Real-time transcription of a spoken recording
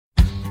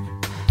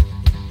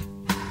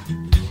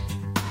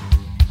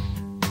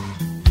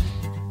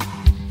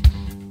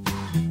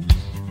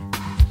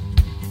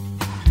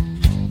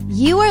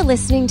You are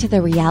listening to the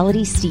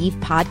Reality Steve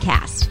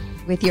podcast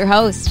with your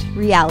host,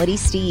 Reality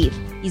Steve.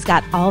 He's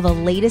got all the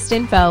latest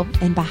info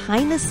and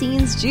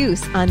behind-the-scenes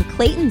juice on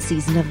Clayton's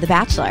season of The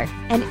Bachelor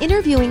and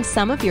interviewing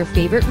some of your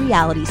favorite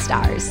reality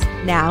stars.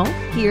 Now,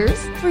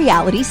 here's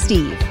Reality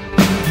Steve.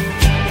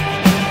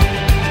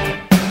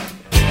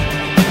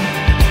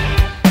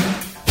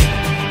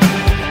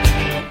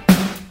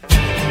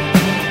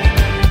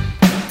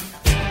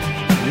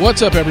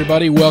 What's up,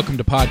 everybody? Welcome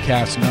to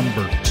podcast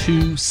number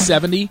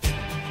 270.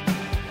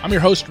 I'm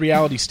your host,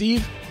 Reality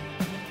Steve.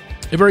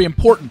 A very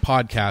important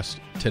podcast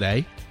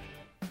today.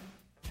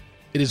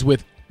 It is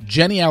with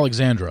Jennie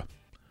Alexandra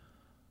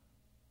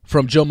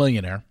from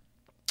Millionaire,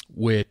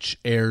 which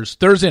airs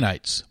Thursday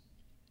nights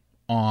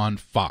on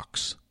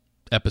Fox.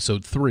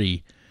 Episode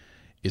 3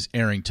 is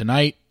airing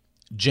tonight.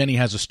 Jennie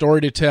has a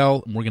story to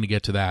tell, and we're going to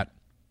get to that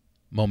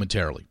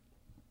momentarily.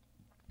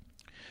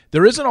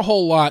 There isn't a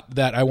whole lot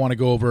that I want to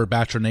go over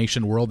Bachelor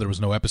Nation world. There was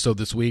no episode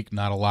this week,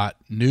 not a lot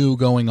new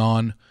going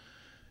on.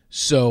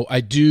 So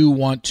I do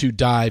want to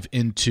dive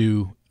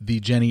into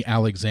the Jennie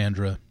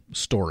Alexandra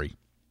story.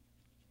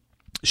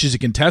 She's a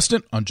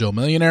contestant on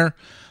Millionaire.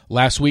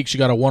 Last week she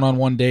got a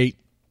one-on-one date.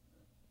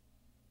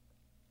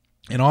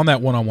 And on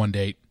that one-on-one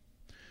date,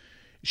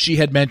 she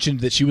had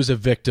mentioned that she was a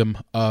victim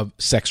of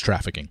sex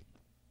trafficking.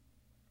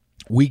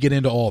 We get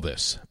into all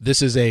this.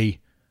 This is a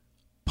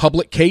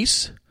public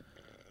case.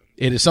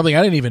 It is something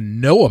I didn't even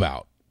know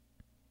about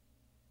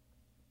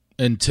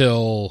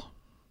until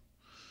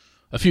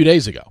a few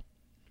days ago.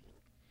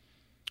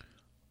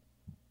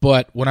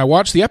 But when I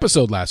watched the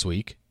episode last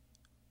week,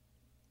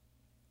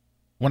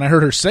 when I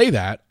heard her say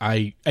that,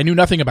 I knew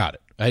nothing about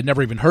it. I had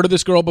never even heard of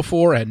this girl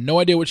before. I had no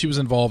idea what she was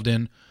involved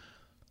in.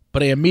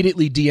 But I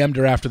immediately DM'd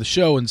her after the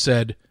show and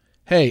said,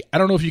 hey, I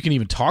don't know if you can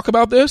even talk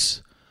about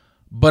this,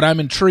 but I'm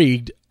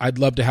intrigued. I'd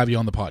love to have you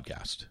on the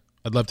podcast.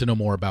 I'd love to know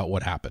more about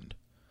what happened.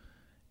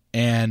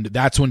 And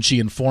that's when she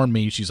informed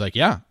me. She's like,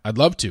 yeah, I'd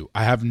love to.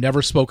 I have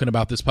never spoken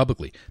about this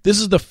publicly. This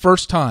is the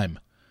first time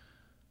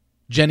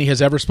Jennie has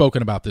ever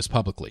spoken about this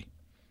publicly.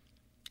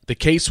 The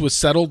case was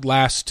settled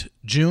last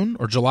June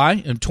or July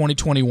in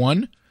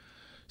 2021.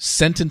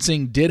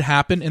 Sentencing did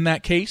happen in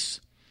that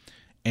case.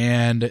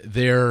 And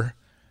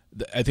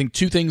I think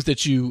two things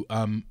that you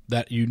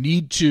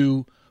need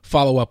to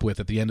follow up with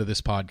at the end of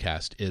this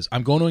podcast is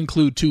I'm going to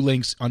include two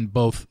links on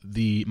both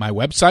my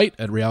website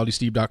at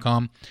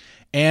realitysteve.com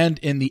and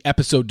in the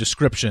episode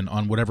description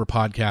on whatever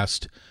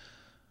podcast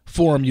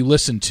forum you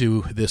listen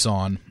to this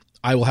on.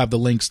 I will have the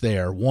links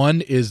there.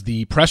 One is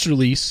the press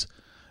release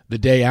the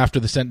day after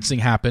the sentencing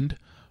happened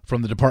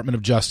from the Department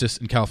of Justice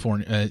in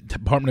California,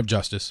 Department of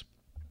Justice,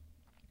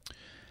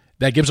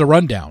 that gives a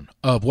rundown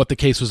of what the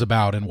case was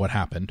about and what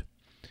happened.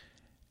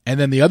 And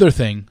then the other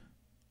thing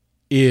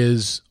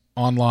is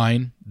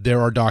online. There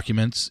are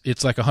documents.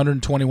 It's like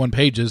 121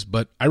 pages,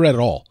 but I read it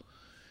all.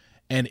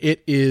 And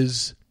it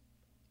is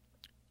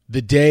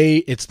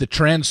it's the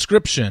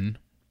transcription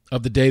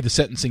of the day the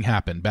sentencing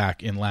happened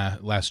back in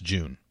last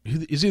June.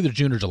 It's either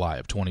June or July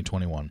of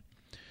 2021,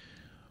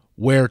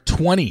 where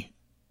 20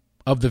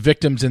 of the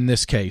victims in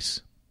this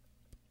case,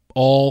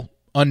 all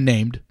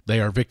unnamed,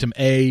 they are victim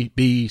A,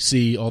 B,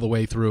 C, all the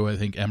way through, I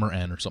think, M or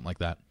N or something like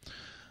that.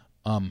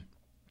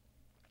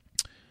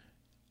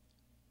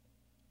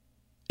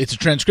 It's a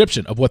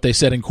transcription of what they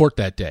said in court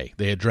that day.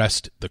 They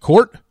addressed the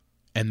court,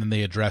 and then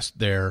they addressed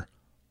the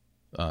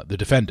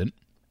defendant,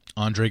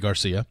 Andre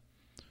Garcia,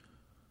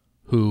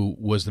 who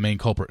was the main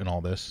culprit in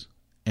all this.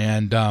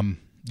 And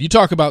you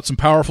talk about some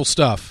powerful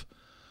stuff.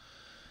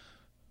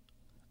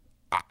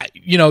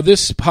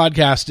 This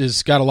podcast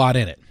has got a lot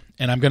in it,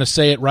 and I'm going to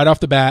say it right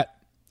off the bat.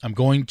 I'm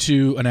going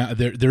to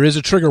there is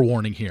a trigger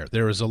warning here.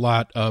 There is a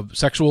lot of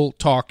sexual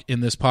talk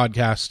in this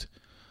podcast.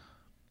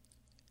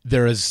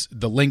 There is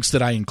the links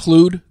that I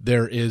include.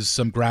 There is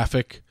some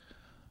graphic,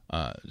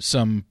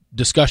 some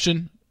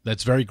discussion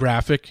that's very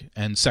graphic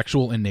and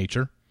sexual in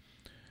nature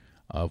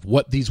of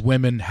what these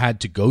women had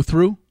to go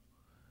through,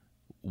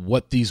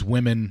 what these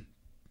women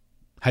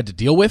had to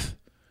deal with,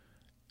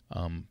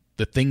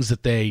 the things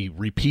that they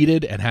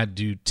repeated and had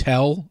to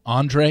tell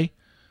Andre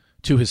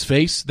to his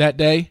face that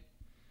day.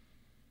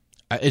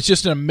 It's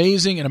just an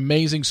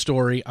amazing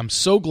story. I'm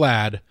so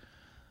glad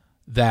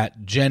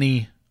that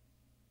Jennie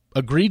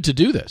agreed to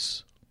do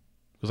this.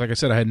 Because like I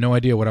said, I had no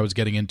idea what I was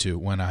getting into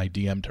when I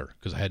DM'd her,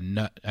 because I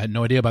had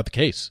no idea about the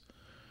case.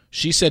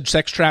 She said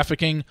sex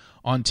trafficking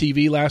on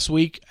TV last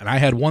week, and I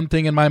had one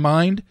thing in my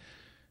mind,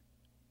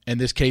 and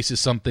this case is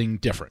something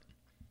different.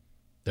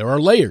 There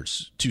are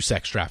layers to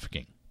sex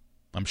trafficking.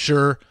 I'm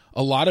sure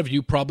a lot of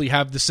you probably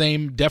have the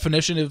same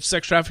definition of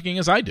sex trafficking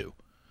as I do,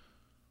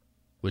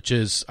 which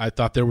is I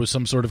thought there was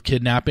some sort of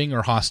kidnapping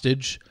or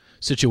hostage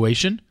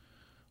situation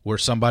where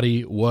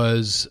somebody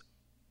was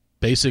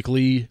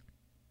basically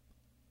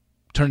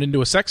turned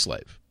into a sex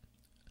slave.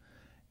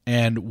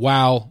 And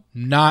while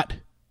not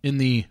in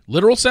the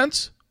literal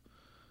sense,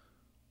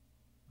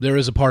 there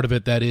is a part of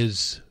it that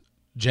is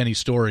Jennie's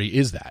story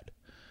is that.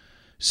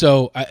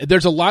 So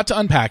there's a lot to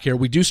unpack here.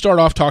 We do start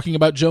off talking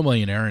about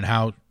Millionaire and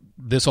how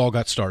this all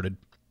got started.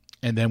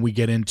 and then we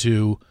get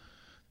into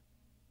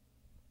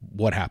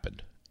what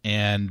happened.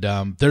 And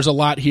there's a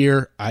lot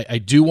here. I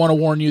do want to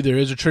warn you, there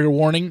is a trigger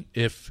warning.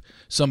 If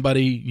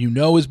somebody you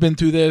know has been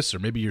through this, or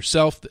maybe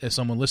yourself, as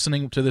someone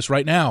listening to this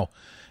right now,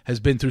 has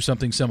been through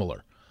something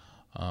similar,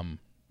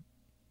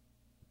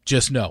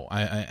 just know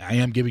I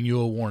am giving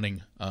you a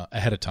warning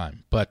ahead of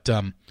time. But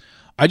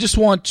I just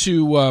want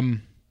to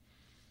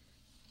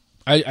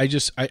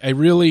I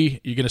really,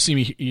 you're going to see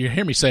me, you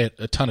hear me say it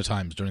a ton of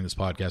times during this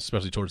podcast,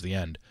 especially towards the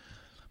end,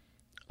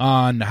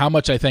 on how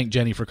much I thank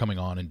Jennie for coming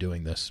on and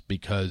doing this,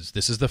 because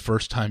this is the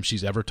first time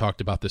she's ever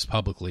talked about this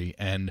publicly,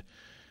 and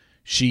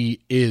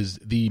she is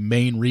the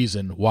main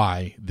reason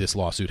why this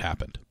lawsuit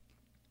happened.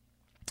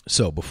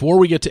 So before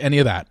we get to any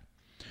of that,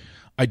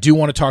 I do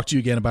want to talk to you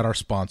again about our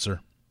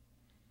sponsor,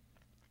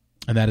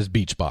 and that is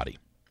Beachbody.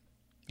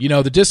 You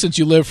know, the distance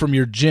you live from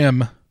your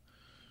gym,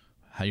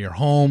 your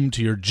home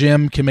to your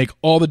gym, can make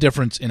all the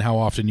difference in how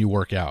often you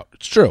work out.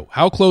 It's true.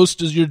 How close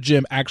does your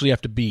gym actually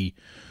have to be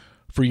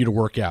for you to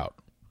work out?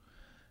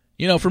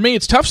 You know, for me,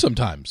 it's tough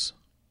sometimes.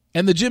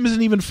 And the gym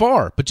isn't even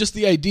far. But just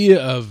the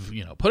idea of,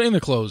 you know, putting the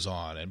clothes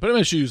on and putting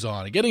my shoes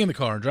on and getting in the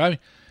car and driving,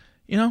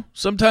 you know,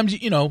 sometimes,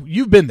 you know,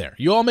 you've been there.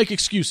 You all make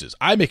excuses.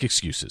 I make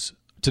excuses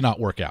to not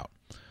work out.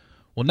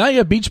 Well, now you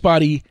have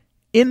Beachbody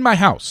in my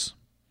house.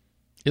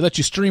 It lets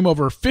you stream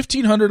over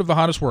 1,500 of the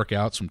hottest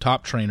workouts from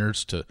top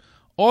trainers to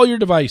all your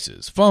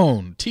devices,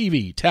 phone,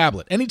 TV,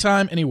 tablet,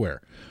 anytime,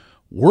 anywhere.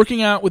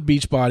 Working out with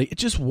Beachbody, it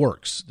just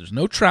works. There's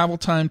no travel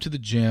time to the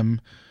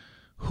gym.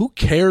 Who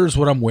cares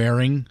what I'm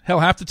wearing?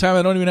 Hell, half the time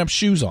I don't even have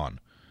shoes on.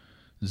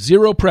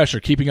 Zero pressure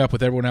keeping up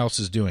with everyone else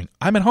is doing.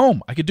 I'm at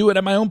home. I could do it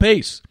at my own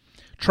pace.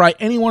 Try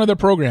any one of their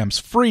programs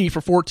free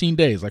for 14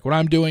 days, like what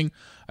I'm doing.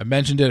 I've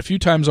mentioned it a few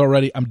times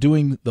already. I'm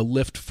doing the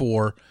Lift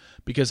 4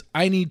 because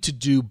I need to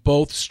do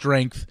both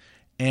strength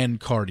and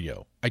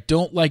cardio. I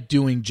don't like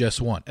doing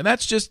just one. And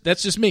that's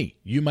just me.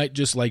 You might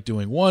just like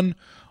doing one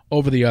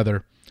over the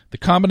other. The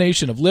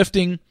combination of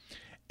lifting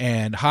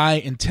and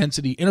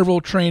high-intensity interval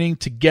training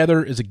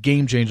together is a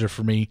game changer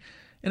for me,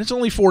 and it's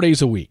only 4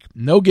 days a week.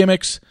 No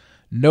gimmicks,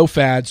 no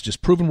fads,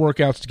 just proven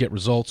workouts to get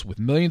results with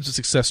millions of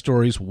success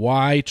stories.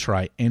 Why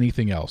try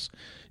anything else?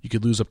 You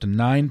could lose up to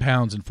 9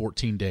 pounds in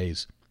 14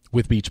 days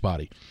with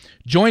Beachbody.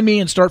 Join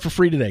me and start for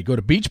free today. Go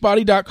to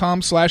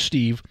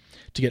beachbody.com/Steve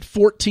to get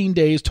 14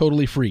 days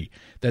totally free.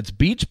 That's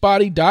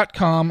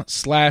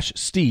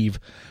beachbody.com/Steve.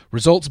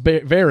 Results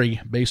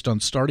vary based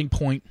on starting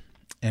point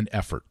and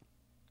effort.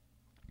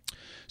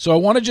 So I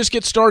want to just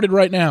get started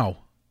right now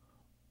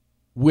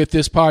with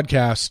this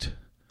podcast.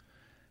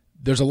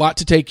 There's a lot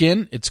to take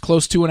in. It's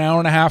close to an hour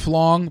and a half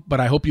long, but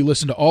I hope you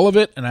listen to all of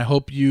it, and I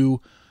hope you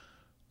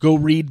go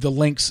read the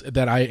links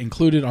that I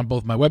included on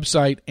both my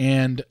website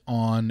and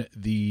on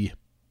the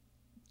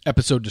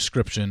episode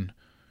description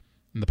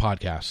in the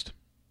podcast.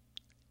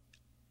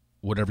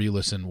 Whatever you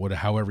listen,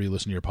 however you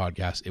listen to your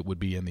podcast, it would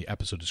be in the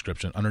episode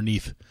description.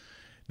 Underneath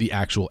the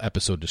actual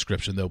episode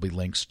description, there'll be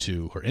links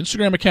to her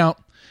Instagram account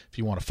if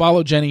you want to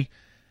follow Jennie,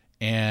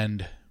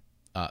 and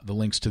the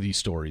links to these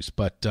stories.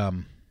 But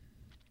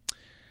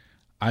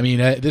I mean,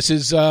 this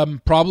is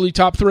probably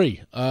top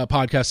 3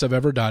 podcasts I've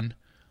ever done.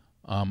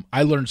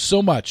 I learned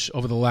so much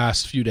over the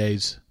last few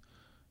days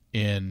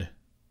in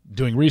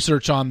doing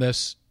research on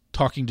this,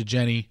 talking to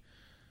Jennie,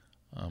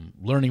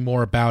 learning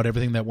more about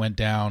everything that went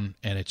down,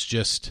 and it's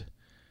just,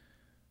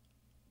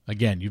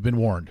 again, you've been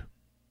warned.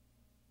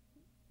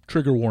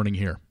 Trigger warning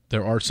here.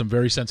 There are some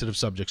very sensitive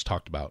subjects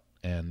talked about,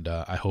 and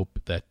I hope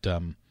that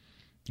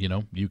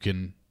you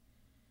can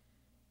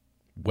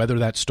weather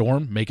that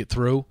storm, make it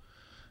through,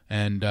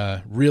 and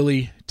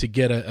really to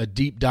get a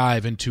deep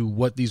dive into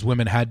what these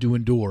women had to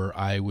endure.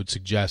 I would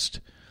suggest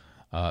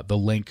the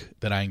link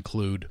that I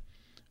include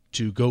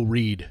to go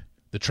read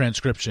the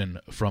transcription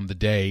from the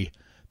day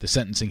the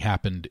sentencing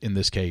happened in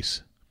this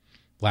case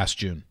last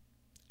June,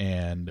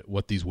 and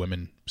what these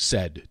women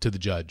said to the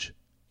judge.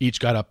 Each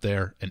got up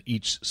there and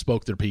each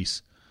spoke their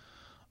piece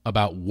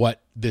about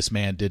what this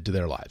man did to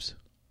their lives.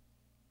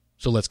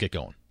 So let's get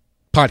going.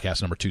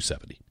 Podcast number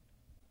 270.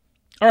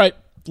 All right,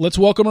 let's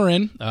welcome her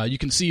in. You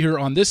can see her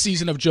on this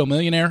season of Joe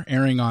Millionaire,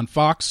 airing on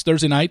Fox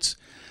Thursday nights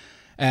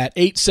at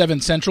 8, 7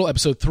 Central.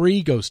 Episode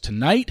 3 goes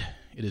tonight.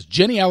 It is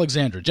Jennie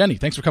Alexandra. Jennie,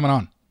 thanks for coming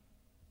on.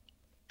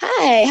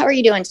 Hi, how are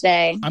you doing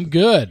today? I'm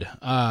good.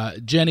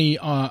 Jennie,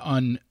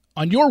 on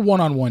your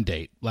one-on-one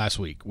date last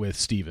week with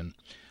Steven,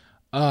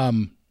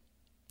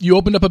 you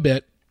opened up a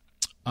bit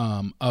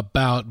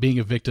about being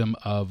a victim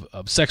of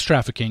sex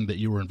trafficking that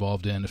you were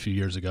involved in a few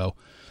years ago.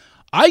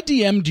 I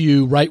DM'd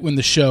you right when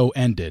the show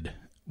ended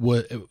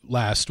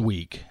last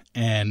week,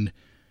 and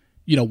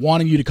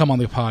wanting you to come on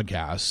the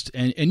podcast,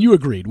 and you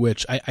agreed,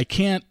 which I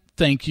can't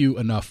thank you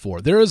enough for.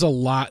 There is a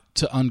lot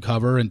to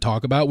uncover and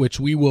talk about, which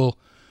we will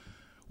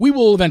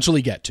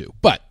eventually get to.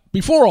 But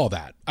before all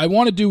that, I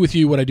want to do with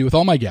you what I do with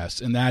all my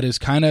guests, and that is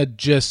kind of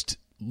just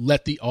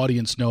let the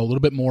audience know a little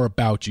bit more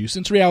about you.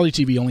 Since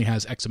reality TV only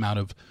has X amount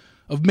of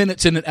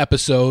minutes in an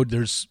episode,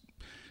 there's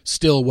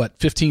still,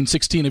 15,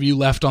 16 of you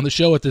left on the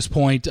show at this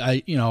point.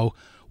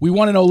 we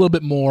want to know a little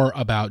bit more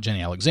about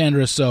Jennie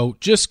Alexandra. So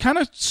just kind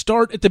of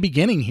start at the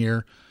beginning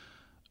here.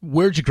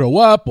 Where'd you grow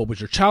up? What was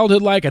your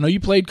childhood like? I know you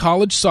played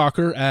college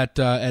soccer at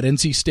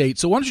NC State.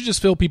 So why don't you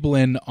just fill people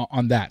in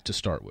on that to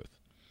start with?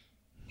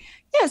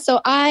 Yeah,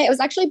 so I was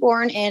actually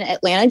born in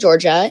Atlanta,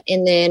 Georgia,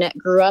 and then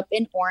grew up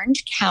in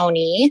Orange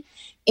County,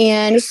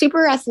 and was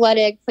super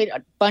athletic, played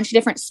a bunch of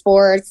different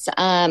sports.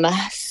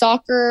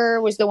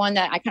 Soccer was the one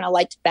that I kind of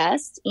liked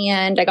best,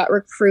 and I got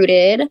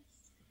recruited,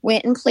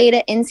 went and played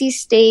at NC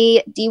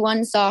State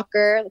D1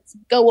 soccer. Let's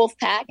go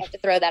Wolfpack. I have to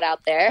throw that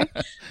out there.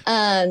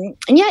 And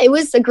yeah, it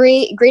was a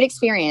great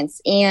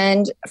experience.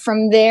 And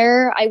from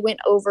there, I went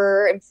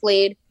over and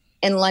played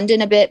in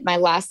London a bit my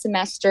last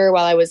semester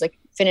while I was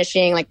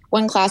finishing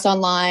one class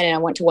online, and I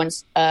went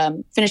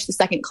to finish the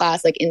second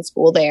class in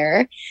school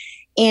there.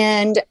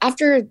 And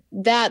after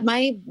that,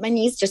 my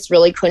knees just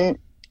really couldn't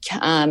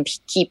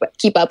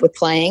keep up with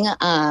playing.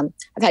 I've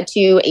had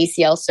 2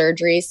 ACL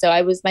surgeries, so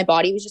my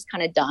body was just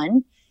kind of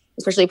done,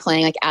 especially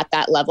playing at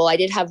that level. I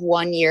did have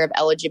 1 year of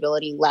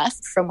eligibility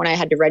left from when I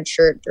had to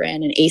redshirt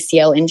during an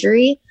ACL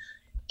injury.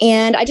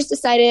 And I just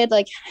decided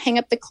hang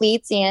up the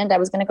cleats, and I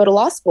was going to go to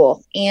law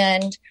school.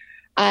 And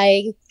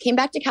I came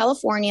back to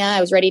California.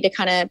 I was ready to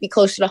kind of be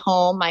closer to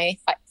home. My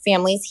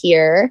family's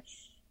here,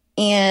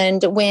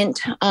 and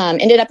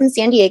ended up in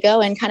San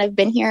Diego and kind of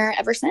been here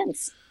ever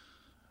since.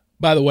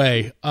 By the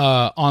way,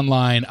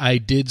 online, I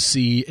did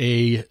see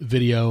a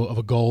video of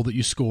a goal that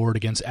you scored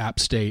against App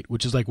State,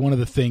 which is one of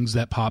the things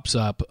that pops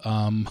up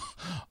on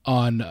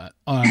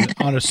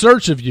a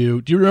search of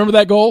you. Do you remember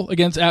that goal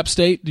against App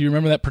State? Do you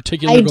remember that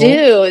particular goal? I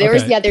do.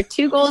 There are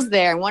 2 goals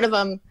there, and one of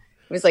them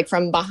was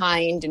from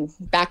behind and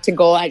back to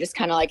goal. I just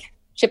kind of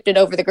chipped it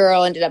over the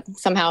girl, ended up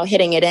somehow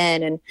hitting it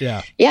in, and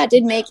it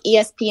did make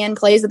ESPN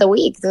Plays of the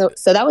Week.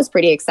 So that was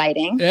pretty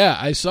exciting. Yeah,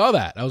 I saw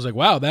that. I was like,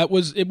 wow,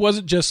 it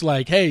wasn't just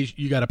hey,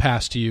 you got a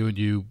pass to you and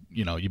you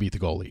beat the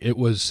goalie. It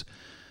was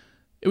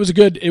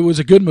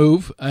a good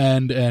move,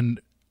 and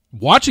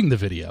watching the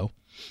video,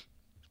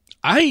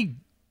 I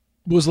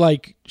was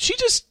like, she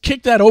just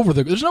kicked that over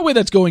there's no way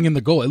that's going in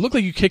the goal. It looked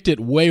like you kicked it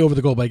way over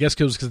the goal, but I guess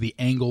it was because of the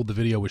angle the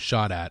video was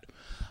shot at.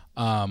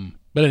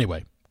 But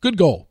anyway, good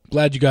goal.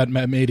 Glad you got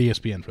made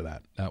ESPN for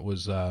that. That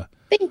was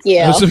thank you.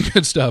 That was some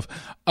good stuff.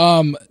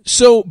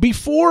 So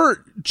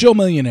before Joe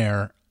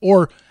Millionaire,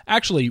 or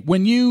actually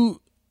when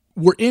you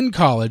were in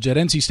college at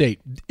NC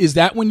State, is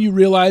that when you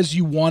realized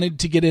you wanted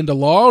to get into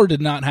law, or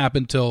did not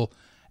happen till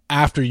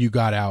after you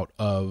got out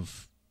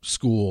of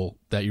school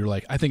that you're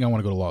like, I think I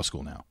want to go to law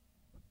school now?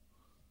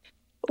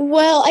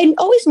 Well, I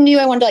always knew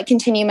I wanted to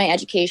continue my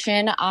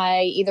education.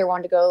 I either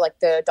wanted to go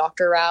the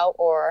doctor route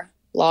or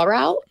law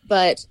route,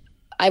 but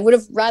I would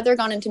have rather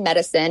gone into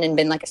medicine and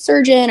been a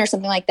surgeon or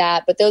something like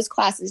that. But those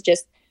classes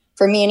just,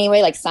 for me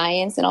anyway,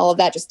 science and all of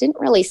that just didn't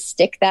really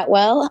stick that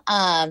well.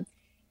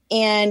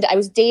 And I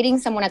was dating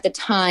someone at the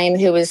time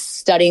who was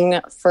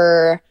studying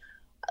for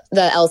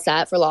the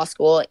LSAT for law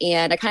school.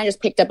 And I kind of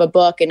just picked up a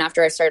book. And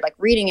after I started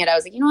reading it, I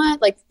was like, you know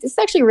what, this is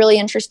actually really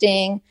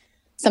interesting.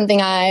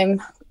 Something I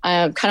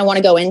kind of want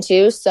to go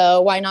into. So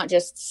why not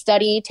just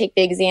study, take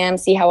the exam,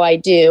 see how I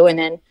do, and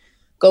then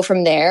go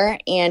from there.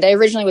 And I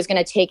originally was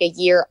going to take a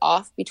year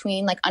off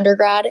between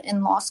undergrad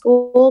and law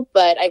school,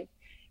 but I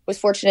was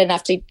fortunate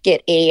enough to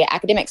get a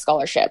academic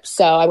scholarship.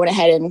 So I went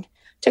ahead and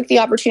took the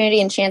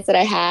opportunity and chance that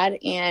I had,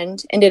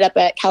 and ended up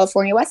at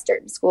California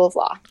Western School of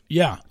Law.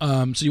 Yeah.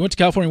 So you went to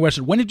California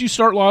Western. When did you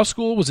start law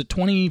school? Was it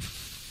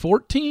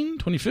 2014,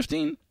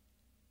 2015?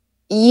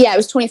 Yeah, it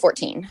was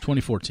 2014.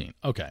 2014.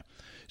 Okay.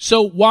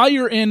 So while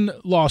you're in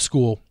law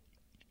school,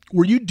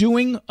 were you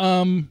doing,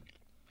 or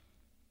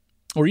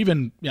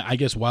even, I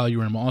guess while you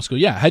were in law school,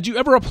 had you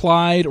ever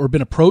applied or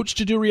been approached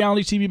to do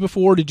reality TV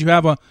before? Did you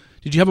have a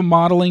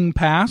modeling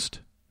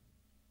past?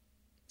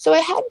 So I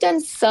had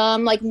done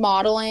some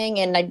modeling,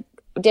 and I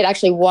did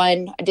actually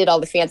I did all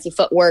the fancy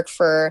footwork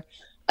for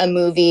a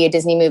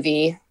Disney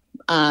movie,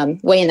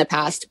 way in the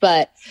past,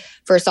 but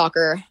for a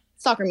soccer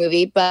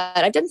movie. But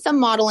I've done some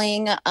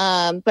modeling,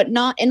 but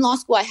not in law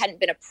school. I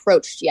hadn't been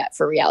approached yet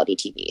for reality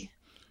TV.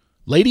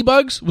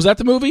 Ladybugs? Was that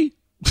the movie?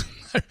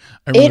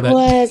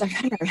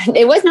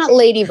 It was not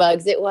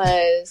Ladybugs. It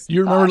was. Do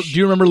you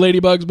remember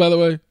Ladybugs, by the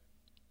way?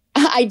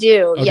 I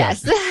do. Okay.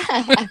 Yes.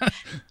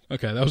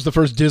 Okay. That was the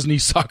first Disney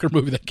soccer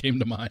movie that came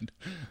to mind.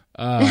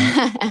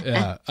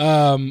 Yeah.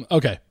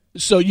 Okay.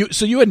 So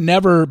you had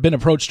never been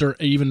approached or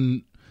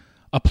even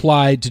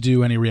applied to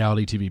do any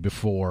reality TV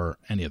before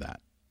any of that?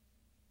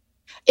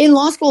 In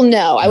law school,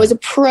 no. I was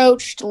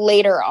approached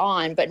later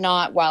on, but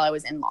not while I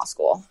was in law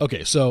school.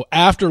 Okay. So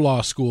after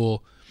law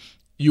school,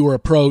 you were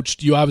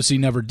approached. You obviously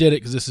never did it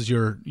because this is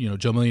your,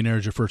 Joe Millionaire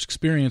is your first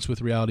experience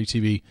with reality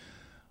TV.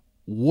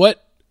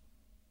 What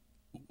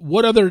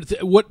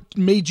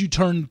made you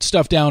turn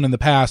stuff down in the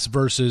past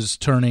versus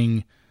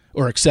turning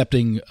or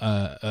accepting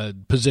a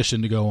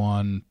position to go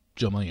on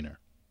Joe Millionaire?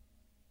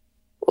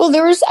 Well,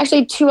 there was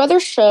actually 2 other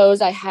shows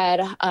I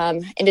had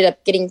ended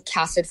up getting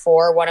casted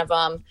for. One of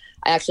them,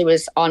 I actually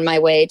was on my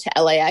way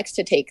to LAX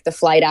to take the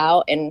flight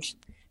out and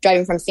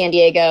driving from San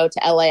Diego to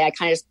LA, I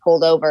kind of just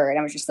pulled over and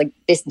I was just like,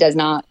 this does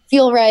not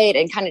feel right.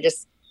 And kind of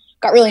just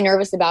got really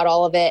nervous about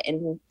all of it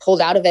and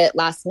pulled out of it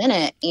last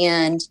minute.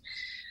 And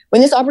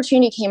when this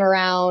opportunity came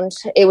around,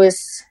 it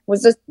was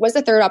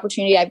the third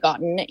opportunity I've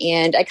gotten.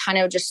 And I kind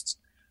of just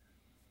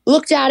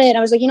looked at it and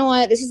I was like, you know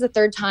what, this is the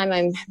third time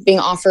I'm being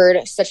offered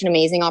such an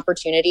amazing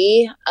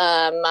opportunity.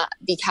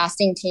 The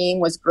casting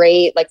team was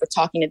great. Like, with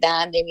talking to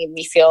them, they made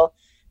me feel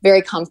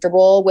very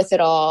comfortable with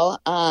it all.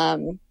 I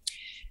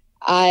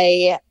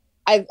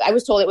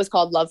was told it was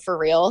called Love for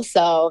Real.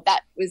 So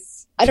that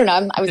was, I don't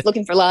know, I was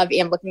looking for love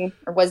and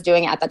was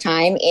doing it at the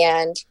time.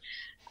 And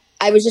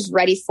I was just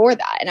ready for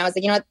that. And I was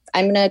like, you know what,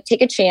 I'm going to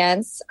take a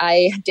chance.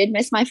 I did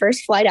miss my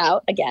first flight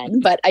out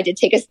again, but I did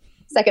take a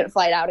second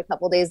flight out a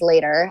couple of days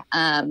later.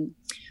 I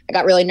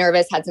got really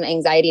nervous, had some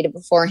anxiety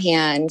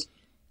beforehand.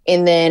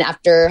 And then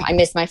after I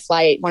missed my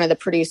flight, one of the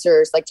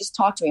producers like just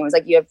talked to me and was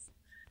like, you have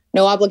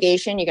no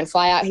obligation. You can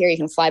fly out here. You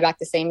can fly back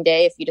the same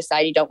day if you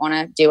decide you don't want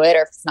to do it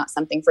or if it's not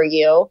something for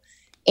you.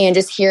 And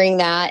just hearing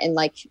that and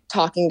like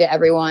talking to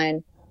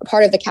everyone,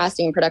 part of the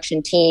casting and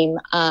production team,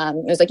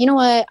 it was like, you know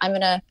what, I'm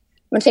gonna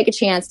take a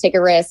chance, take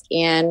a risk,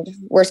 and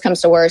worst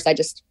comes to worst, I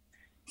just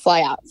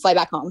fly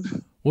back home.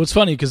 Well, it's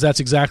funny because that's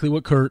exactly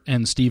what Kurt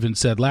and Steven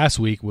said last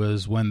week.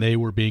 Was when they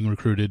were being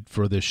recruited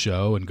for this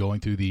show and going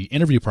through the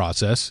interview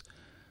process,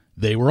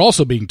 they were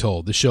also being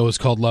told the show is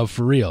called Love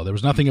for Real. There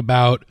was nothing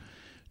about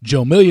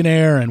Joe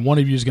Millionaire and one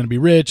of you is going to be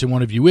rich and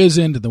one of you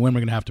isn't, and the women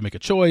are going to have to make a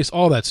choice,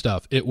 all that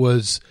stuff. It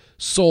was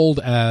sold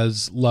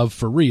as Love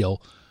for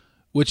Real,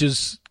 which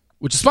is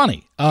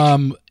funny.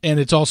 And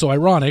it's also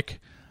ironic.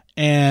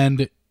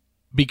 And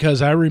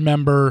because I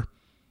remember,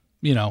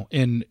 you know,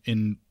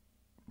 in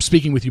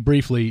speaking with you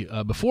briefly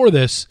before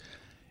this,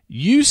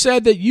 you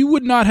said that you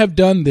would not have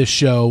done this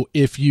show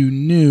if you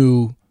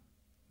knew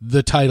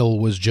the title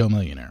was Joe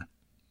Millionaire.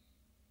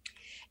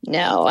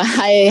 No,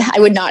 I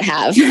would not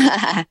have.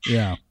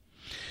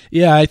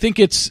 Yeah. I think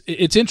it's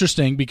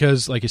interesting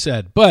because, like I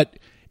said, but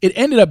it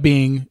ended up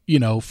being, you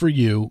know, for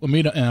you. I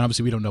mean, and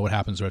obviously we don't know what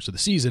happens the rest of the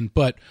season,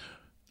 but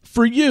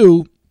for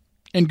you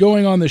and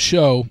going on the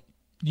show,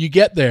 you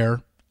get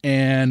there,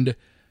 and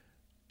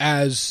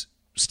as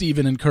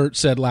Steven and Kurt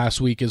said last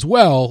week as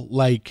well,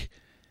 like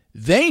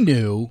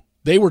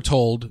they were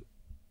told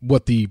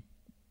what the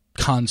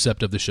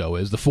concept of the show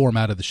is, the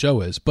format of the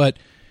show is, but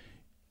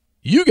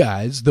you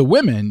guys, the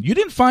women, you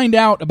didn't find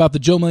out about the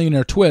Joe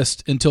Millionaire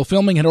twist until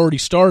filming had already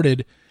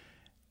started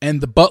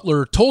and the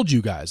butler told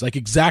you guys, like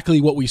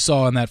exactly what we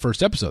saw in that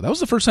first episode. That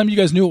was the first time you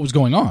guys knew what was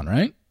going on,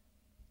 right?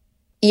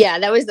 Yeah,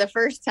 that was the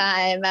first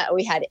time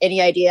we had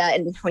any idea.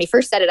 And when he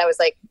first said it, I was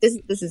like,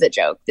 this is a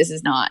joke. This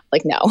is not,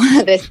 like, no.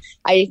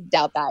 I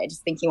doubt that. I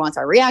just think he wants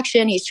our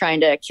reaction. He's trying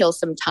to kill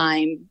some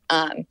time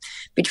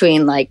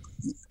between, like,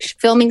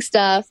 filming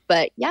stuff.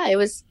 But, yeah, it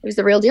was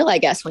the real deal, I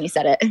guess, when he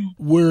said it.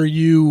 Were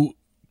you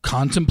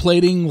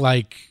contemplating,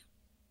 like,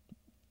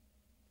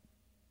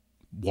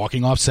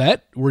 walking off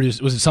set?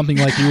 Was it something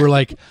like you were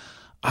like,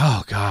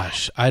 oh,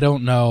 gosh, I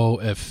don't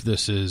know if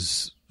this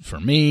is for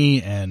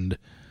me, and...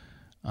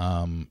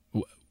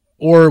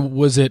 or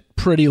was it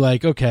pretty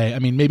like, okay, I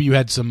mean, maybe you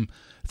had some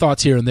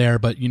thoughts here and there,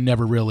 but you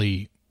never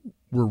really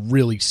were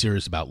really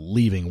serious about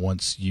leaving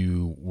once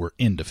you were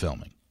into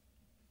filming?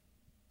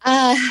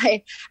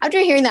 After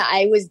hearing that,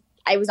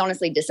 I was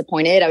honestly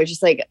disappointed. I was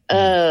just like,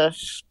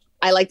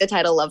 I like the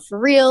title Love for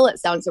Real. It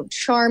sounds so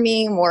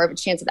charming, more of a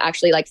chance of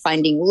actually like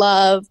finding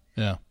love.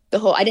 Yeah.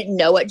 I didn't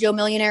know what Joe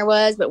Millionaire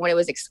was, but when it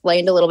was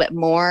explained a little bit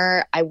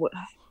more, I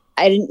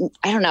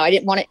don't know. I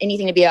didn't want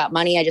anything to be about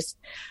money. I just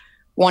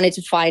wanted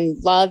to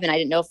find love, and I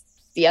didn't know if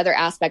the other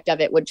aspect of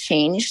it would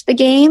change the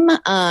game.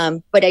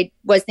 But I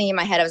was thinking in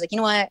my head, I was like, you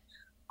know what?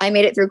 I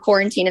made it through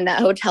quarantine in that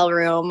hotel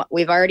room.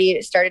 We've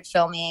already started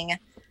filming.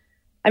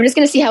 I'm just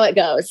going to see how it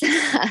goes.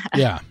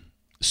 Yeah.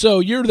 So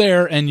you're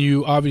there, and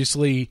you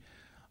obviously,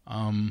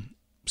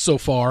 so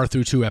far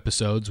through 2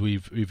 episodes,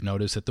 we've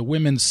noticed that the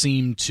women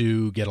seem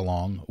to get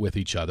along with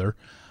each other.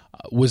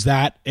 Was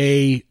that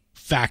a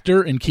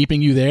factor in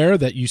keeping you there,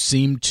 that you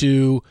seemed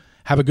to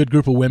have a good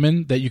group of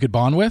women that you could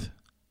bond with?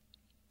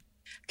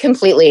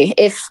 Completely.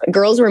 If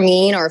girls were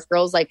mean or if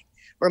girls like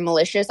were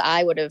malicious,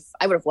 I would have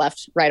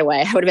left right away.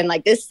 I would have been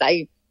like, this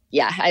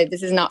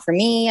is not for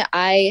me.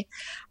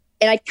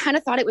 And I kind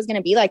of thought it was going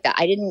to be like that.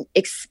 I didn't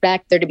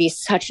expect there to be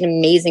such an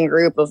amazing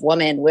group of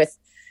women with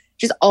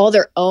just all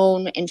their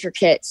own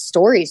intricate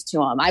stories to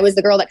them. I was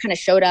the girl that kind of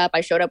showed up.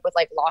 I showed up with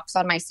like locks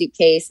on my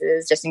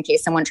suitcases just in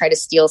case someone tried to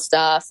steal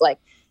stuff. Like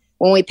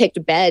when we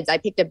picked beds, I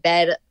picked a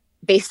bed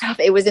based off,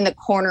 it was in the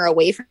corner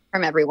away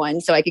from everyone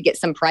so I could get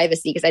some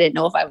privacy because I didn't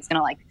know if I was going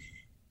to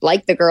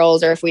like the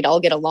girls or if we'd all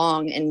get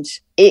along. And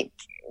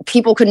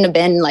people couldn't have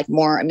been like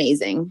more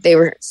amazing. They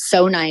were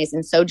so nice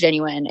and so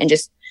genuine and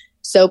just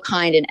so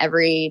kind in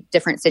every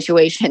different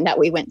situation that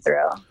we went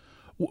through.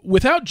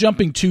 Without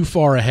jumping too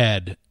far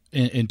ahead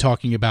in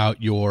talking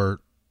about your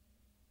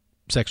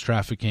sex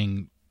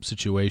trafficking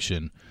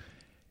situation,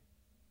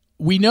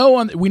 we know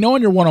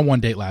on your one-on-one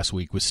date last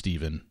week with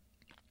Steven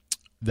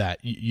that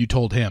you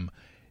told him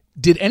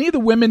Did any of the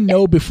women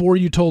know before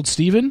you told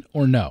Steven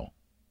or no?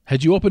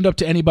 Had you opened up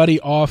to anybody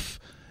not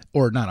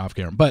off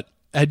camera, but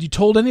had you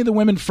told any of the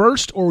women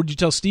first, or would you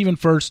tell Steven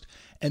first,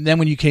 and then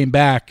when you came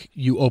back,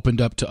 you opened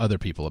up to other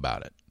people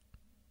about it?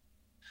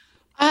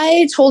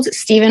 I told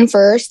Steven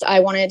first. I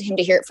wanted him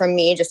to hear it from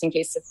me, just in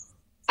case if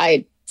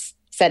I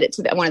said it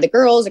to one of the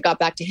girls, it got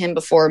back to him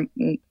before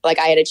like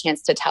I had a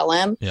chance to tell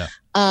him. Yeah.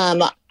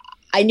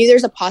 I knew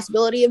there's a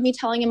possibility of me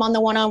telling him on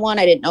the one-on-one.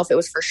 I didn't know if it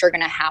was for sure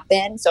going to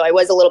happen. So I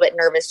was a little bit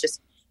nervous just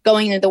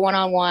going into the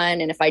one-on-one.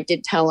 And if I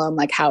did tell him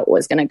like how it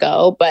was going to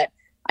go, but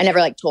I never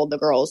like told the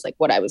girls like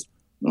what I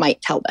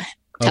might tell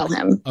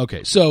him.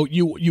 Okay. So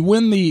you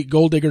win the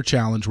Gold Digger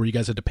Challenge where you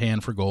guys had to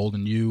pan for gold,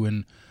 and you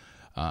and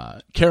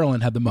Carolyn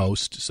had the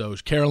most. So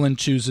Carolyn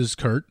chooses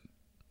Kurt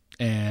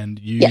and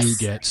you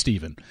get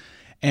Steven.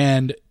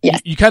 And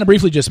you kind of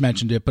briefly just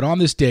mentioned it, but on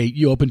this date,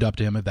 you opened up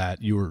to him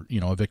that you were,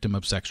 a victim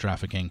of sex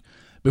trafficking.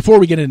 Before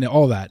we get into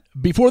all that,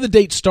 before the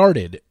date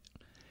started,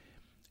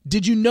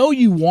 did you know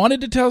you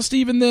wanted to tell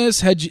Steven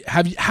this?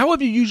 How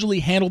have you usually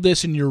handled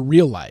this in your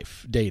real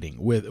life dating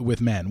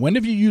with men? When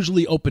have you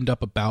usually opened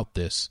up about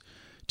this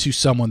to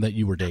someone that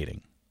you were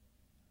dating?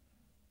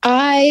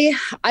 I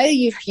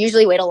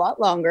usually wait a lot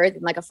longer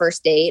than like a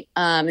first date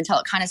until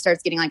it kind of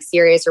starts getting like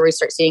serious, or we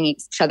start seeing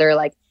each other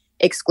like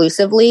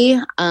exclusively.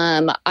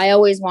 I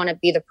always want to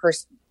be the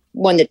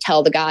one to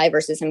tell the guy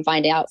versus him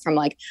find out from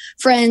like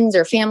friends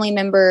or family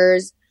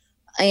members.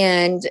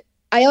 And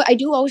I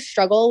do always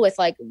struggle with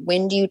like,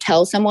 when do you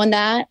tell someone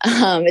that?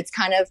 It's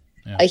kind of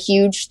a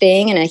huge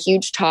thing and a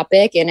huge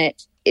topic, and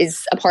it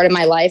is a part of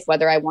my life,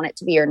 whether I want it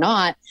to be or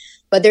not.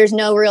 But there's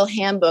no real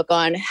handbook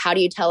on how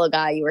do you tell a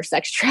guy you were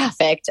sex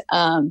trafficked.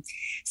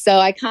 So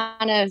I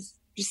kind of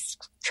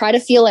just try to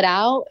feel it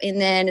out.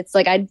 And then it's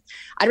like, I'd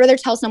rather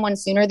tell someone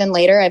sooner than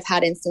later. I've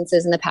had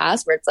instances in the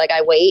past where it's like,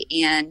 I wait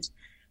and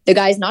the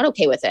guy's not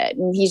okay with it.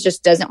 And he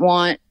just doesn't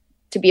want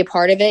to be a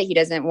part of it. He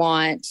doesn't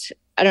want,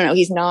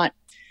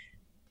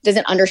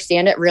 doesn't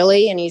understand it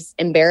really. And he's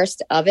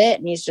embarrassed of it.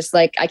 And he's just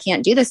like, I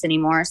can't do this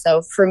anymore.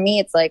 So for me,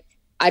 it's like,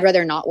 I'd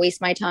rather not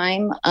waste my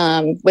time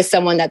with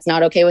someone that's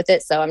not okay with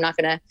it. So I'm not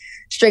going to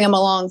string him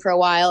along for a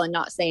while and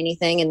not say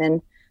anything and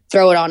then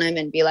throw it on him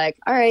and be like,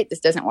 all right, this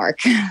doesn't work.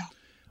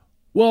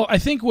 Well, I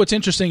think what's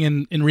interesting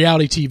in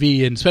reality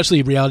TV, and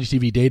especially reality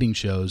TV dating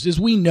shows, is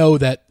we know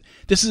that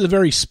this is a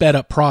very sped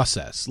up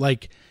process.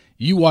 Like,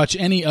 you watch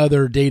any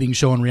other dating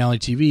show on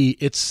reality TV,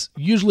 it's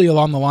usually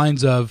along the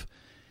lines of,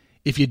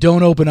 if you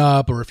don't open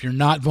up or if you're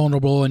not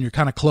vulnerable and you're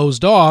kind of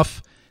closed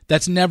off,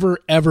 that's never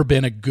ever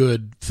been a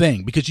good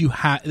thing, because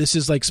this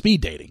is like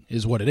speed dating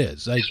is what it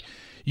is. Like,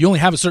 you only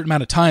have a certain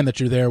amount of time that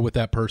you're there with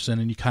that person,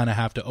 and you kind of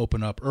have to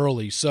open up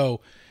early.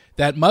 So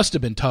that must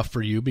have been tough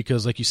for you,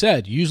 because like you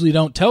said, you usually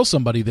don't tell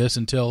somebody this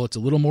until it's a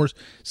little more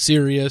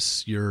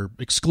serious. You're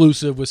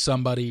exclusive with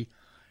somebody.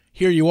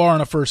 Here you are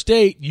on a first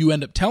date. You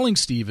end up telling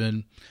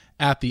Steven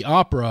at the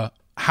opera.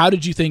 How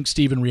did you think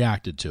Steven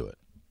reacted to it?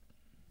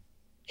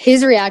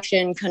 His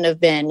reaction couldn't have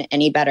been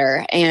any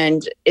better.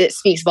 And it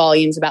speaks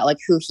volumes about like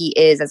who he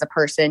is as a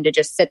person, to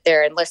just sit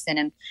there and listen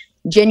and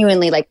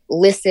genuinely like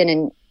listen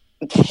and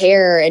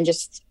care. And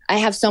just, I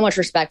have so much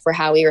respect for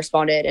how he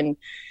responded. And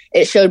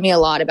it showed me a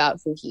lot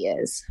about who he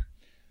is.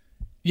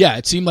 Yeah,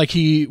 it seemed like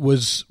he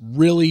was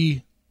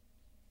really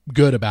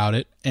good about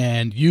it,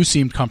 and you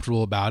seemed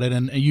comfortable about it.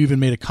 And you even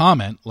made a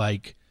comment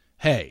like,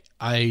 hey,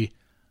 I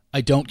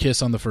don't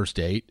kiss on the first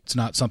date. It's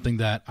not something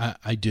that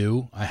I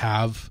do. I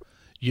have,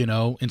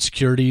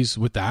 insecurities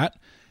with that.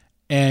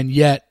 And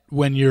yet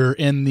when you're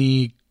in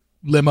the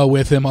limo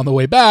with him on the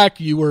way back,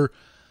 I can't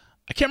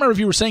remember if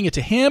you were saying it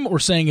to him or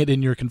saying it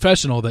in your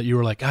confessional, that you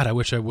were like, God, I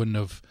wish I wouldn't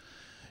have,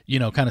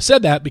 kind of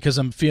said that, because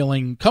I'm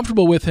feeling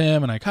comfortable with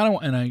him and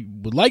I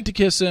would like to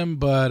kiss him,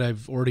 but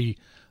I've already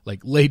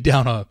like laid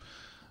down a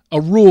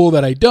rule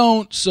that I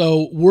don't.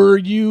 So were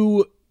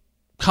you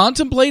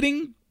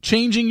contemplating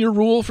changing your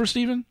rule for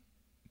Steven?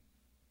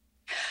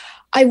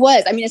 I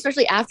was. I mean,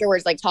 especially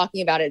afterwards, like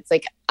talking about it, it's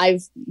like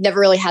I've never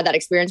really had that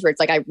experience where it's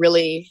like I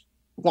really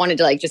wanted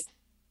to like just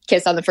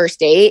kiss on the first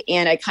date,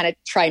 and I kind of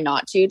try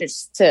not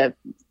to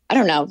I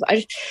don't know,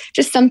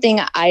 just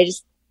something I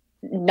just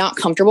not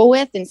comfortable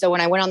with. And so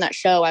when I went on that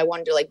show, I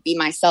wanted to like be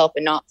myself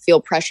and not feel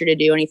pressure to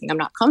do anything I'm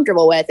not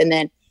comfortable with. And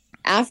then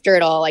after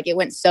it all, like it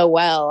went so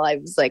well, I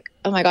was like,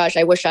 oh my gosh,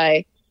 I wish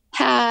I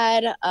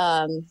had,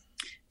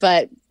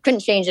 but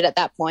couldn't change it at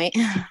that point.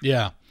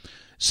 Yeah.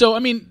 So, I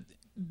mean,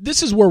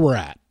 this is where we're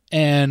at,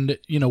 and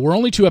we're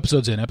only 2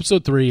 episodes in.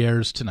 Episode 3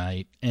 airs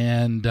tonight,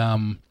 and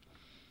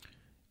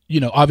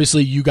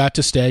obviously you got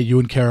to stay. You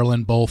and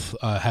Carolyn both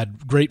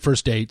had great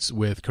first dates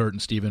with Kurt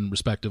and Steven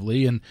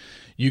respectively, and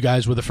you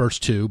guys were the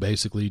first 2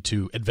 basically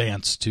to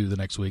advance to the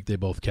next week. They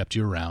both kept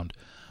you around,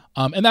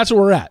 and that's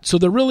where we're at. So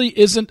there really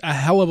isn't a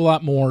hell of a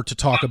lot more to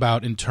talk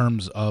about in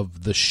terms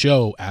of the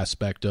show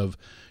aspect of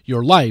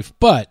your life,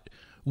 but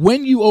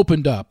when you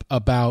opened up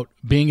about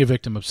being a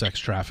victim of sex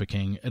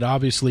trafficking, it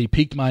obviously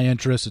piqued my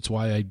interest. It's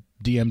why I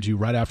DM'd you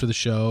right after the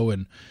show,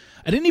 and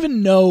I didn't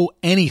even know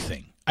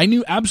anything. I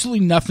knew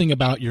absolutely nothing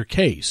about your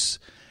case.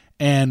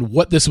 and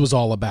what this was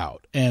all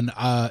about. And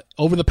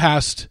over the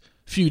past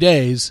few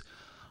days,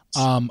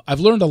 I've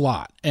learned a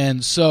lot.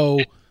 And so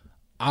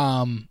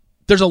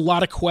there's a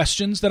lot of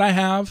questions that I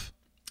have,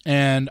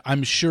 and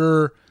I'm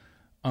sure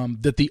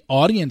that the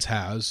audience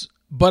has,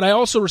 but I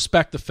also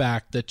respect the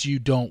fact that you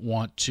don't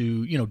want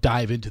to,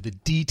 dive into the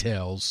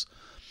details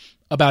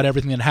about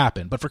everything that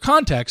happened. But for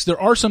context,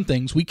 there are some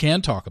things we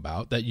can talk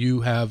about that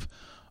you have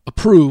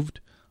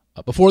approved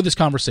before this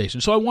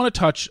conversation. So I want to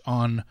touch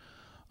on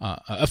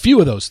a few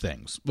of those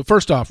things. But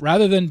first off,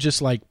 rather than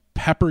just like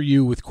pepper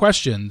you with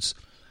questions,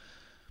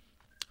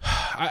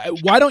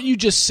 why don't you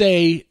just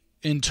say,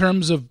 in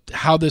terms of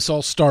how this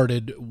all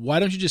started, why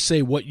don't you just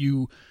say what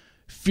you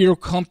feel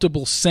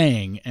comfortable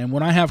saying? And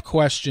when I have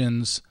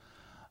questions,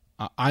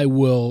 I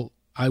will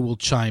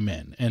chime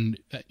in. And,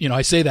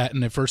 I say that in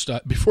the first,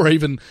 before I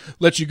even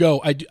let you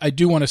go, I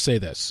do want to say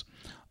this.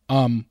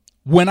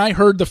 When I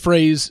heard the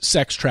phrase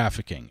sex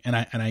trafficking, and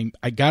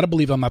I got to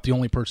believe I'm not the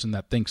only person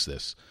that thinks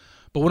this,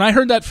 but when I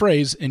heard that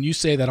phrase and you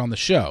say that on the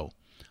show,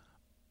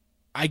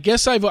 I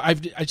guess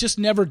I've just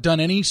never done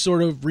any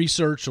sort of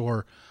research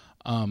or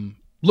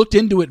looked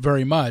into it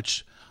very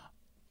much,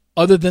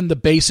 other than the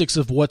basics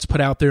of what's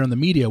put out there in the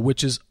media,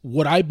 which is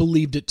what I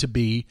believed it to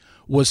be,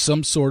 was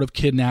some sort of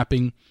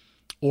kidnapping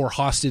or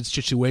hostage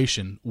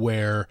situation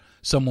where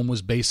someone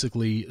was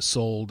basically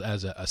sold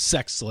as a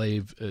sex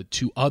slave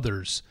to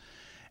others.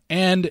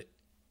 And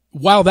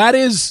while that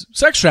is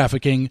sex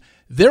trafficking,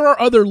 there are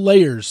other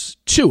layers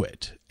to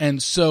it.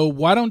 And so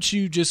why don't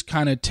you just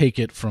kind of take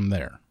it from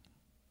there?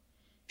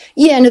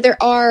 Yeah, no, there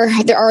are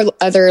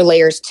other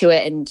layers to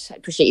it, and I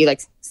appreciate you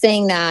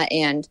saying that,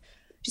 and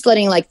just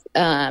letting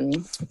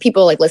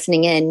people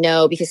listening in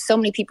know, because so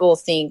many people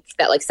think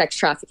that sex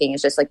trafficking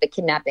is just the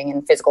kidnapping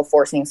and physical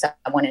forcing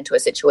someone into a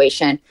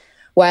situation,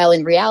 while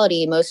in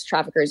reality most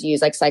traffickers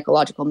use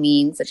psychological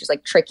means such as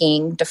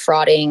tricking,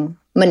 defrauding,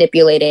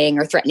 manipulating,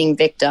 or threatening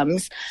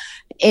victims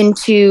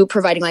into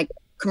providing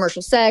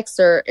commercial sex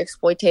or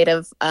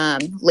exploitative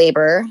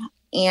labor.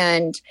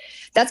 And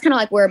that's kind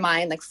of where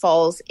mine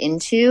falls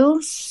into.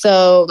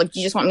 So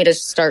you just want me to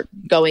start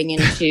going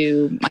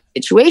into my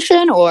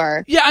situation,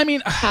 or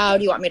how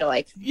do you want me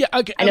to Yeah,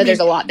 okay. I know there's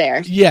a lot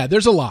there. Yeah,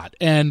 there's a lot,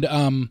 and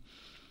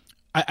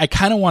I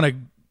kind of want to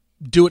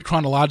do it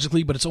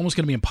chronologically, but it's almost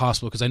going to be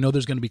impossible because I know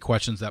there's going to be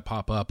questions that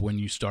pop up when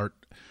you start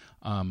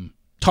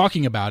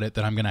talking about it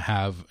that I'm going to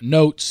have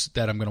notes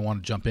that I'm going to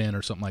want to jump in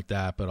or something like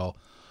that. But I'll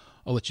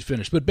let you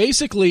finish. But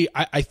basically,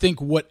 I think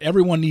what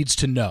everyone needs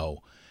to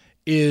know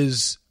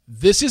is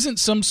this isn't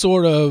some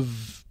sort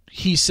of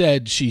he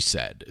said, she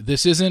said.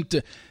 This is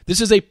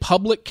a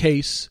public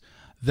case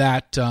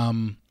that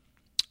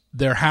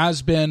there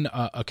has been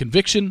a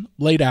conviction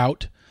laid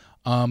out.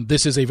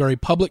 This is a very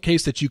public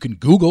case that you can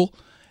Google,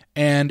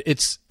 and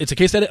it's a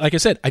case that, like I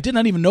said, I did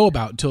not even know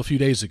about until a few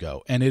days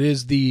ago. And it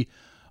is the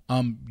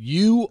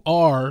you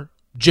are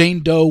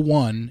Jane Doe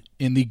 1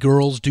 in the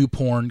girls do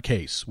porn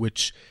case,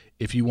 which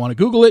if you want to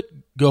Google it,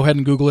 go ahead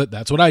and Google it.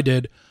 That's what I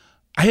did.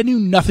 I knew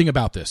nothing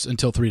about this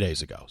until 3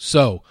 days ago.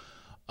 So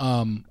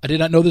I did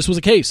not know this was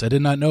a case. I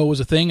did not know it was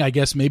a thing. I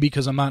guess maybe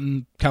because I'm not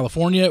in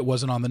California, it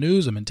wasn't on the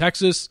news. I'm in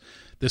Texas.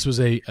 This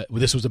was a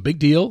big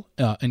deal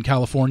in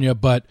California.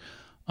 But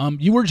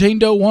you were Jane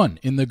Doe 1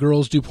 in the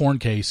girls do porn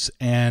case.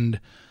 And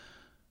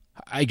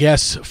I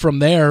guess from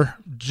there,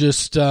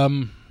 just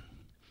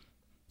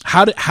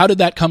how did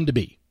that come to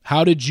be?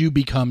 How did you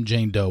become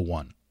Jane Doe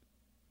 1?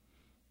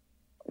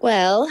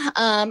 Well,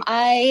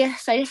 I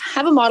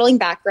have a modeling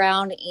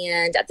background,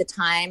 and at the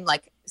time,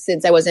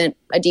 since I wasn't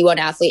a D1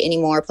 athlete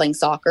anymore playing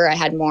soccer, I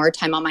had more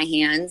time on my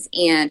hands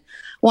and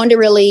wanted to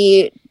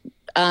really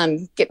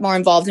get more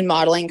involved in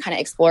modeling, kind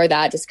of explore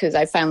that, just because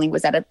I finally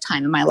was at a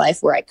time in my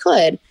life where I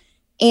could.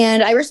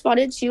 And I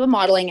responded to a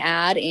modeling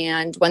ad,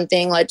 and one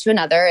thing led to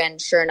another,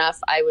 and sure enough,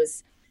 I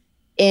was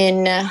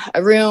in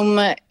a room,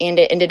 and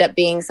it ended up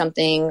being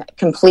something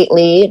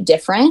completely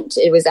different.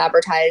 It was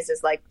advertised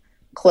as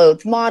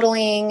clothes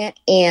modeling,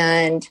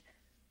 and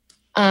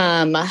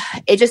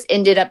it just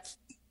ended up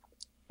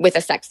with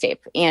a sex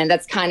tape, and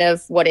that's kind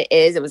of what it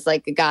is. It was a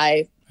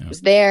guy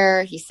was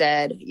there. He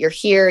said, "You're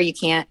here. You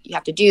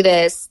have to do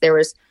this."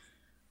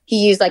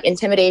 He used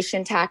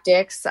intimidation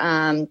tactics,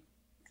 and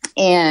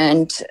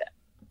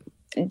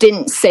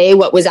didn't say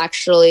what was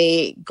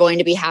actually going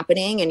to be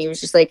happening. And he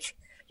was just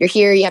 "You're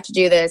here. You have to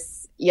do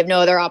this. You have no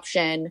other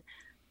option."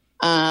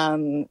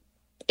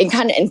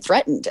 And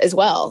threatened as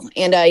well.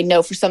 And I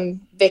know for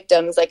some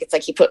victims,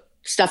 it's he put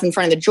stuff in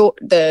front of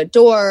the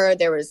door.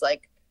 There was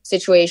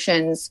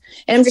situations,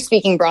 and I'm just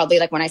speaking broadly,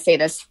 when I say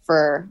this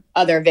for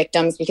other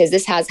victims, because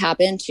this has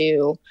happened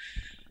to,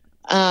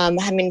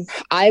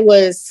 I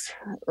was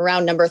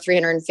around number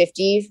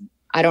 350.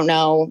 I don't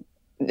know.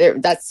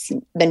 That's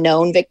the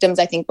known victims,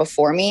 I think,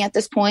 before me at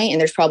this point. And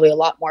there's probably a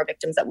lot more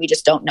victims that we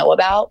just don't know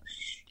about.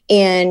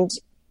 And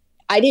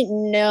I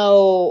didn't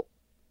know,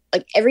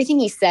 everything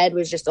he said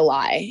was just a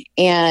lie.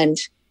 And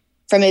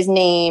from his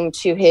name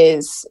to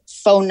his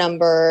phone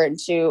number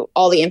to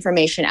all the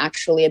information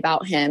actually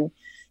about him.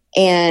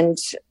 And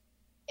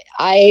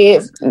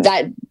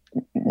that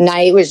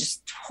night was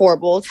just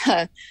horrible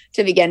to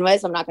begin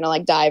with. So I'm not going to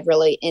like dive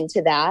really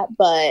into that.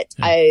 But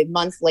a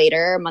month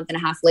and a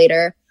half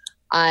later,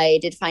 I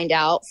did find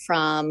out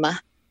I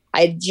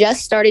had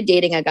just started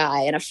dating a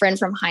guy, and a friend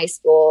from high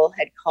school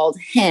had called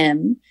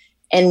him.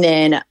 And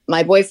then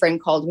my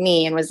boyfriend called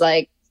me and was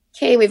like,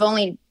 "Okay, we've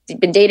only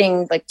been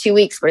dating like 2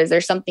 weeks, but is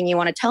there something you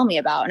want to tell me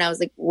about?" And I was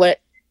like, what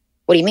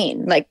do you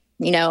mean? Like,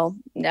 no,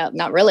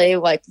 not really.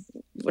 Like,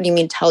 what do you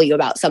mean tell you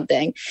about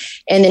something?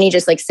 And then he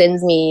just like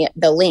sends me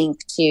the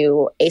link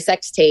to a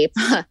sex tape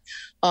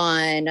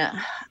on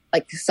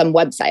like some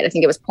website. I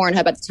think it was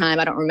Pornhub at the time.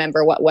 I don't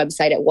remember what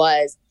website it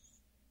was.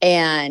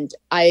 And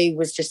I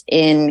was just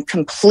in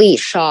complete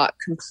shock,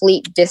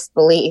 complete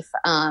disbelief,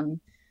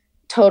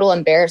 total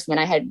embarrassment.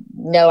 I had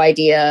no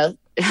idea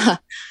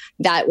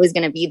that was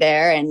going to be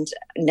there, and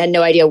had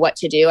no idea what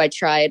to do. I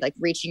tried like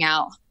reaching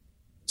out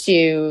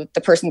to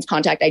the person's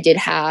contact I did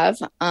have,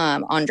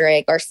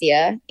 Andre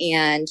Garcia.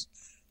 And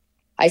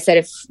I said,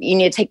 if you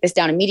need to take this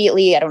down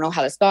immediately, I don't know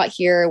how this got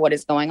here. What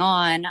is going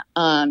on?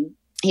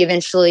 He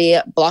eventually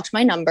blocked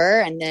my number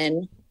and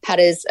then had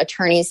his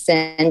attorney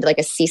send like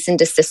a cease and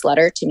desist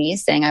letter to me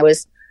saying I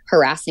was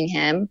harassing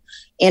him.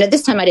 And at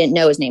this time, I didn't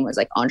know his name was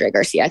like Andre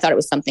Garcia. I thought it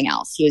was something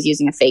else. He was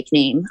using a fake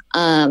name.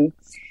 And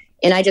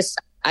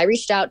I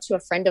reached out to a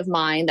friend of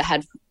mine that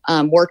had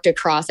worked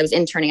across. I was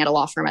interning at a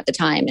law firm at the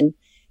time, and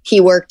he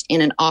worked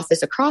in an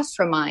office across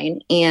from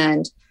mine.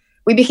 And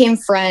we became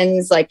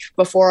friends like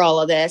before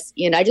all of this.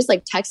 And I just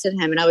like texted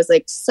him and I was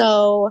like,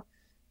 so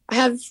I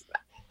have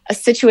a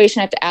situation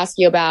I have to ask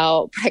you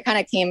about. But I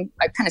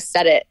kind of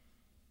said it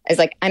as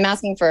like, I'm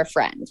asking for a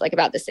friend, like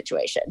about this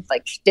situation.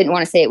 Like, didn't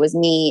want to say it was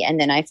me. And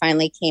then I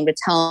finally came to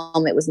tell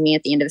him it was me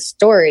at the end of the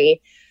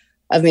story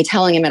of me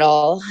telling him it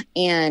all.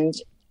 And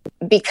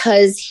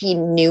because he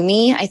knew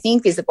me, I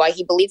think is why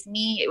he believed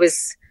me.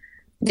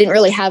 Didn't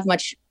really have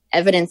much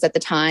evidence at the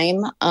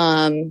time.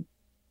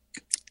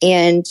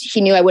 And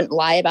he knew I wouldn't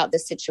lie about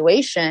this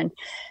situation.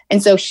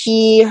 And so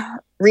he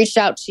reached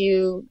out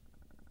to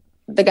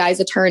the guy's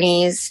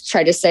attorneys,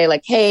 tried to say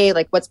like, hey,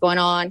 like what's going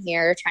on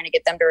here? Trying to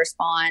get them to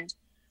respond.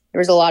 There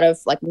was a lot of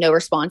like no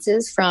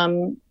responses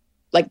from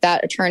like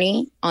that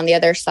attorney on the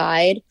other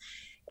side.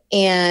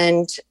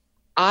 And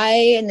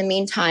in the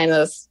meantime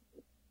of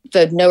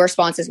the no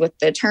responses with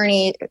the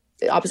attorney,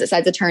 the opposite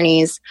side's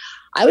attorneys,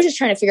 I was just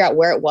trying to figure out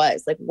where it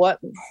was, like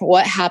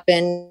what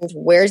happened,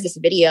 where's this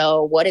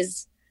video, what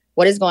is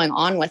going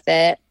on with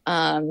it.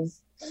 And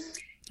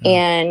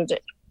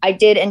I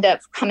did end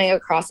up coming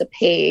across a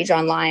page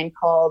online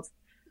called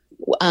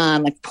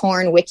like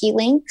Porn Wiki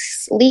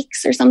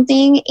Leaks or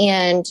something,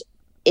 and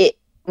it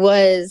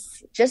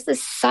was just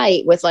this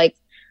site with like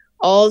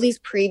all these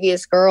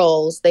previous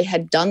girls they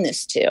had done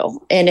this to,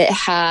 and it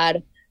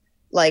had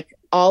like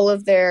all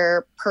of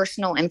their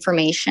personal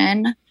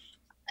information,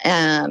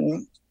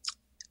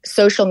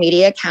 social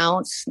media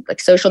accounts,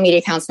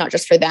 not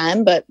just for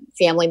them, but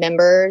family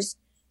members.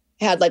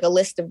 It had like a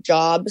list of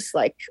jobs.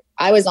 Like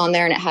I was on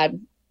there and it had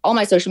all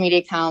my social media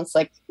accounts,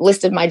 like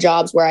listed my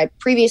jobs where I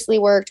previously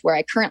worked, where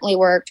I currently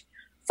worked,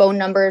 phone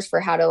numbers for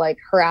how to like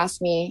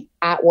harass me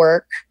at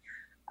work,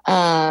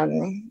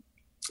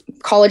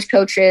 college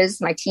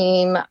coaches, my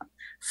team,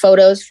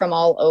 photos from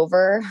all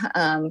over,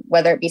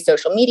 whether it be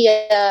social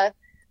media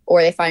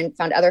or they found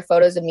other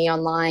photos of me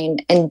online.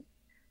 And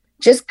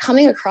just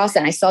coming across it,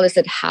 and I saw this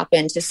had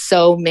happened to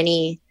so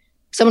many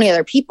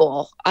other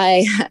people.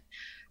 I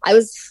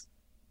was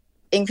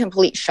in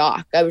complete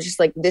shock. I was just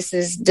like, this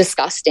is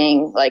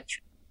disgusting. Like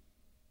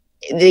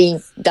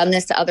they've done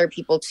this to other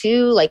people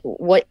too. Like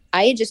what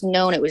I had just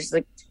known, it was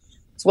like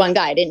this one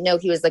guy. I didn't know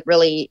he was like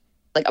really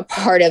like a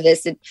part of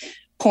this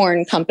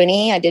porn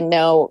company. I didn't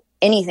know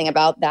anything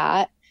about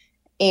that.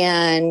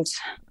 And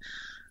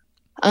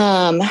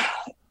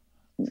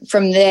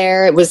from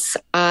there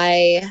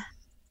I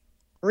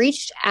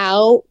reached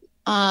out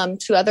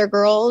to other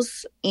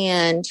girls,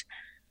 and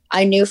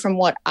I knew from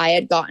what I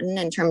had gotten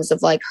in terms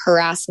of like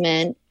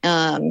harassment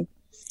and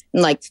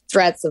like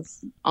threats of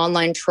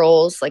online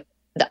trolls, like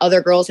the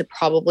other girls had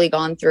probably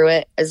gone through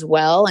it as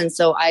well. And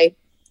so I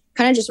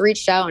kind of just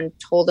reached out and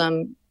told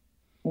them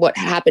what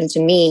happened to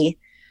me.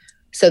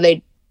 So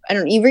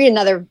you read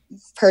another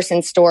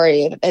person's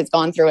story that has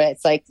gone through it.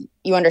 It's like,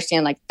 you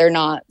understand, like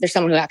there's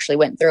someone who actually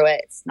went through it.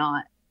 It's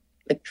not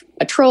like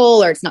a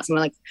troll, or it's not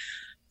someone like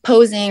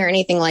posing or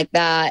anything like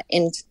that.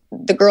 And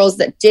the girls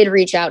that did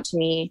reach out to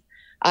me,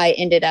 I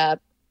ended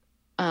up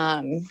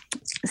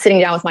sitting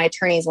down with my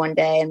attorneys one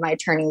day, and my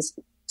attorneys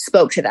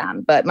spoke to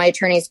them, but my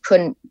attorneys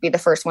couldn't be the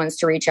first ones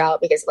to reach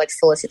out because of like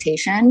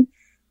solicitation.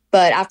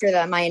 But after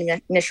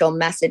my initial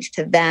message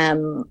to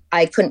them,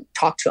 I couldn't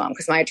talk to them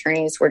because my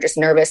attorneys were just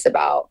nervous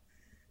about,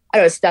 I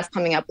don't know, stuff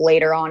coming up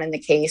later on in the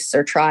case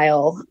or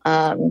trial.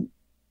 And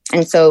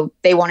so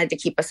they wanted to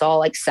keep us all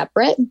like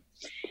separate.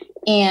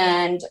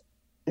 And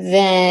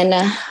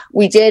then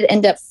we did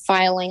end up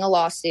filing a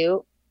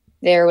lawsuit.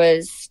 There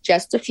was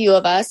just a few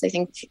of us. I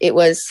think it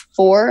was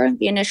 4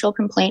 the initial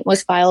complaint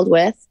was filed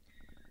with.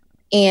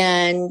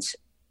 And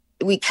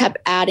we kept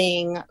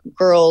adding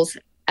girls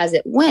as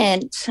it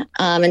went,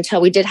 until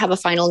we did have a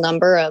final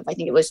number of, I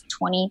think it was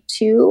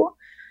 22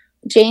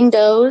 Jane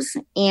Does.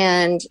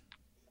 And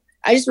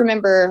I just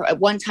remember at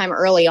one time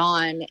early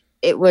on,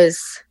 it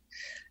was,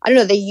 I don't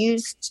know, they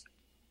used,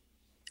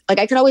 like,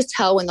 I could always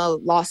tell when the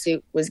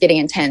lawsuit was getting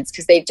intense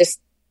because they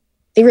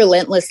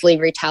relentlessly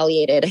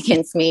retaliated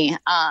against me.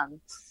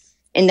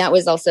 And that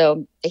was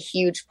also a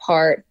huge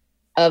part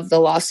of the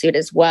lawsuit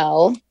as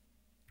well.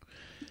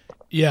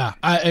 Yeah.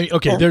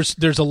 Okay.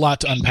 There's a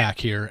lot to unpack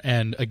here.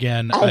 And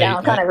again, I know,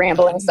 I'm kind of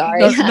rambling. Sorry.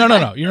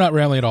 No. You're not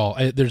rambling at all.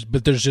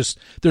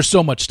 There's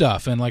so much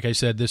stuff. And like I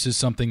said, this is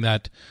something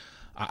that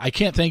I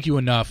can't thank you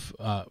enough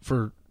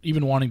for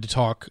even wanting to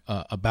talk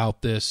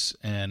about this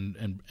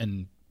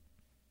and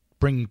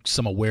bring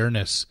some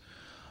awareness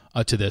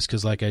to this.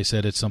 Cause like I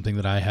said, it's something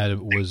that I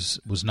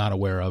was not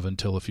aware of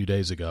until a few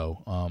days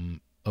ago,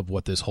 of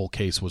what this whole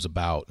case was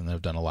about. And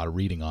I've done a lot of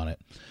reading on it.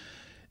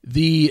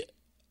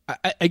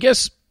 I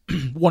guess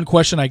one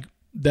question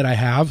that I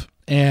have,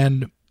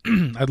 and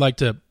I'd like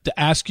to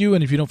ask you,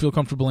 and if you don't feel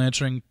comfortable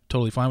answering,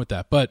 totally fine with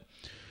that. But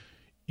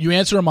you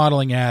answer a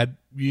modeling ad,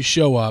 you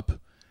show up,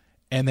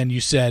 and then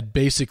you said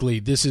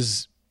basically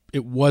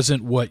it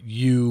wasn't what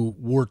you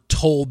were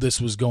told this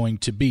was going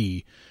to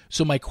be.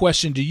 So my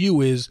question to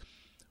you is,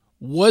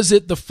 was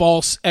it the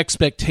false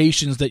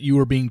expectations that you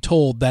were being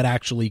told that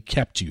actually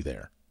kept you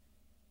there?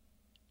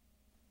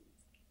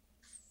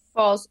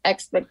 False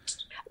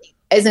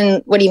as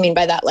in, what do you mean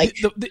by that? Like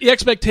the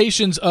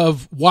expectations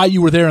of why you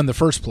were there in the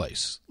first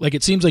place. Like,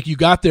 it seems like you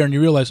got there and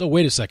you realized, oh,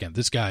 wait a second,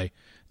 this guy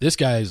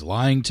is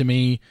lying to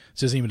me.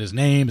 This isn't even his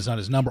name. It's not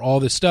his number, all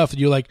this stuff. And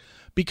you're like,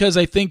 because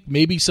I think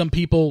maybe some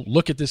people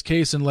look at this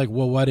case and like,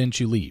 well, why didn't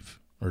you leave?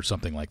 Or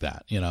something like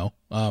that, you know?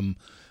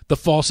 The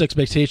false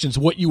expectations,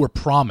 what you were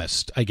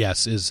promised, I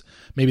guess, is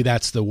maybe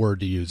that's the word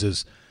to use,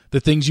 is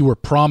the things you were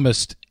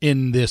promised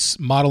in this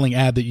modeling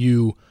ad that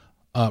you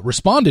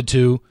responded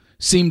to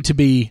seemed to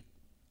be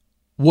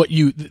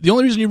the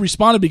only reason you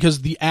responded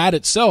because the ad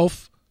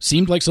itself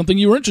seemed like something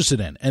you were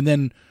interested in. And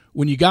then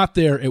when you got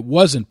there, it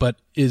wasn't. But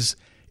is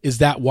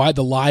that why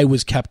the lie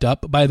was kept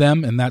up by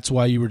them? And that's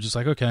why you were just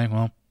like, okay,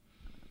 well.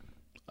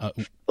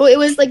 Well, it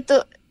was like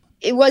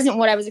it wasn't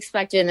what I was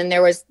expecting. And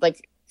there was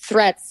like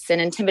threats and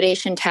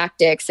intimidation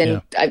tactics.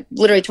 And I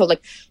literally told,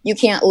 like, you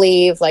can't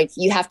leave. Like,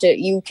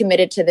 you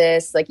committed to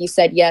this. Like, you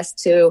said yes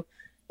to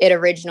it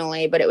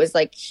originally, but it was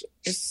like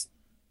just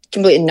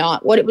completely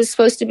not what it was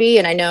supposed to be.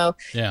 And I know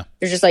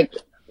there's just like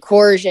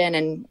coercion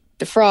and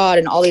defraud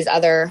and all these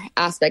other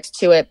aspects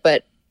to it,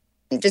 but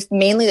just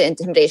mainly the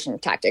intimidation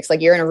tactics.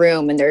 Like, you're in a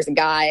room and there's a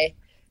guy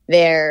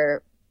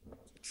there,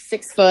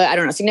 6 foot, I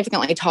don't know,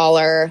 significantly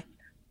taller,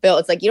 built.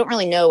 It's like, you don't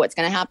really know what's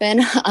going to happen.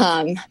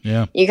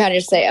 You kind of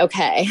just say,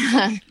 okay.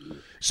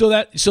 So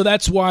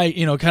that's why,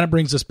 you know, it kind of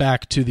brings us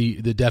back to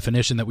the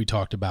definition that we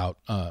talked about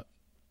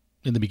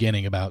in the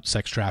beginning about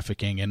sex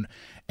trafficking.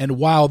 And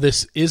while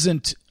this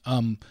isn't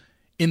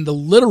in the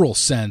literal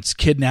sense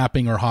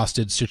kidnapping or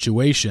hostage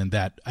situation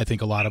that I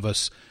think a lot of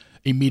us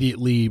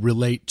immediately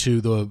relate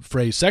to the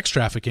phrase sex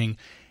trafficking,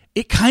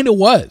 it kind of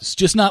was,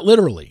 just not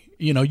literally.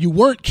 You know, you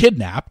weren't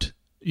kidnapped,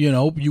 you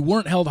know, you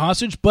weren't held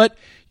hostage, but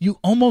you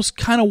almost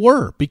kind of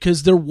were,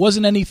 because there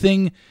wasn't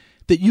anything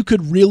that you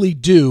could really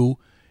do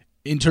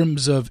in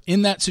terms of,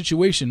 in that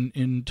situation,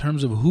 in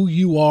terms of who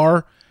you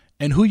are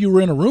and who you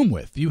were in a room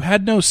with. You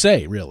had no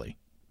say, really.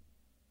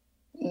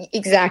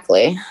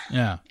 Exactly.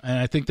 Yeah. And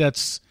I think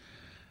that's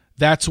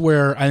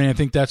where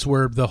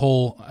the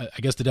whole, I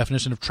guess, the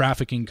definition of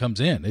trafficking comes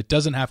in. It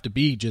doesn't have to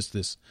be just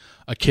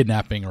a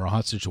kidnapping or a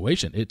hot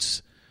situation.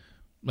 It's,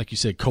 like you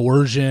said,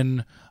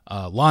 coercion,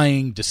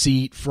 lying,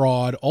 deceit,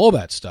 fraud, all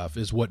that stuff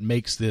is what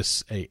makes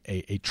this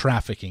a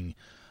trafficking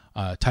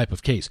type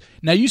of case.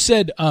 Now, you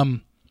said,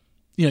 you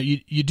know,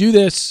 you do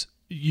this,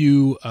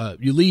 you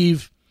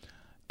leave,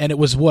 and it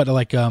was what,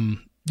 like, you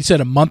said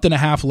a month and a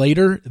half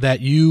later that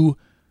you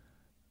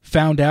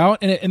found out,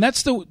 and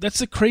that's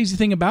the crazy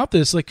thing about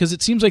this, like, because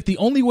it seems like the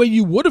only way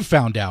you would have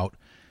found out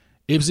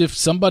is if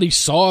somebody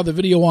saw the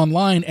video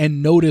online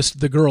and noticed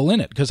the girl in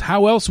it, because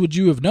how else would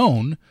you have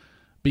known?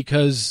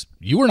 Because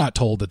you were not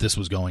told that this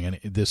was going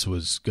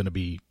to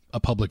be a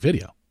public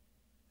video.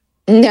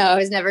 No, I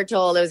was never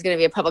told it was going to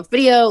be a public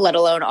video, let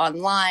alone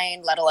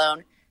online, let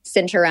alone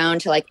sent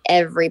around to like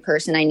every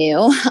person I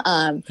knew.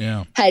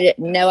 Had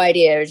no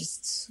idea. I was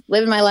just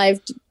living my life,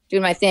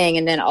 doing my thing,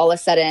 and then all of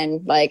a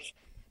sudden, like,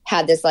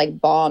 had this like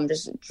bomb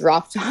just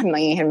dropped on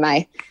me in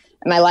my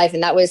life,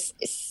 and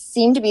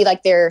seemed to be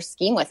like their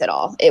scheme with it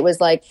all. It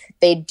was like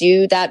they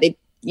do that, they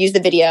use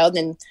the video,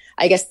 then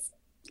I guess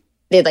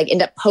they'd like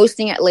end up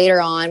posting it later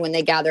on when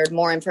they gathered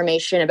more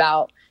information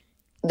about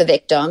the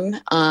victim,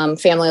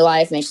 family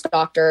life, and they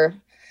stalked her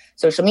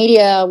social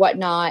media,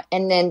 whatnot.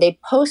 And then they'd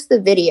post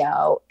the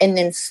video, and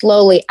then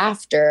slowly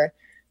after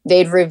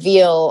they'd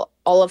reveal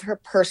all of her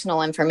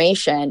personal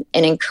information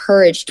and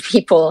encouraged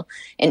people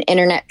and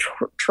internet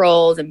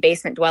trolls and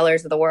basement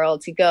dwellers of the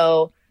world to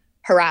go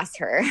harass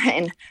her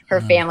and her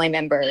family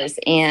members.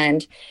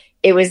 And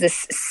it was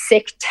this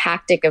sick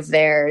tactic of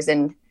theirs.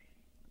 And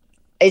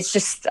it's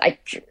just, I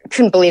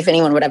couldn't believe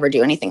anyone would ever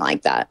do anything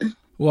like that.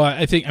 Well,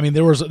 I think, I mean,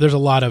 there's a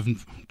lot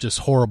of just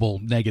horrible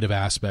negative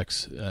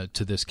aspects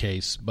to this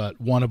case,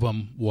 but one of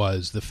them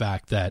was the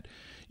fact that,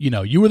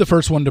 you were the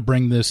first one to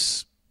bring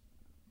this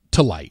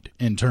to light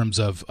in terms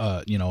of,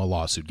 a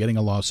lawsuit, getting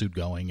a lawsuit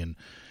going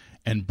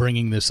and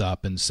bringing this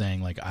up and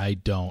saying, like,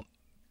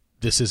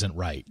 this isn't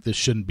right. This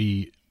shouldn't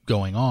be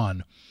going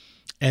on.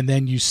 And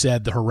then you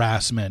said the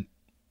harassment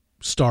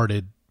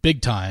started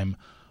big time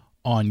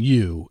on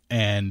you,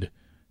 and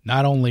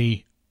not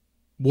only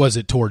was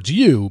it towards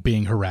you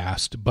being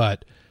harassed,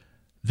 but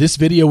this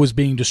video was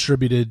being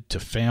distributed to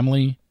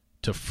family,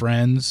 to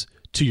friends,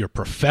 to your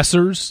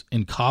professors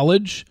in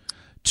college,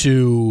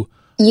 to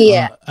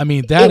it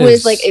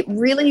was like it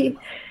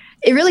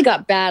really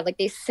got bad. Like,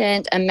 they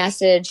sent a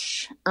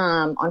message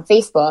on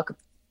Facebook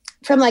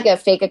from like a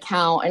fake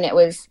account, and it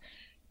was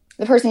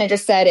the person had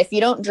just said, if you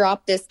don't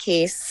drop this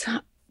case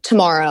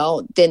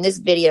tomorrow, then this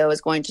video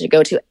is going to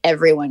go to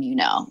everyone you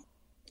know.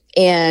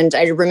 And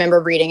I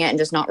remember reading it and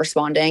just not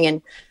responding.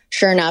 And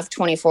sure enough,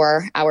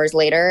 24 hours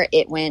later,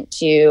 it went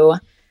to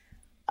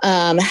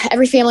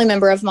every family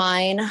member of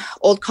mine,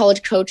 old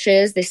college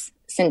coaches. They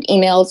sent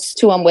emails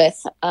to them with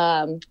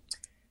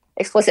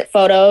explicit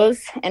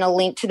photos and a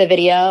link to the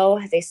video.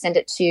 They sent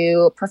it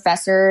to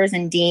professors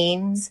and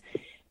deans.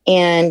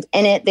 And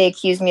in it, they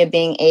accused me of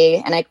being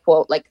and I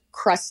quote, like,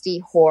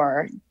 crusty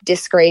whore,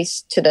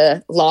 disgrace to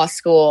the law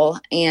school.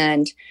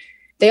 And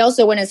they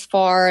also went as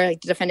far,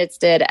 like the defendants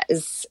did,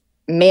 as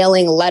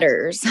mailing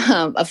letters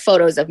of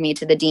photos of me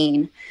to the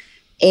dean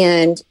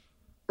and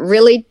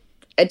really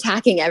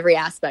attacking every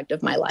aspect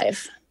of my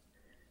life.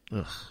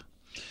 Ugh.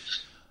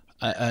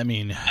 I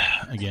mean,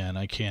 again,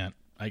 I can't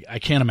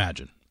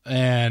imagine.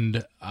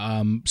 And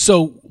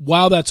so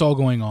while that's all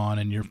going on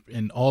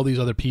and all these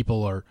other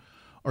people are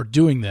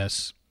doing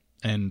this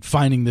and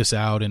finding this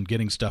out and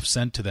getting stuff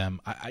sent to them,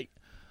 I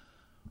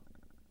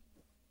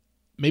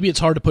maybe it's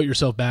hard to put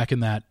yourself back in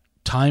that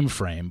time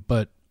frame,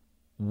 but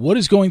what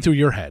is going through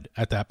your head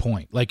at that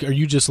point? Like, are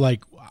you just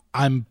like,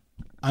 I'm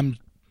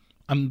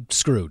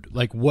screwed?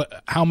 Like,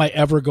 how am I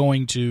ever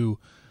going to,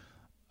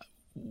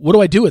 what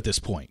do I do at this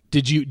point?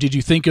 Did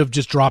you think of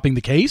just dropping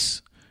the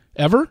case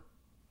ever?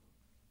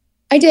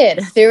 I did.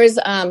 There was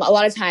a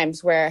lot of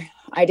times where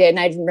I did. And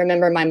I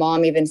remember my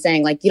mom even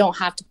saying, like, you don't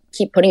have to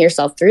keep putting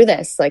yourself through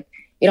this. Like,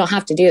 you don't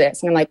have to do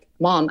this. And I'm like,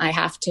 Mom, I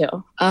have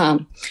to.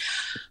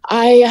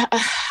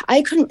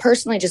 I couldn't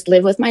personally just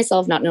live with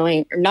myself not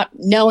knowing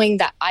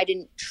that I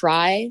didn't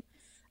try.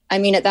 I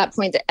mean, at that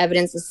point, the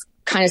evidence is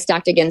kind of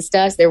stacked against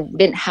us. They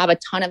didn't have a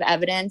ton of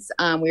evidence.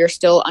 We were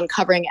still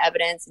uncovering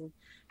evidence and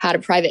had a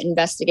private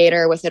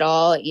investigator with it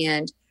all.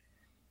 And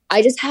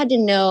I just had to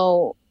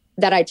know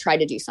that I tried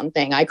to do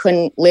something. I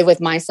couldn't live with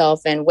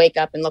myself and wake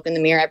up and look in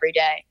the mirror every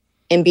day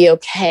and be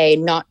okay,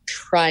 not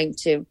trying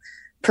to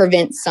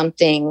prevent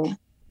something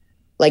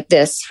like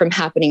this from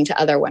happening to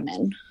other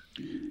women.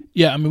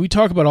 Yeah, I mean, we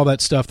talk about all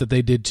that stuff that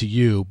they did to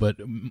you, but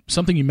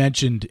something you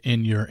mentioned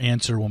in your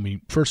answer when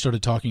we first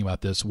started talking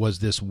about this was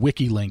this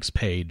WikiLinks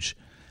page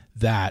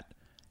that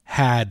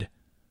had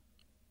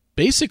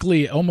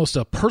basically almost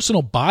a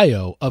personal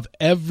bio of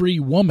every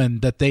woman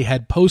that they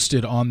had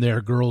posted on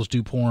their Girls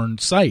Do Porn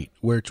site,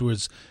 which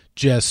was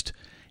just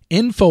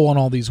info on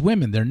all these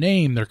women, their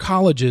name, their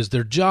colleges,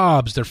 their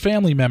jobs, their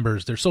family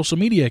members, their social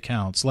media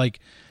accounts. Like,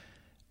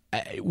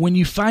 when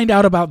you find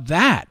out about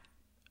that,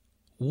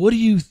 what do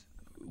you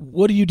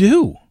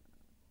do?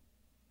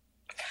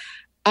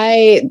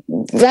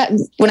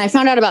 When I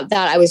found out about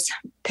that, I was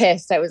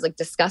pissed. I was like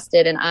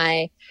disgusted, and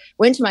I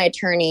went to my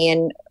attorney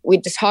and we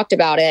just talked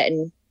about it.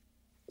 And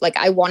like,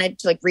 I wanted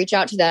to like reach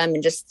out to them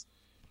and just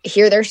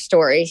hear their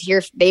stories.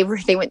 They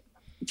went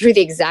through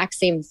the exact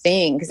same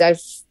thing,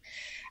 because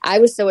I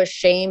was so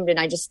ashamed, and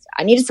I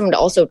needed someone to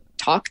also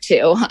talk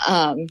to.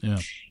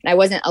 And I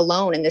wasn't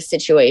alone in this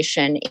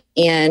situation.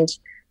 And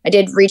I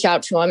did reach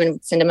out to him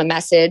and send him a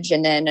message.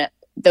 And then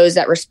those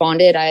that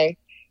responded, I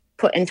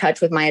put in touch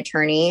with my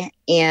attorney.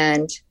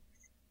 And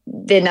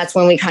then that's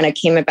when we kind of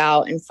came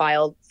about and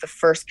filed the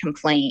first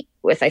complaint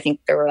with, I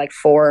think there were like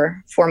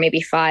four,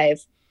 maybe five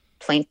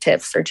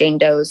plaintiffs or Jane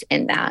Does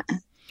in that.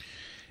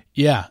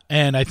 Yeah.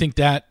 And I think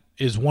that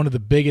is one of the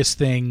biggest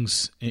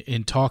things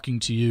in talking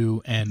to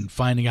you and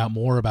finding out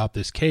more about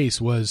this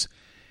case was,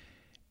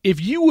 if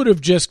you would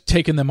have just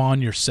taken them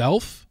on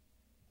yourself,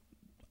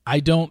 I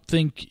don't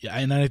think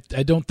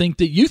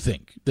that you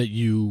think that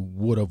you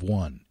would have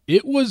won.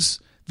 It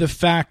was the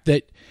fact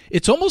that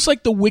it's almost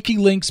like the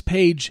WikiLinks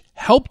page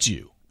helped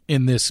you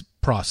in this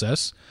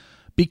process,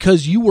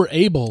 because you were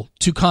able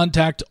to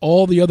contact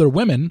all the other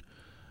women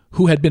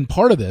who had been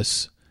part of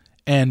this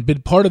and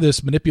been part of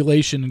this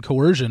manipulation and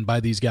coercion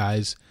by these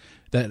guys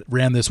that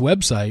ran this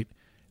website,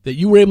 that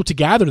you were able to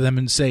gather them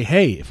and say,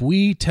 hey, if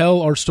we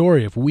tell our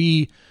story, if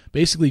we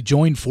basically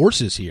join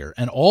forces here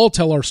and all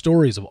tell our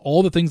stories of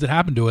all the things that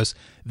happened to us,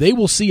 they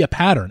will see a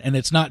pattern. And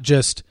it's not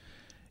just,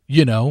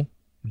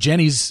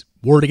 Jennie's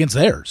word against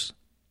theirs.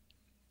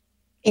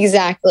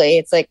 Exactly.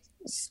 It's like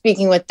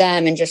speaking with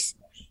them and just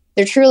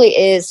there truly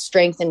is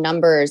strength in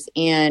numbers,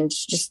 and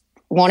just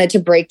wanted to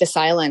break the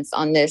silence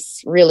on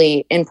this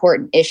really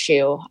important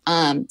issue.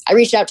 I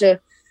reached out to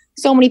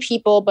so many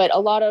people, but a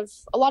lot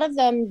of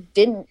them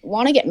didn't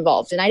want to get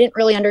involved. And I didn't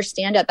really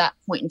understand at that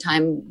point in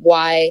time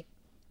why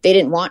they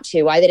didn't want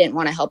to, why they didn't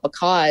want to help a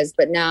cause.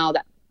 But now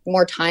that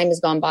more time has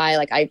gone by,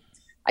 like I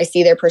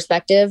see their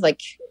perspective,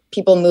 like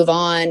people move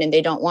on and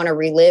they don't want to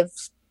relive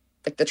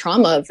like the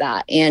trauma of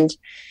that. And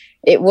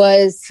it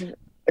was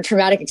a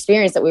traumatic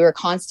experience that we were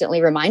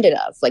constantly reminded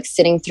of, like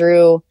sitting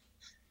through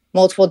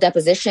multiple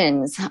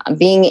depositions,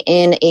 being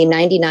in a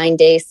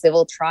 99-day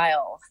civil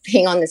trial,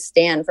 being on the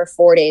stand for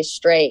 4 days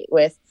straight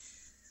with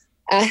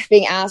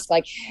being asked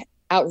like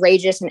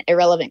outrageous and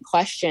irrelevant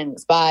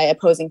questions by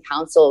opposing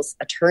counsel's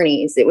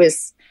attorneys. It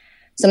was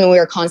something we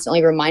were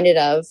constantly reminded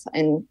of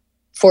and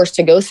forced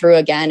to go through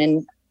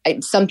again.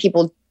 And some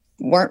people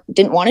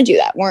didn't want to do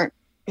that,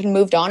 had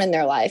moved on in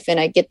their life. And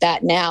I get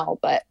that now,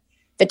 but at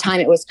the time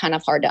it was kind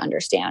of hard to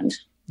understand.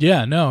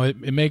 Yeah, no,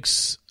 it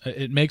makes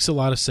a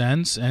lot of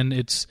sense, and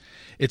it's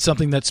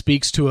something that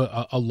speaks to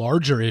a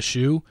larger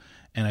issue,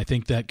 and I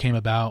think that came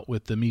about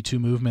with the Me Too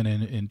movement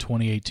in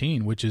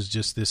 2018, which is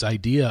just this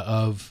idea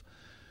of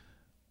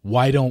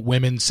why don't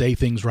women say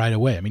things right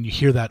away? I mean, you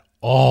hear that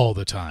all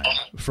the time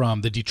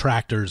from the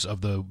detractors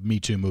of the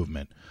Me Too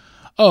movement.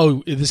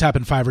 Oh, this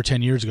happened 5 or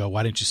 10 years ago.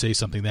 Why didn't you say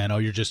something then? Oh,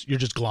 you're just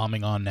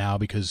glomming on now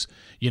because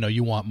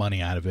you want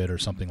money out of it or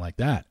something like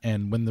that.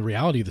 And when the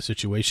reality of the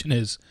situation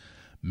is,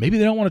 maybe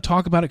they don't want to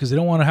talk about it because they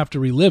don't want to have to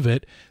relive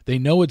it. They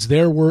know it's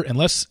their word,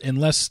 unless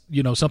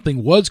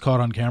something was caught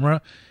on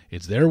camera.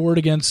 It's their word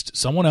against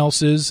someone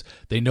else's.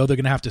 They know they're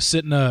going to have to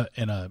sit in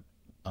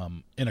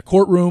a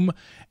courtroom,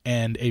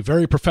 and a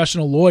very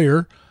professional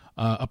lawyer,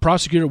 a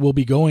prosecutor, will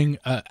be going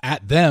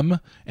at them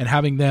and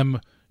having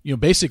them,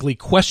 basically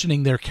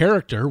questioning their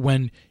character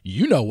when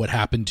what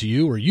happened to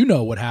you, or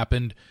what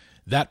happened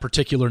that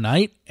particular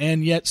night,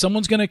 and yet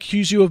someone's going to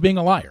accuse you of being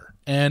a liar.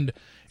 And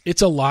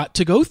it's a lot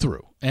to go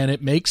through. And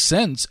it makes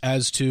sense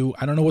as to,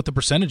 I don't know what the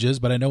percentage is,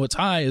 but I know it's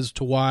high as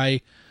to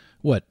why,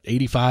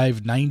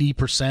 85,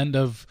 90%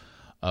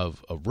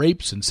 of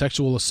rapes and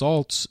sexual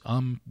assaults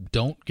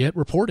don't get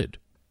reported.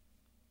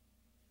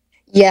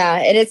 Yeah,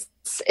 and it's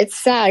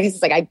sad because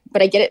it's like,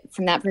 but I get it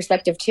from that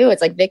perspective too.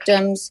 It's like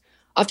victims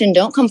often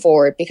don't come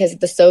forward because of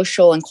the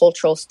social and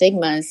cultural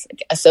stigmas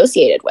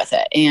associated with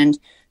it, and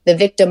the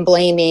victim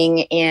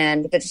blaming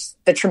and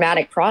the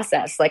traumatic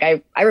process. Like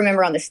I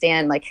remember on the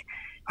stand, like,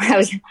 I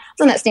was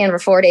on that stand for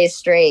 4 days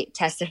straight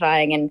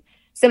testifying, and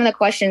some of the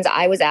questions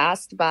I was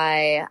asked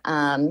by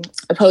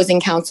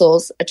opposing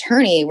counsel's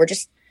attorney were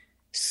just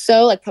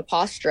so like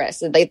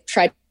preposterous. They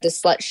tried to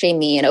slut shame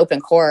me in open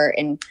court,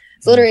 and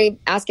literally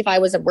asked if I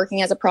was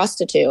working as a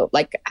prostitute,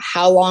 like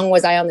how long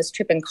was I on this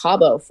trip in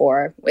Cabo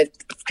for,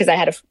 because I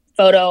had a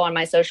photo on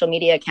my social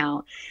media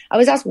account. I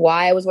was asked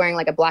why I was wearing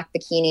like a black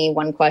bikini.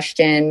 One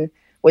question,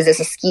 was this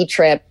a ski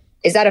trip?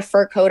 Is that a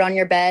fur coat on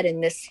your bed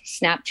in this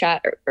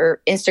Snapchat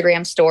or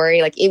Instagram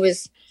story? Like, it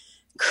was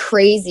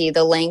crazy,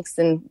 the lengths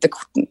and the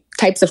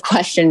types of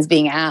questions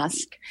being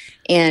asked.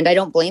 And I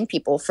don't blame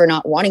people for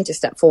not wanting to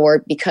step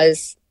forward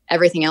because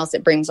everything else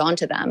it brings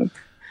onto them.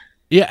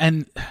 Yeah.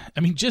 And I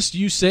mean, just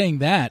you saying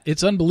that,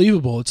 it's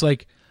unbelievable. It's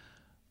like,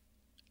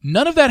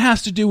 none of that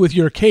has to do with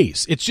your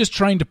case. It's just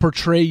trying to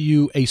portray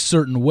you a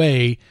certain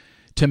way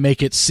to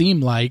make it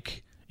seem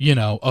like,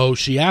 oh,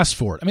 she asked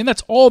for it. I mean,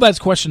 that's all that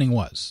questioning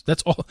was.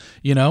 That's all,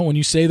 when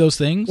you say those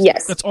things,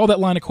 yes, that's all that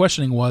line of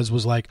questioning was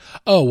like,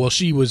 oh, well,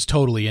 she was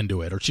totally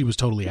into it, or she was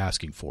totally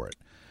asking for it.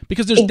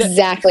 Because there's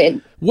exactly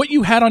what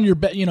you had on your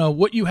bed,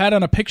 what you had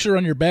on a picture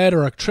on your bed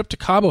or a trip to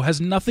Cabo has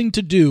nothing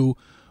to do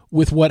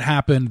with what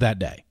happened that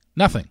day.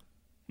 Nothing,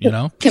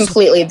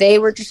 Completely. They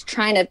were just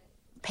trying to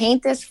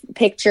paint this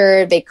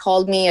picture. They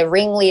called me a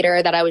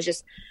ringleader, that I was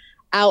just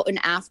out and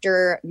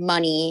after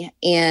money,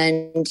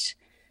 and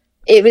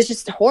it was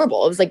just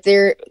horrible. It was like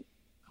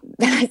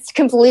that's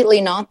completely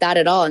not that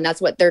at all. And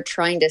that's what they're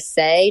trying to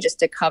say, just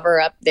to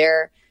cover up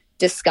their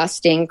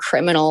disgusting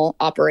criminal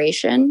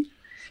operation.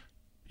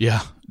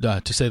 Yeah,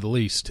 to say the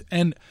least.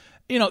 And,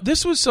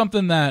 this was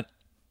something that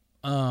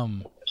I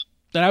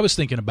was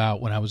thinking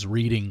about when I was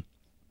reading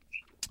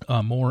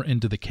more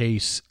into the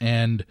case.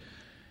 And,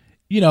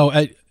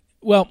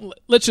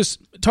 let's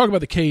just talk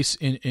about the case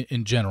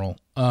in general.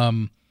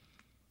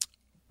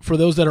 For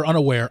those that are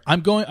unaware,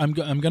 I'm going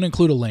to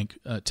include a link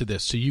to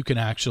this so you can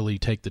actually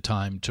take the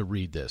time to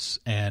read this.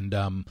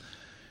 And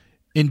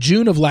in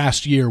June of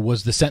last year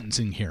was the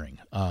sentencing hearing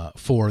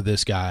for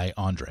this guy,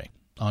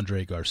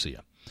 Andre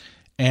Garcia.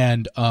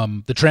 And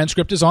the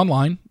transcript is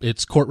online.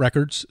 It's court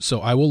records,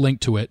 so I will link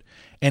to it.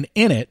 And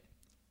in it,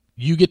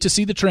 you get to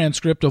see the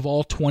transcript of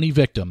all 20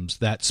 victims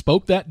that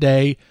spoke that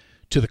day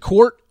to the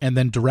court and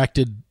then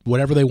directed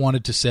whatever they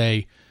wanted to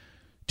say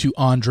to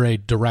Andre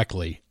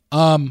directly.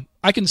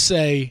 I can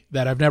say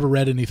that I've never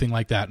read anything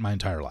like that in my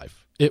entire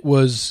life. It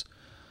was,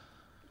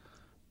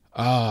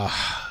 I'll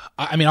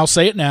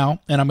say it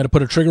now, and I'm going to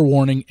put a trigger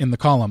warning in the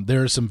column.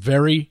 There is some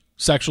very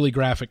sexually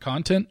graphic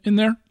content in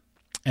there.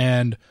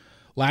 And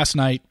last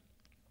night,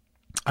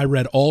 I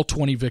read all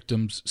 20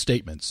 victims'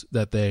 statements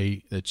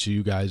that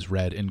you guys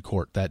read in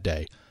court that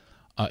day.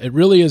 It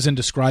really is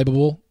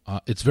indescribable.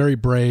 It's very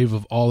brave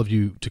of all of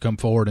you to come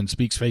forward and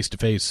speak face to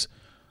face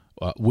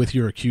with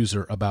your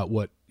accuser about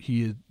what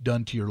he had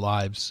done to your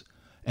lives.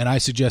 And I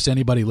suggest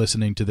anybody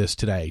listening to this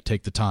today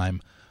take the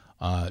time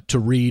to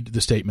read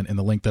the statement in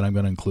the link that I'm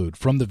going to include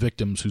from the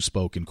victims who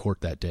spoke in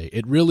court that day.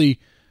 It really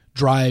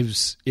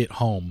drives it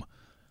home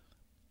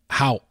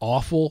how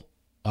awful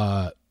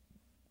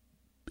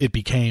it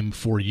became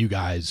for you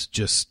guys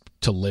just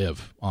to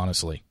live,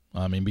 honestly.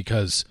 I mean,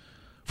 because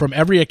from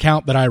every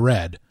account that I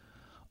read,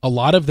 a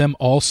lot of them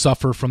all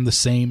suffer from the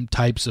same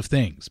types of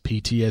things: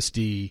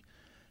 PTSD,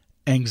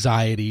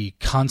 anxiety,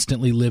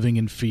 constantly living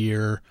in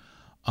fear.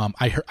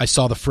 I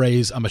saw the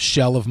phrase, "I'm a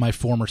shell of my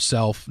former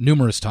self,"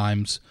 numerous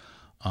times.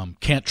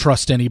 Can't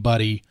trust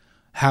anybody,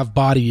 have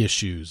body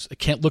issues,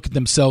 can't look at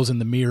themselves in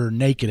the mirror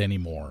naked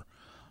anymore,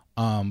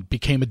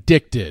 became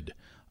addicted,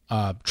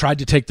 tried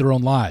to take their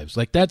own lives.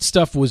 Like, that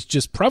stuff was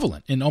just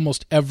prevalent in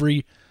almost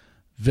every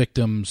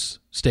victim's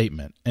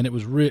statement. And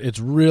it's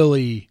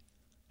really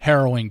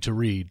harrowing to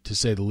read, to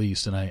say the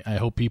least. And I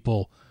hope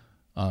people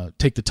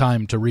take the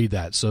time to read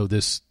that. So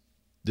this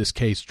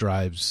case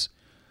drives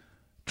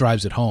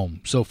it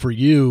home. So for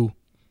you,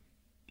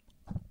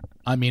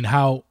 I mean,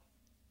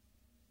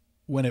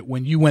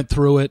 when you went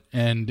through it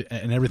and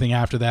everything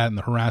after that and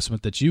the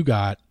harassment that you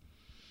got,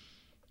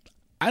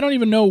 I don't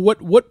even know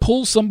what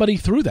pulls somebody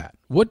through that.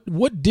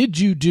 What did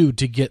you do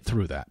to get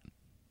through that?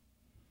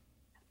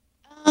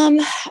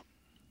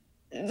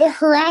 The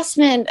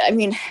harassment, I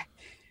mean,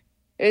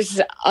 it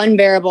was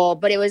unbearable,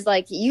 but it was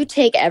like, you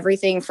take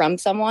everything from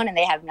someone and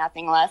they have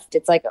nothing left.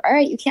 It's like, all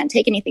right, you can't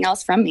take anything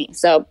else from me.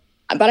 So,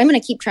 but I'm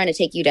going to keep trying to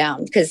take you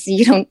down because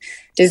you don't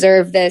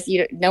deserve this.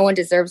 No one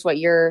deserves what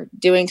you're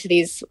doing to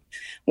these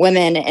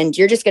women, and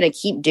you're just going to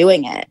keep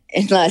doing it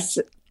unless,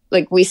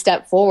 like, we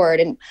step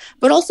forward.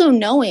 But also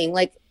knowing,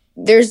 like,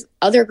 there's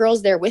other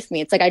girls there with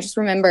me. It's like, I just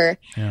remember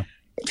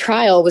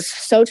trial was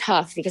so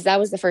tough because that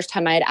was the first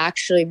time I had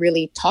actually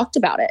really talked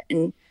about it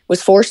and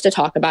was forced to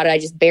talk about it. I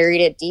just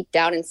buried it deep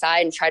down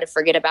inside and tried to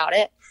forget about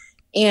it.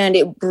 And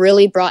it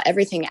really brought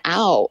everything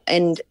out.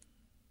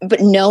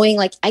 But knowing,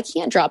 like, I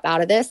can't drop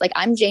out of this. Like,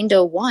 I'm Jane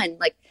Doe 1.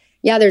 Like,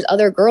 yeah, there's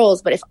other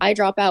girls, but if I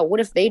drop out, what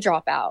if they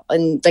drop out?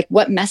 And, like,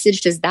 what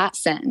message does that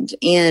send?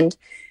 And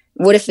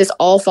what if this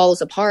all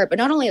falls apart? But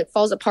not only it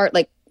falls apart,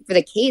 like, for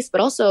the case,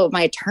 but also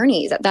my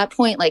attorneys. At that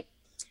point, like,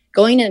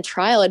 going into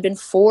trial had been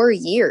 4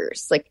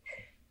 years, like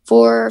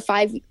 4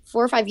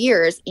 or 5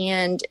 years.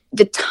 And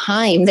the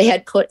time they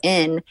had put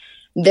in,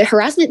 the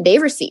harassment they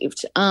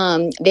received,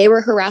 they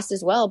were harassed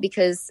as well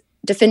because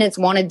defendants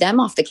wanted them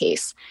off the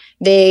case.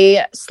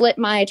 They slit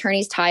my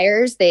attorney's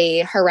tires. They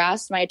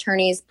harassed my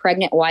attorney's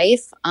pregnant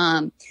wife.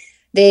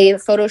 They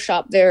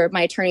photoshopped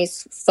my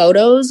attorney's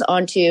photos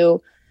onto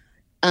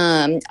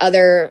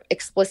other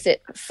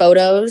explicit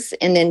photos,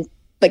 and then,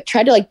 like,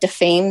 tried to, like,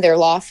 defame their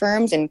law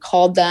firms and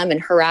called them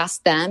and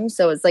harassed them.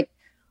 So it's like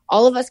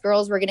all of us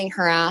girls were getting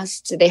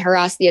harassed. They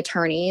harassed the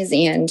attorneys,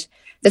 and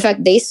the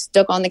fact they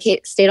stayed on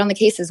the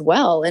case as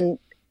well. And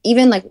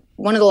even, like,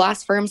 one of the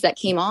last firms that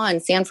came on,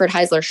 Sanford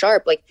Heisler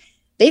Sharp, like,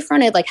 they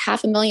fronted like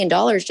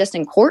 $500,000 just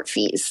in court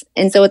fees.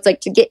 And so it's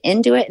like, to get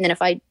into it, and then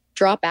if I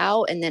drop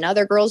out and then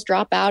other girls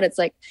drop out, it's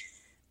like,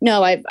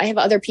 no, I have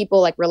other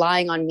people, like,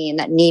 relying on me and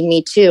that need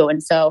me too.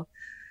 And so,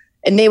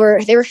 and they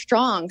were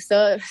strong.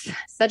 So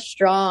such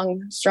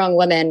strong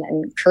women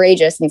and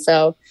courageous. And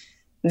so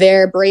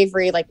their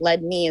bravery, like,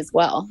 led me as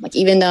well. Like,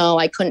 even though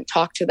I couldn't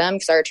talk to them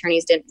because our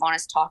attorneys didn't want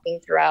us talking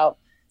throughout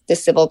the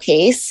civil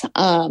case,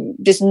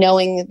 just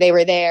knowing they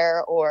were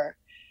there or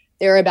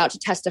they were about to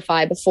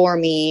testify before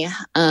me,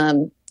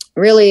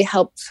 really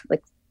helped,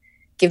 like,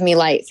 give me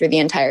light through the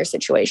entire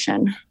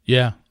situation.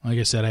 Yeah. Like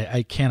I said,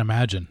 I can't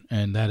imagine.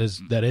 And that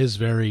is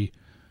very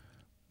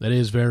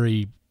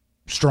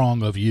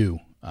strong of you,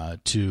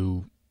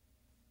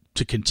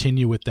 to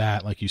continue with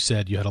that. Like you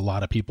said, you had a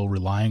lot of people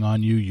relying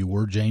on you. You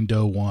were Jane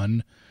Doe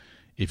 1.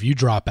 If you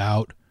drop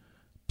out,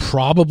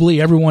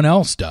 probably everyone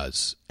else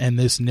does. And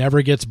this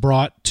never gets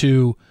brought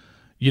to,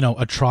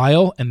 a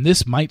trial. And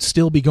this might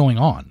still be going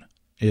on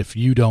if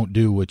you don't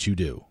do what you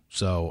do.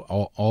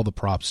 So all the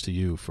props to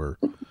you for,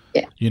 coming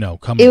forward and doing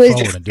that. It was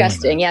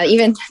disgusting. Yeah.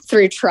 Even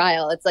through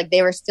trial, it's like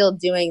they were still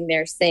doing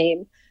their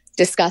same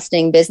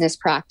disgusting business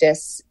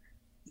practice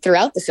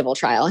throughout the civil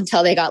trial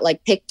until they got,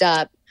 like, picked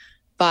up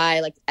by,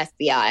 like,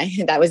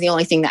 FBI. That was the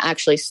only thing that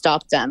actually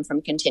stopped them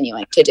from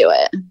continuing to do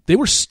it. They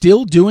were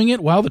still doing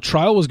it while the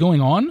trial was going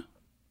on?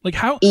 Like,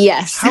 how?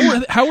 Yes.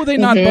 How were they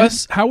not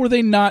how were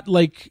they not,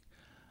 like,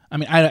 I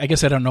mean, I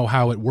guess I don't know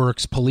how it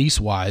works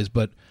police-wise,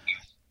 but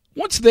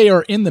once they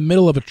are in the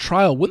middle of a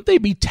trial, wouldn't they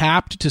be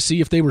tapped to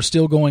see if they were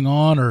still going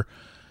on, or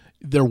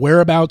their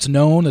whereabouts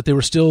known, that they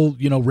were still,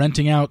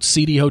 renting out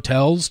seedy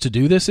hotels to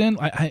do this in?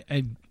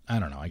 I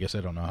don't know. I guess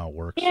I don't know how it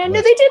works. Yeah,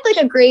 no, they did, like,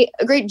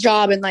 a great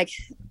job, and, like,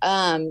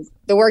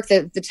 the work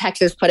that the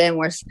detectives put in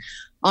was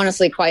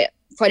honestly quite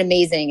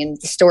amazing, and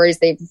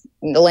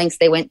the lengths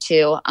they went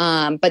to.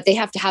 But they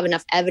have to have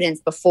enough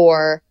evidence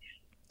before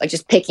like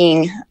just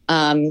picking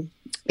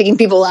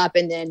people up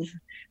and then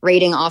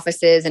raiding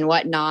offices and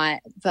whatnot.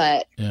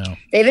 But they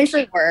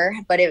eventually were.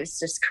 But it was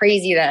just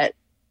crazy that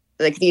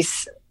like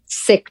these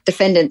sick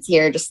defendants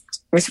here just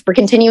were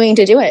continuing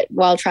to do it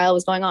while trial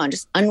was going on.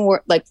 Just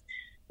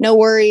no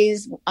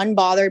worries,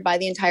 unbothered by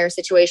the entire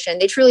situation.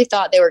 They truly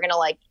thought they were going to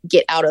like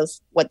get out of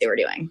what they were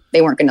doing.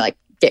 They weren't going to like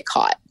get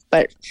caught,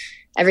 but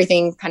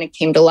everything kind of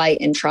came to light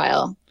in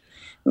trial.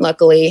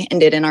 Luckily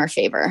ended in our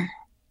favor.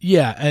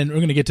 Yeah, and we're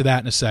going to get to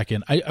that in a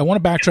second. I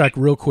want to backtrack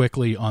real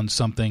quickly on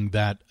something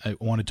that I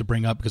wanted to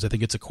bring up because I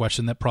think it's a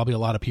question that probably a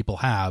lot of people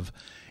have,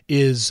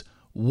 is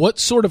what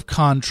sort of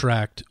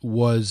contract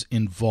was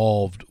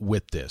involved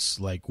with this?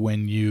 Like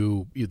when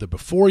you, either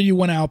before you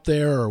went out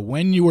there or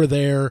when you were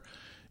there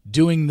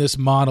doing this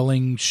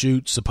modeling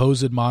shoot,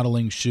 supposed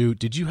modeling shoot,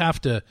 did you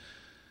have to,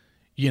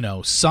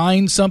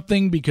 sign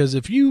something? Because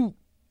if you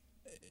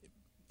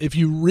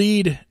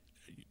read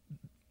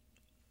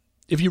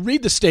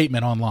the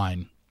statement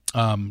online,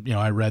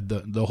 I read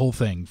the whole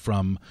thing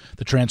from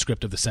the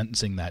transcript of the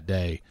sentencing that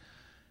day.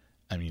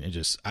 I mean,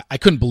 I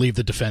couldn't believe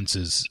the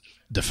defense's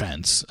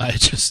defense. I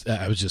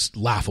was just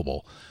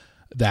laughable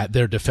that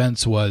their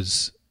defense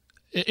was,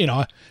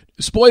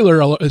 spoiler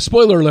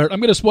alert. I'm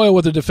going to spoil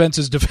what the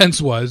defense's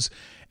defense was.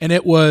 And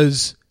it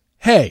was,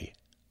 hey,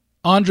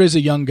 Andre's a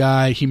young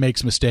guy. He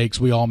makes mistakes.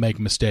 We all make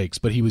mistakes,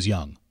 but he was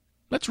young.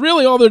 That's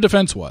really all their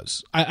defense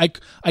was. I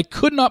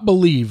could not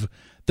believe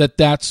that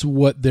that's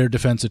what their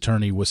defense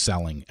attorney was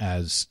selling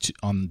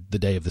on the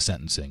day of the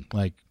sentencing.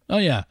 Like, oh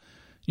yeah,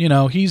 he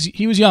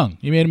was young.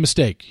 He made a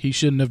mistake. He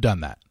shouldn't have done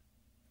that.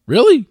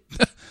 Really?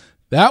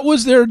 That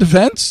was their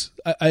defense?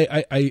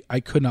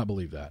 I could not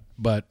believe that.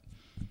 But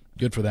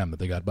good for them that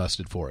they got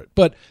busted for it.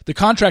 But the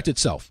contract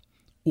itself,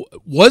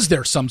 was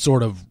there some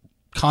sort of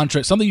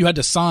contract, something you had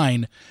to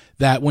sign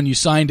that when you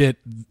signed it,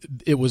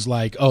 it was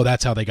like, oh,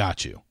 that's how they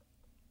got you?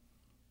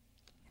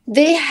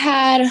 They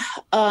had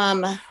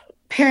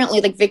apparently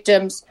like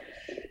victims,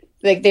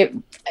 like it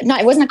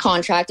wasn't a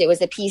contract. It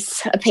was a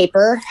piece of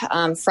paper,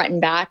 front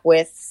and back,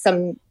 with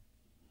some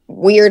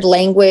weird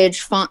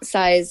language, font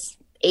size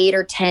 8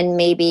 or 10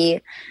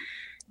 maybe.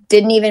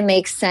 Didn't even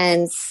make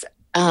sense.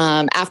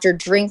 After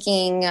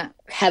drinking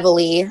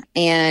heavily,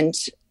 and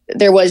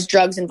there was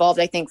drugs involved,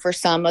 I think, for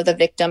some of the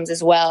victims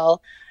as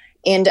well.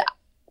 And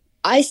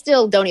I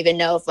still don't even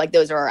know if like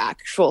those are our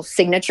actual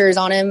signatures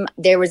on him.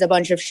 There was a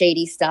bunch of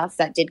shady stuff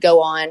that did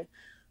go on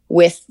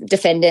with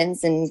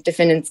defendants and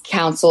defendants'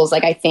 counsels.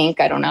 Like, I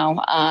don't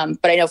know.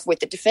 But I know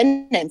with the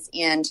defendants,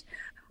 and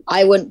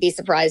I wouldn't be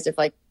surprised if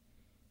like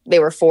they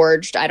were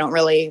forged. I don't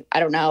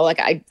know. Like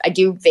I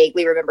do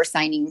vaguely remember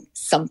signing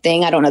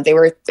something. I don't know.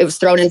 It was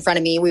thrown in front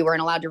of me. We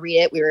weren't allowed to read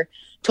it. We were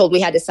told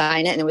we had to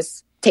sign it, and it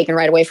was taken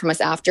right away from us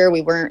after.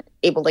 We weren't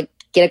able to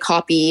get a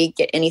copy,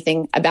 get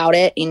anything about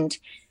it. And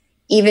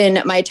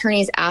even my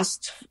attorneys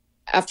asked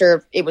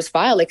after it was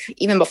filed, like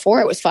even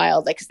before it was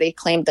filed, like, 'cause they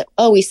claimed that,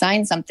 oh, we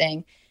signed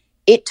something.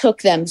 It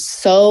took them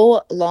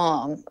so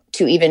long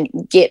to even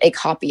get a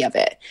copy of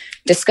it.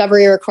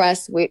 Discovery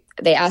requests,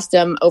 they asked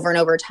them over and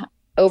over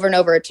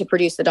to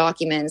produce the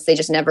documents. They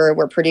just never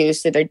were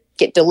produced. Either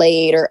get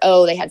delayed or,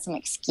 oh, they had some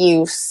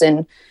excuse.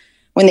 And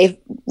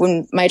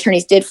when my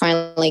attorneys did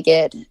finally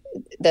get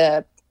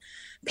the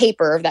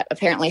paper that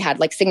apparently had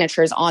like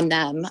signatures on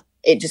them,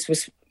 it just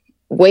was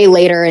way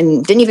later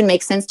and didn't even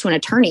make sense to an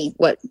attorney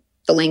what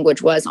the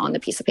language was on the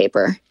piece of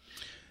paper.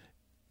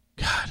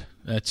 God,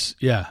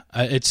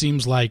 it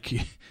seems like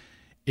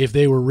if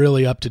they were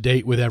really up to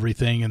date with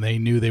everything and they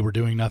knew they were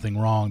doing nothing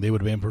wrong, they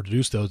would have been able to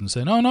produce those and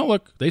said, oh, no,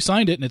 look, they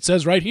signed it and it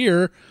says right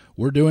here,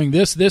 we're doing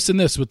this, this, and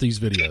this with these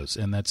videos.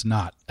 And that's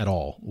not at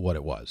all what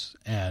it was.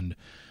 And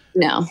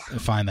no, I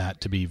find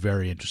that to be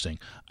very interesting.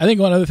 I think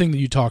one other thing that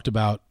you talked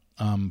about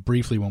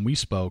briefly when we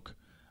spoke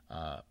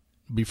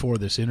before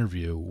this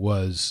interview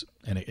was,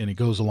 and it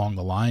goes along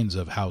the lines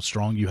of how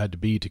strong you had to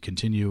be to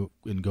continue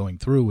in going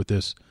through with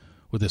this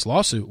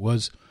lawsuit,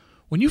 was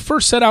when you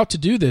first set out to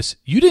do this,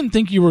 you didn't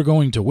think you were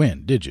going to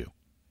win, did you?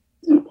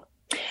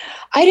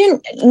 I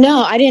didn't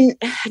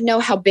know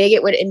how big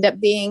it would end up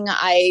being.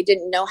 I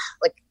didn't know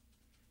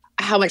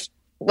how much,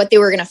 what they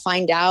were going to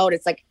find out.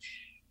 It's like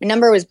my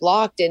number was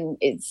blocked and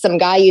it's some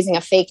guy using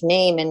a fake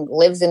name and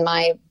lives in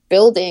my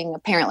building.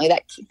 Apparently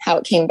that's how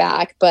it came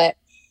back. But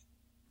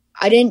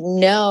I didn't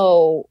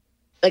know,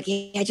 I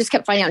just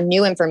kept finding out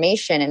new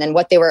information and then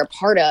what they were a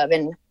part of.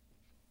 And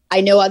I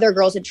know other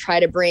girls had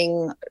tried to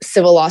bring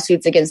civil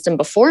lawsuits against them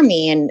before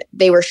me, and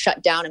they were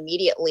shut down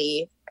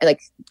immediately.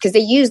 Because they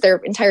used, their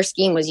entire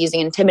scheme was using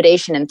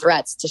intimidation and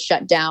threats to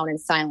shut down and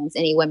silence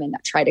any women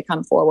that tried to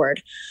come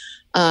forward.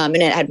 And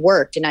it had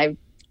worked. And I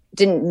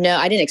didn't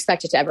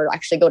expect it to ever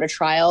actually go to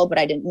trial, but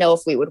I didn't know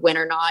if we would win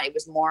or not. It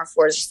was more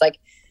for just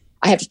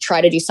I have to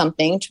try to do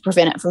something to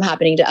prevent it from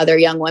happening to other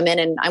young women.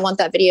 And I want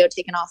that video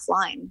taken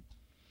offline.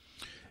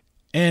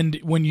 And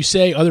when you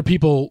say other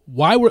people,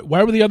 why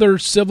were the other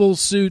civil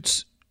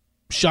suits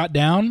shot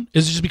down?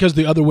 Is it just because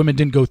the other women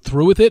didn't go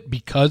through with it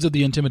because of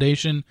the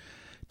intimidation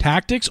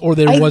tactics, or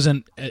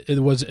it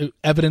was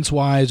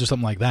evidence-wise or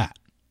something like that?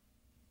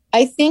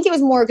 I think it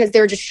was more because they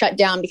were just shut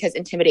down because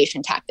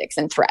intimidation tactics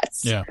and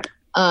threats. Yeah.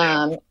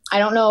 I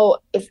don't know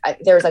if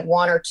there was like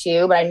one or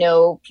two, but I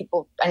know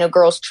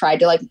girls tried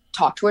to like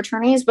talk to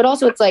attorneys, but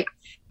also it's like,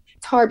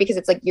 it's hard because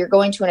it's like you're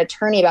going to an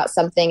attorney about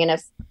something. And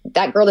if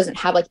that girl doesn't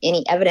have like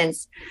any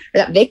evidence, or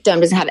that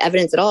victim doesn't have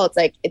evidence at all, it's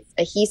like, it's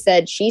a he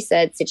said, she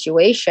said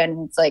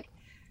situation. It's like,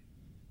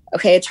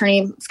 okay,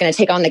 attorney is going to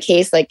take on the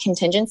case, like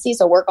contingency.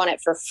 So work on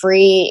it for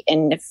free.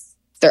 And if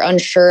they're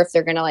unsure if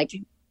they're going to like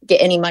get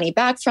any money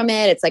back from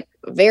it, it's like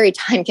very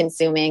time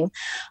consuming.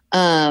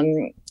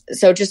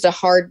 So just a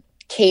hard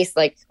case,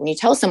 like when you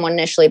tell someone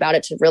initially about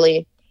it, to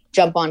really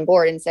jump on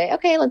board and say,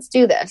 okay, let's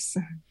do this.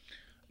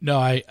 No,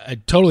 I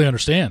totally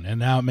understand. And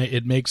now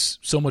it makes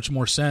so much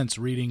more sense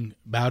reading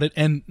about it.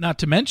 And not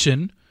to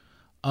mention,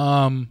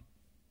 a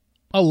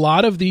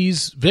lot of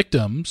these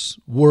victims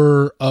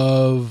were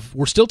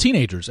still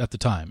teenagers at the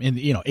time, and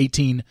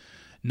 18,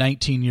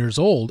 19 years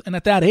old. And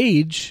at that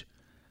age,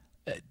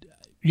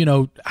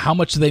 how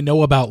much do they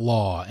know about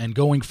law and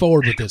going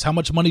forward with this? How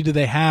much money do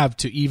they have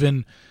to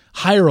even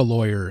hire a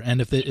lawyer? And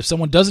if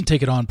someone doesn't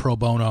take it on pro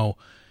bono,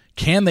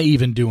 can they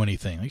even do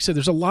anything? Like I said,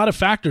 there's a lot of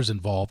factors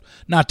involved,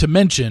 not to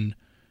mention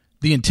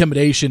the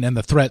intimidation and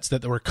the threats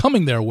that were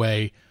coming their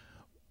way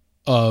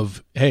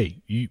of,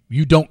 hey,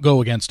 you don't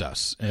go against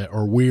us,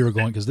 or we're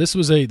going, because this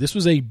was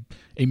a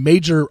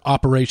major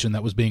operation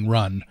that was being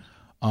run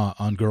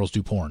on Girls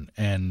Do Porn,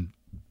 and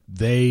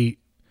they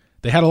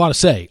had a lot to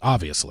say,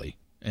 obviously,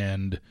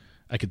 and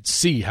I could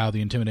see how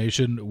the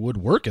intimidation would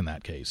work in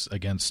that case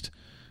against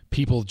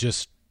people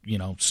just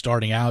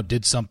starting out,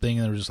 did something,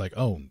 and they were just like,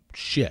 oh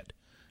shit.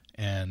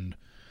 And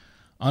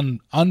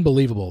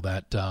unbelievable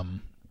that,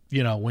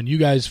 when you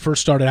guys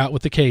first started out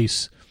with the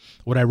case,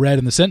 what I read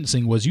in the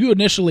sentencing was you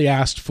initially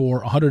asked for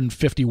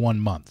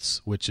 151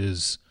 months, which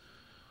is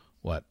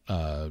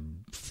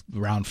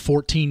around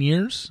 14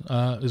 years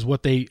is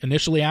what they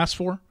initially asked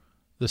for,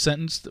 the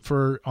sentence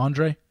for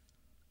Andre?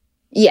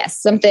 Yes,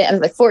 something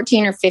like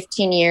 14 or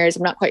 15 years.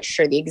 I'm not quite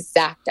sure I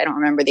don't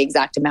remember the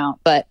exact amount,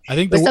 but I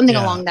think it was something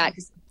along that.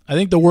 I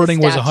think the wording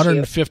was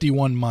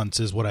 151 months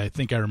is what I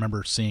think I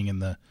remember seeing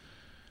in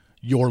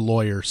your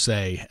lawyer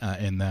say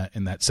in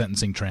that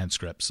sentencing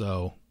transcript.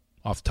 So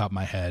off the top of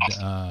my head,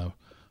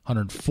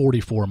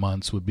 144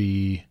 months would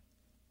be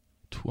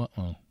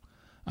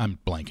I'm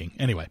blanking.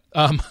 Anyway,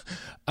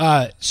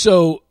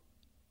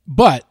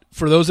 but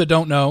for those that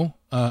don't know,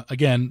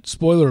 again,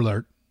 spoiler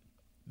alert,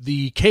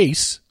 the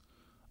case,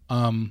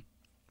 the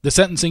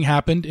sentencing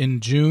happened in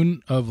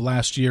June of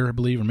last year, I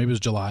believe, or maybe it was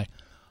July.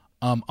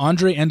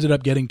 Andre ended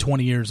up getting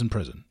 20 years in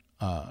prison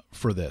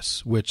for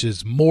this, which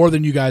is more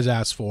than you guys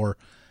asked for.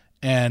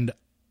 And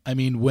I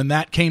mean, when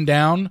that came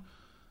down,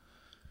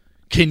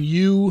 can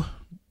you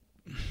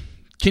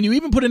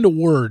even put into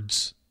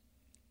words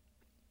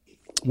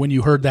when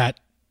you heard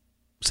that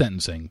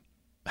sentencing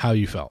how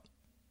you felt?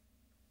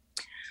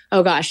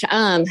 Oh gosh,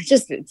 my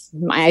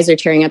eyes are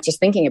tearing up just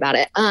thinking about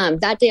it.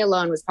 That day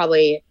alone was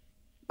probably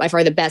by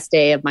far the best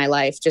day of my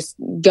life. Just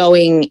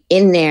going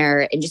in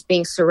there and just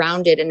being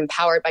surrounded and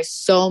empowered by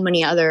so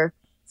many other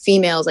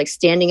females, like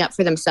standing up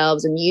for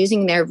themselves and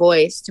using their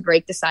voice to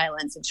break the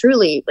silence and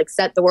truly like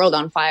set the world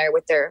on fire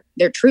with their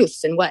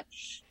truths and what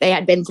they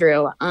had been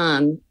through.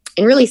 And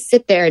really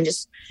sit there and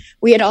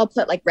we had all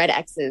put like red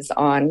X's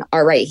on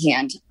our right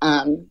hand,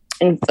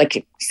 and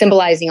like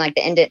symbolizing like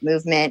the End It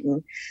movement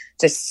and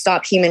to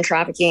stop human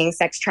trafficking,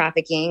 sex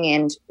trafficking.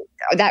 And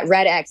that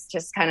red X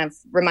just kind of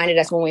reminded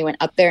us when we went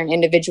up there and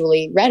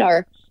individually read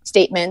our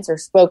statements or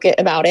spoke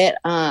about it,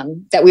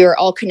 that we were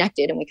all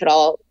connected and we could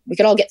all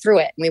get through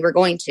it, and we were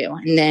going to.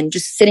 And then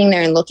just sitting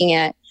there and looking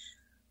at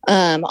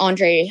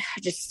Andre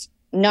just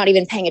not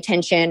even paying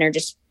attention or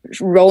just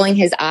rolling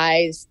his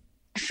eyes,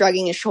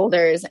 shrugging his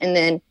shoulders. And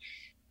then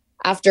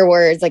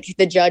afterwards, like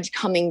the judge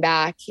coming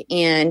back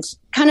and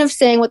kind of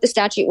saying what the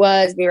statute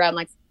was, be around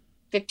like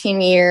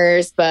 15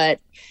 years, but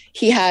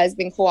he has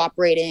been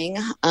cooperating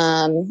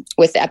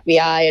with the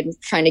FBI and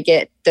trying to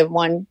get the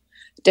one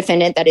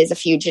defendant that is a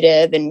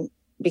fugitive, and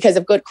because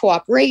of good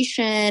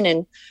cooperation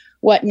and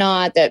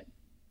whatnot, that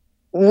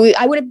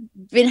I would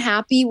have been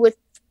happy with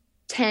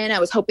 10. I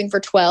was hoping for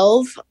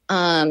 12,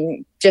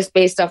 just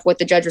based off what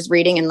the judge was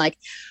reading and like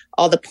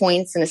all the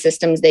points and the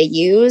systems they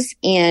use.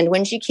 And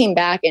when she came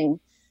back and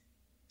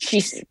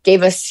she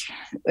gave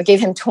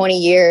him 20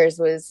 years,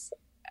 was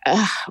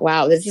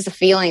wow, this is a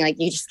feeling like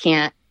you just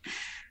can't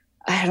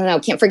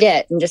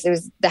forget. And just, it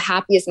was the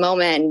happiest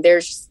moment. And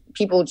there's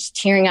people just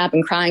tearing up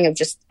and crying of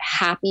just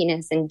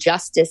happiness and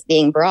justice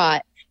being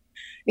brought,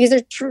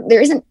 because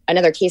there isn't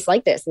another case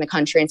like this in the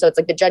country. And so it's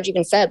like the judge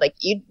even said, like,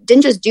 you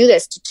didn't just do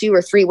this to 2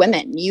 or 3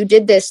 women. You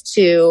did this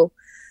to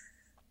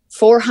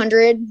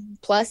 400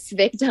 plus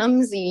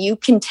victims. You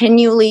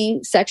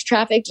continually sex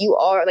trafficked. You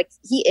are like,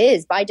 he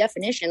is by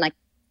definition, like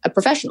a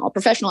professional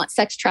at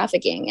sex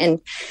trafficking. And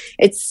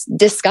it's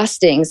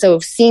disgusting. So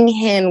seeing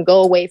him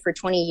go away for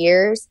 20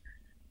 years,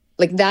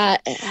 like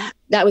that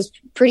was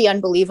pretty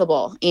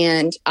unbelievable.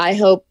 And I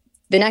hope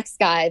the next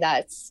guy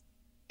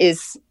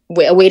is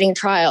awaiting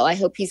trial, I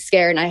hope he's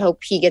scared, and I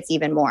hope he gets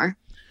even more.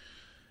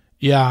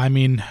 Yeah, I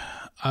mean,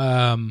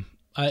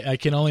 I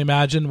can only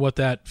imagine what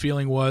that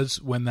feeling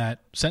was when that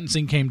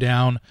sentencing came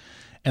down.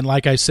 And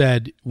like I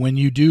said, when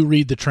you do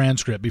read the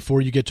transcript,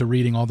 before you get to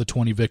reading all the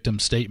 20 victim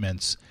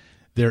statements,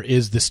 there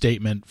is the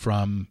statement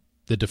from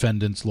the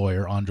defendant's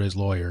lawyer, Andre's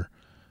lawyer.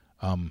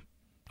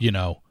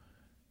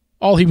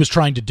 All he was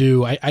trying to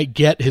do, I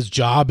get his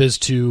job is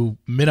to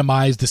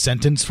minimize the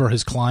sentence for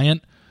his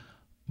client,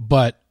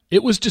 but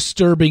it was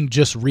disturbing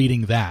just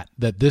reading that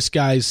this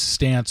guy's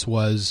stance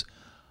was,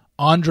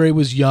 Andre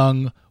was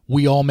young,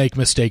 we all make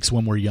mistakes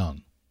when we're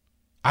young.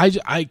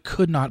 I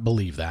could not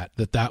believe that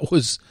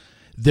was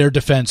their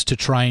defense to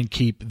try and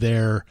keep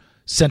their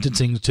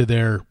sentencing to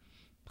their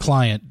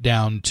client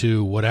down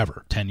to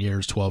whatever, 10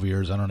 years, 12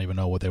 years. I don't even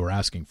know what they were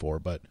asking for,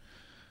 but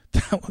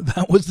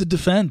that was the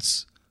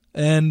defense.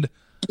 And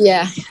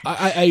yeah,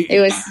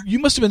 it was. You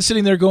must have been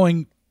sitting there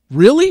going,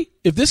 really?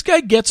 If this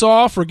guy gets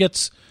off or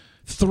gets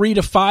 3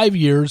 to 5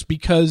 years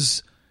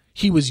because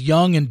he was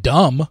young and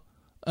dumb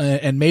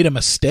and made a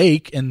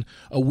mistake, and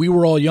we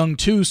were all young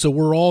too, so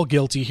we're all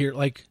guilty here.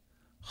 Like,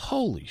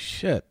 holy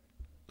shit.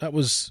 That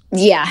was...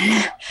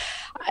 Yeah.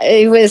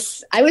 I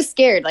was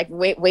scared, like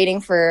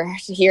waiting for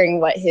hearing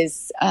what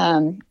his,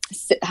 how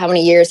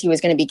many years he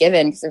was going to be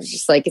given. Because it was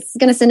just like, it's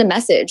going to send a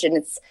message,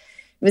 and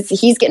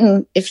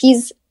if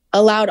he's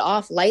allowed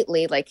off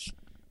lightly, like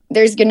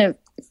there's going to,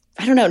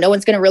 I don't know, no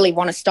one's going to really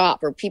want to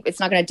stop, or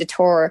it's not going to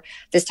deter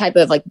this type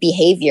of like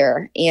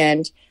behavior.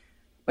 And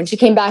when she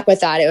came back with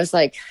that, it was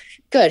like,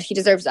 good, he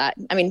deserves that.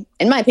 I mean,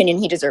 in my opinion,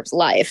 he deserves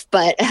life,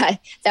 but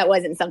that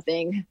wasn't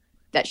something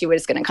that she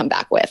was going to come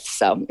back with.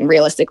 So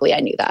realistically, I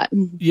knew that.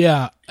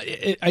 Yeah.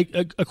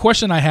 A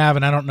question I have,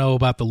 and I don't know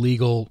about the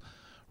legal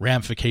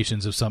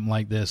ramifications of something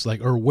like this,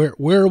 like, or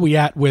where are we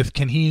at with,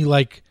 can he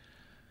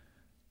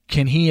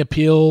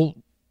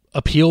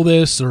appeal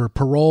this or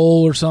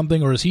parole or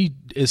something? Or is he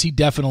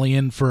definitely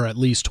in for at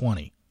least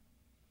 20?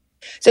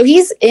 So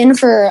he's in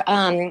for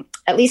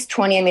at least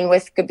 20. I mean,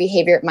 with good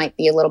behavior, it might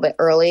be a little bit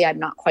early. I'm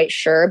not quite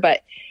sure,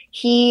 but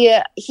he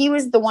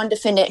was the one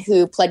defendant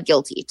who pled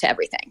guilty to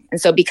everything.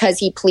 And so because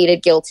he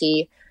pleaded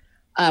guilty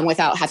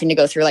without having to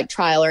go through like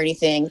trial or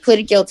anything,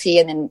 pleaded guilty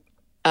and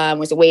then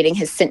was awaiting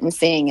his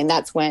sentencing. And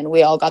that's when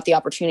we all got the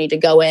opportunity to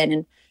go in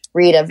and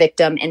read a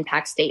victim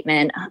impact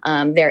statement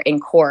there in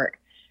court.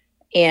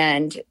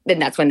 And then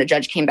that's when the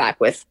judge came back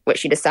with what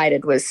she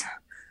decided was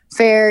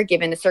fair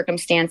given the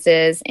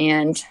circumstances,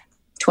 and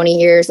 20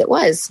 years it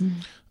was.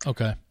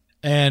 Okay.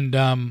 And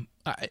I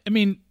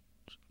mean,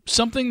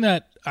 something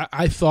that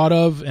I thought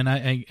of, and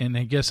I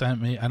guess I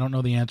don't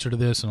know the answer to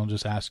this, and I'll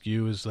just ask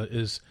you, is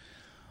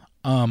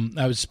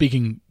I was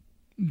speaking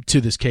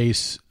to this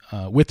case,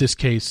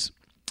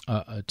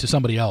 to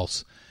somebody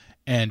else,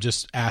 and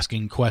just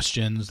asking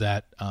questions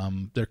that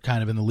they're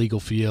kind of in the legal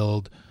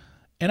field.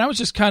 And I was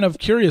just kind of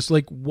curious,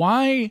 like,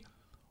 why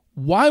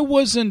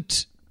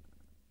wasn't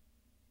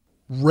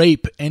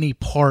rape any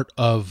part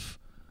of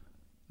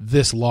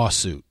this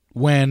lawsuit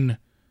when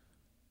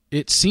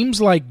it seems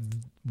like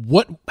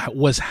what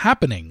was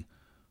happening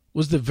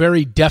was the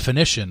very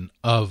definition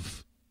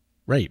of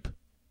rape?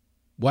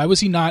 Why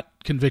was he not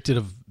convicted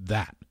of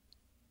that?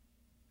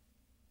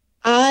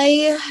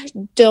 I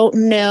don't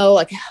know,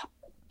 like,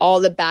 all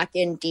the back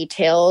end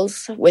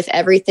details with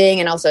everything.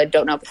 And also I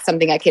don't know if it's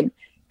something I can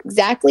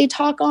exactly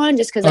talk on,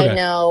 just because I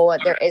know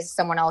there is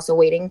someone else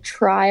awaiting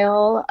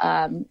trial.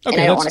 And I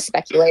don't want to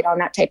speculate on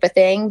that type of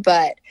thing,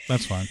 but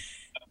that's fine.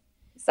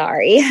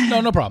 Sorry.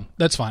 No problem.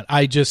 That's fine.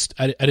 I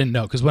didn't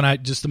know, because when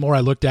the more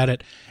I looked at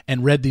it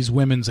and read these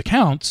women's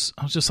accounts,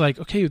 I was just like,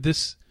 okay,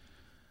 this,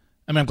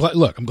 I mean,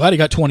 I'm glad he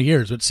got 20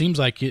 years, but it seems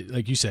like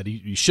you said,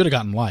 he should have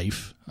gotten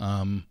life.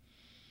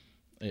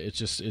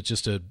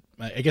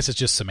 I guess it's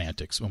just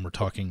semantics when we're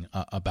talking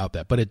about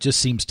that, but it just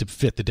seems to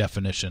fit the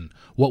definition.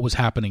 What was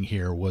happening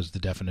here was the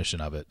definition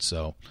of it.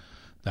 So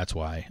that's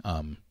why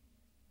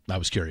I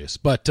was curious,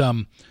 but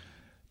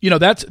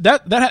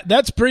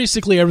that's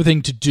basically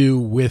everything to do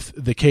with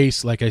the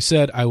case. Like I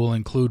said, I will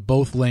include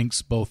both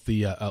links, both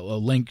the a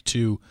link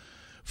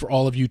for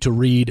all of you to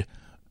read.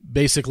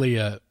 Basically,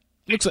 it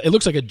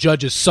looks like a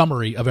judge's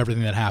summary of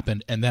everything that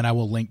happened, and then I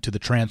will link to the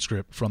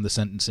transcript from the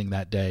sentencing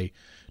that day,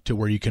 to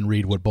where you can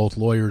read what both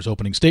lawyers'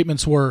 opening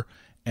statements were,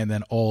 and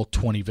then all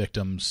 20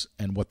 victims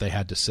and what they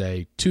had to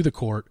say to the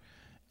court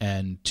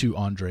and to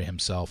Andre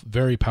himself.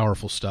 Very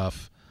powerful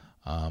stuff.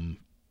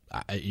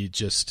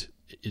 It's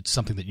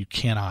something that you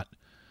cannot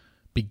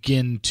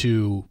begin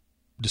to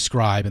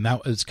describe, and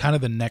that was kind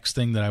of the next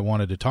thing that I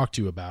wanted to talk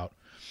to you about,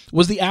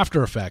 was the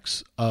after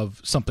effects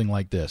of something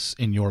like this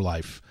in your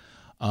life.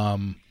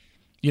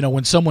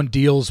 When someone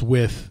deals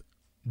with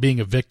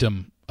being a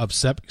victim of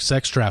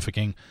sex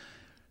trafficking,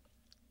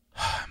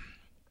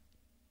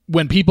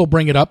 when people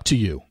bring it up to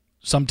you,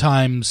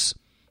 sometimes,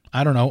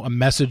 I don't know, a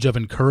message of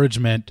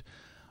encouragement,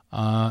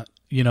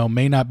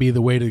 may not be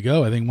the way to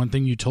go. I think one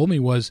thing you told me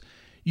was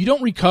you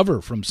don't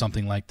recover from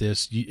something like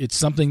this. It's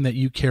something that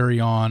you carry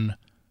on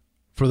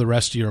for the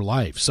rest of your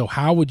life. So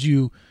how would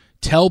you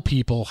tell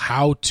people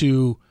how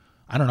to,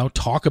 I don't know,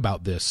 talk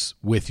about this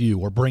with you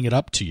or bring it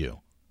up to you?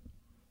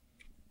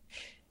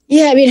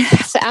 Yeah, I mean,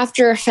 the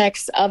after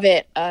effects of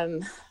it are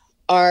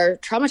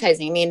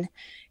traumatizing. I mean,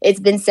 it's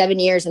been 7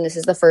 years, and this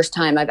is the first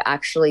time I've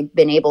actually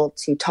been able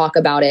to talk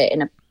about it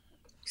in a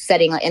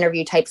setting, like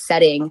interview type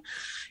setting,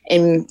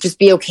 and just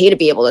be okay to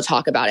be able to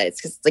talk about it.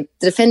 It's because like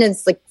the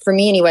defendants, like for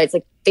me anyway, it's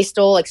like they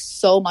stole like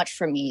so much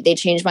from me. They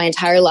changed my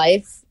entire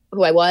life,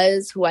 who I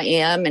was, who I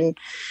am, and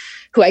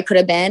who I could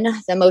have been.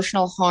 The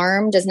emotional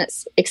harm doesn't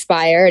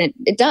expire, and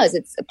it does.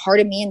 It's a part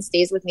of me and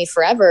stays with me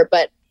forever.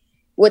 But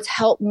what's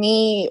helped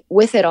me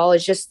with it all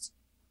is just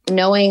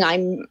knowing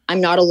I'm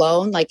not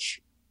alone. Like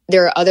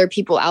there are other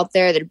people out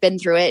there that have been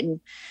through it, and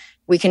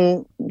we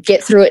can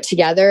get through it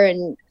together.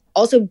 And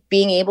also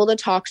being able to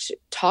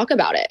talk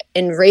about it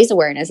and raise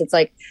awareness. It's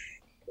like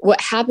what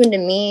happened to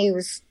me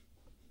was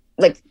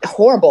like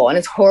horrible, and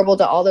it's horrible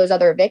to all those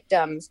other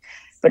victims.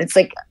 But it's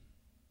like,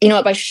 you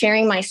know, by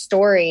sharing my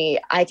story,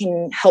 I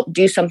can help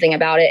do something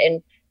about it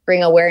and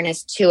bring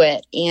awareness to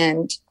it.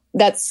 And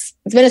it's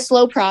been a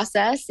slow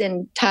process,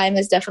 and time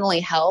has definitely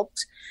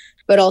helped.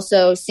 But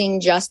also seeing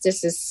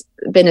justice has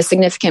been a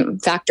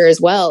significant factor as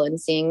well.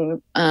 And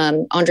seeing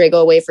Andre go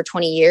away for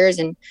 20 years,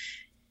 and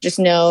just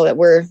know that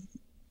we're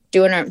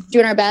doing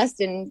our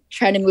best and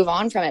trying to move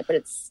on from it. But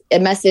it's a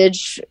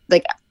message,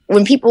 like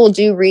when people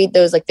do read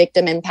those like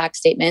victim impact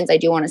statements, I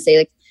do want to say,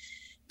 like,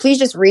 please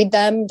just read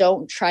them.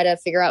 Don't try to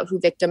figure out who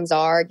victims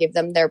are. Give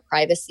them their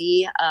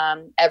privacy.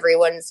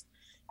 Everyone's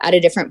at a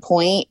different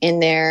point in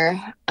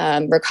their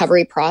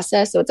recovery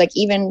process. So it's like,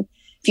 even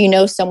if you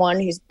know someone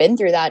who's been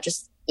through that,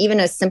 just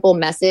even a simple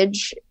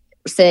message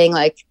saying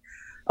like,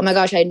 oh my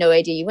gosh, I had no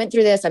idea you went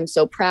through this. I'm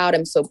so proud.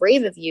 I'm so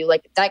brave of you.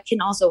 Like that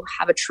can also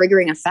have a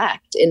triggering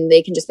effect, and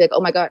they can just be like,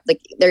 oh my God,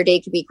 like their day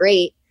could be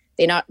great.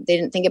 They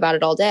didn't think about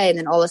it all day. And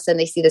then all of a sudden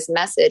they see this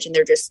message and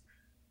they're just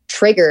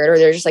triggered, or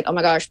they're just like, oh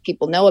my gosh,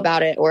 people know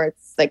about it. Or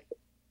it's like,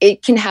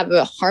 it can have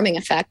a harming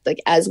effect like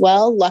as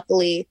well.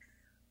 Luckily,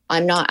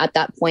 I'm not at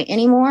that point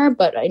anymore,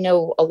 but I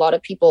know a lot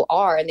of people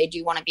are, and they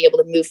do want to be able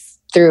to move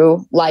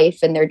through life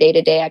and their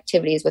day-to-day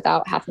activities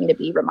without having to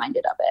be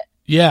reminded of it.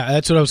 Yeah,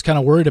 that's what I was kind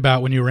of worried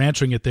about when you were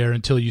answering it there,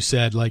 until you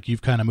said like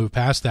you've kind of moved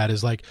past that.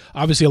 Is like,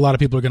 obviously a lot of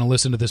people are going to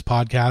listen to this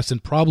podcast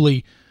and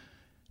probably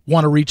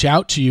want to reach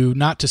out to you,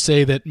 not to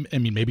say that, I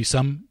mean, maybe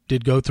some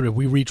did go through it.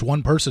 We reached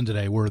one person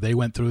today where they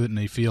went through it and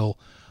they feel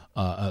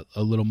a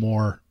little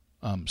more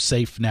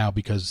safe now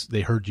because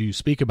they heard you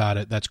speak about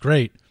it. That's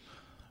great.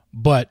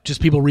 But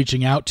just people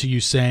reaching out to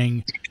you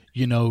saying,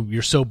 you know,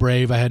 you're so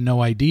brave, I had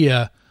no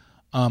idea,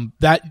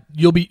 that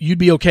you'd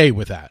be okay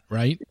with that,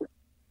 right?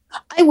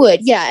 I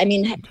would. Yeah. I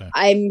mean, okay.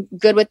 I'm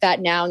good with that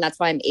now. And that's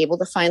why I'm able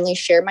to finally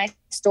share my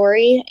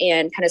story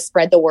and kind of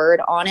spread the word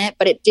on it.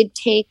 But it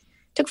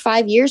took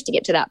 5 years to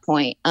get to that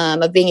point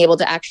of being able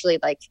to actually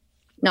like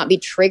not be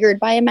triggered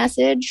by a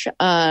message.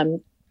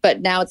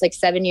 But now it's like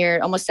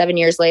almost 7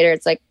 years later,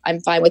 it's like,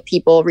 I'm fine with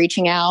people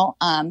reaching out.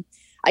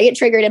 I get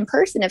triggered in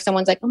person if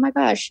someone's like, oh my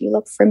gosh, you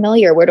look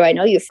familiar. Where do I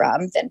know you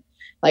from? Then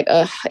like,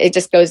 it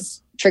just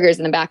triggers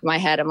in the back of my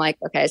head. I'm like,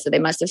 okay, so they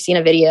must have seen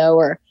a video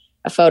or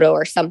a photo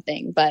or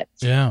something. But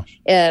yeah,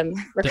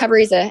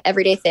 recovery is a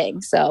everyday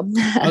thing. So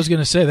I was going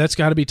to say that's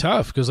got to be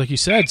tough because, like you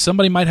said,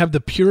 somebody might have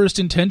the purest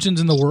intentions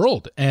in the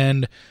world,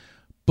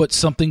 but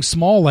something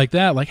small like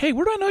that, like, hey,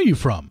 where do I know you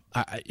from?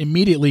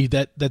 Immediately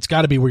that's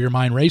got to be where your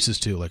mind races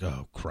to. Like,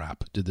 oh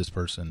crap, did this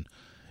person,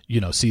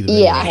 see the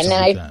video? Yeah, and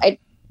then I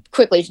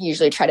quickly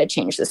usually try to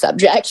change the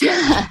subject.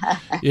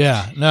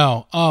 Yeah,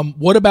 no.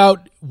 What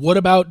about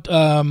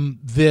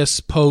this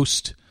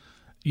post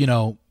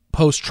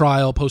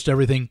trial, post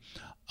everything,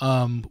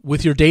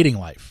 with your dating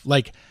life?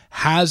 Like,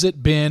 has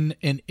it been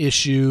an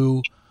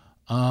issue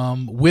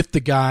with the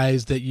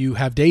guys that you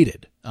have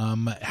dated?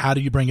 How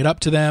do you bring it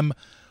up to them?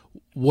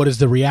 What has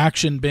the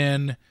reaction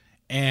been?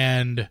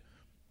 And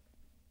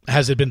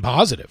has it been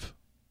positive?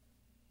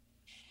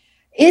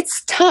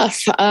 It's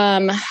tough.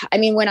 I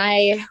mean,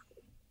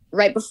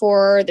 right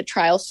before the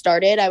trial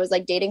started, I was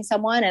like dating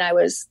someone and I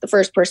was the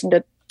first person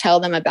to tell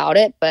them about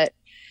it,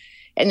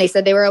 and they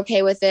said they were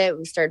okay with it.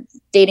 We started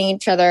dating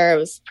each other. It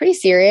was pretty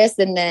serious.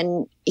 And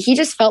then he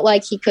just felt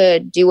like he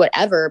could do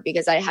whatever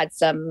because I had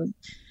in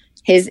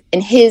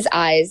his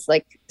eyes,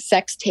 like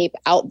sex tape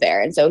out there.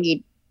 And so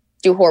he'd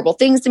do horrible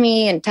things to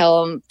me and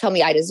tell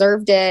me I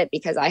deserved it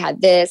because I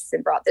had this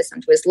and brought this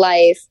into his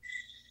life.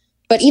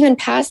 But even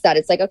past that,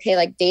 it's like, okay,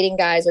 like dating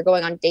guys or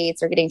going on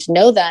dates or getting to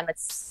know them,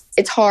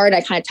 it's hard.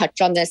 I kind of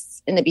touched on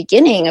this in the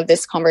beginning of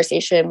this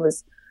conversation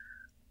was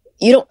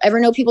you don't ever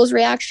know people's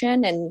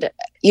reaction, and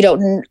you don't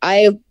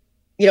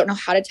know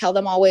how to tell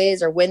them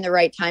always or when the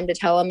right time to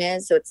tell them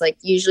is. So it's like,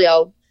 usually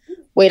I'll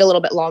wait a little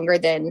bit longer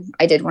than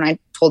I did when I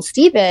told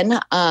Steven.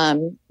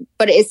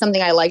 But it is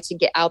something I like to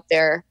get out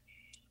there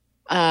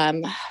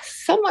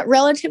somewhat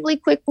relatively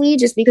quickly,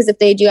 just because if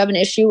they do have an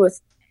issue with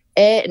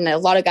it, and a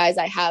lot of guys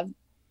I have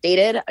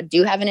dated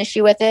do have an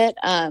issue with it,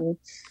 then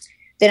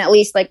at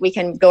least like we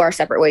can go our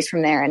separate ways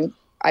from there, and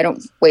I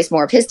don't waste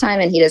more of his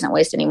time and he doesn't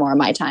waste any more of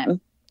my time.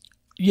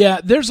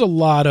 Yeah, there's a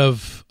lot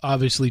of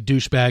obviously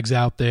douchebags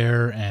out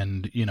there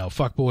and,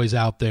 fuckboys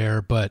out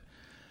there, but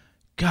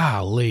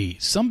golly,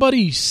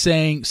 somebody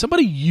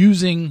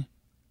using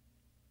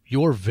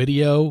your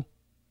video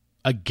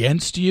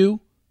against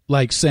you,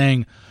 like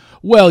saying,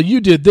 well, you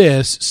did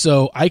this,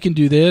 so I can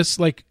do this.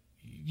 Like,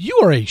 you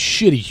are a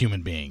shitty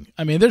human being.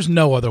 I mean, there's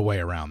no other way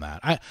around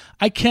that.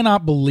 I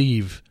cannot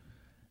believe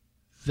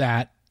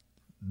that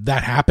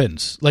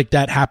happens. Like,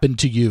 that happened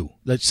to you.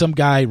 That some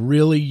guy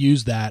really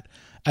used that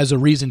as a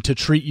reason to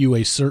treat you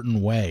a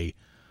certain way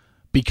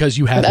because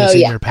you had this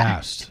in your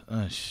past.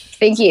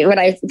 Thank you. When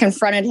I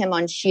confronted him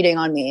on cheating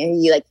on me,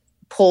 he like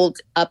pulled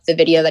up the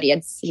video that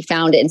he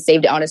found it and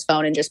saved it on his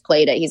phone and just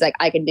played it. He's like,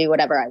 I can do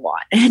whatever I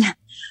want. And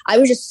I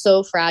was just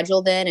so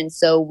fragile then and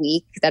so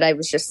weak that I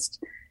was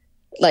just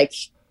like,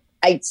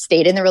 I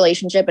stayed in the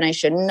relationship and I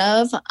shouldn't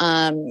have.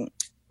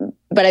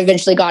 But I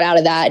eventually got out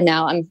of that. And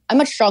now I'm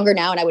much stronger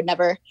now and I would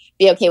never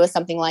be okay with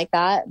something like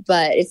that.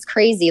 But it's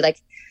crazy.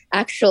 Like,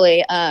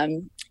 actually,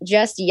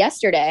 just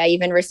yesterday, I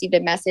even received a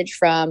message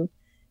from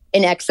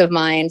an ex of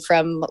mine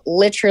from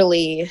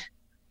literally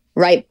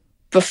right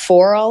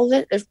after all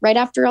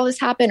this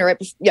happened, or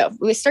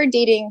we started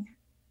dating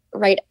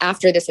right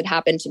after this had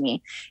happened to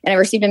me. And I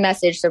received a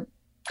message a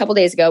couple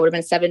days ago, would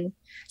have been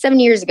 7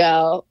 years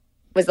ago,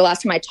 was the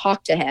last time I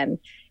talked to him.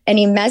 And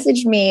he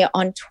messaged me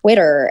on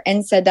Twitter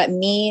and said that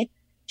me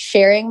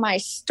sharing my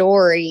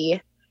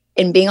story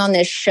and being on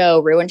this show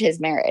ruined his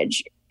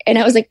marriage. And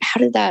I was like, how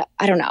did that?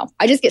 I don't know.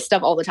 I just get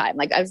stuff all the time.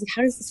 Like, I was like,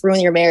 how does this ruin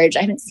your marriage?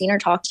 I haven't seen her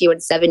talk to you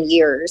in 7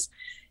 years.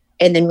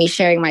 And then me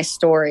sharing my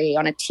story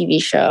on a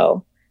TV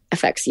show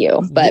affects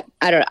you. But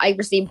I don't know. I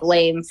received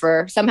blame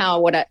for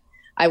somehow what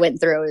I went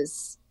through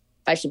is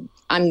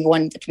I'm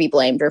one to be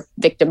blamed or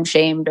victim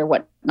shamed or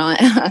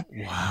whatnot.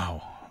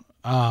 Wow.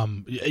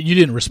 You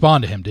didn't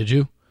respond to him, did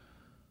you?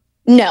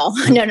 No.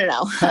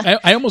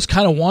 I almost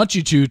kind of want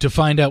you to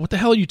find out what the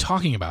hell are you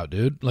talking about,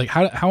 dude? Like,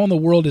 how in the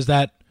world does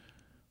that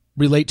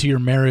relate to your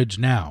marriage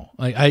now?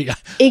 Like,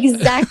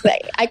 exactly.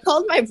 I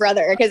called my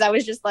brother because I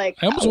was just like,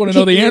 I almost want to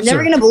know the answer. You're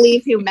never going to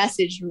believe who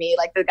messaged me.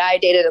 Like, the guy I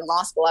dated in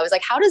law school. I was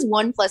like, how does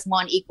 1 +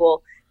 1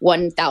 =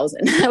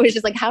 1,000? I was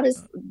just like, how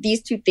does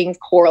these two things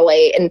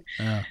correlate? And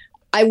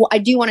I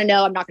do want to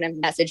know. I'm not going to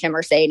message him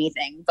or say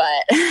anything,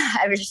 but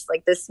I was just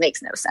like, this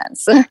makes no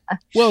sense.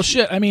 Well,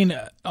 shit. I mean,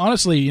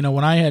 honestly,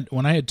 when I had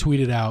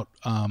tweeted out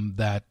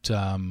that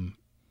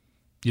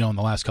in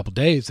the last couple of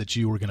days that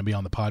you were going to be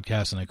on the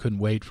podcast, and I couldn't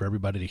wait for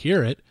everybody to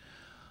hear it.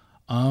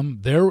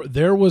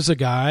 There was a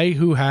guy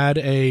who had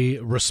a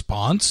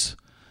response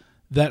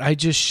that I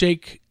just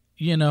shake,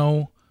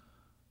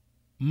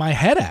 my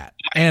head at,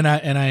 and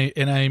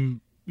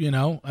I'm,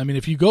 I mean,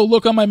 if you go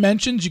look on my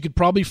mentions, you could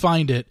probably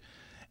find it.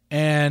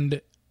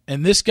 And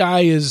this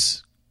guy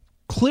is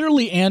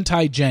clearly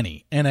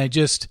anti-Jennie. And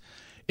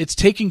it's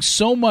taking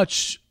so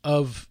much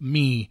of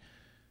me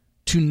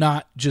to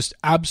not just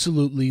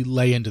absolutely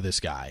lay into this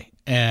guy.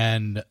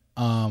 And,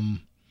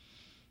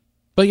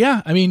 but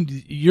yeah, I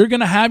mean, you're going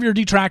to have your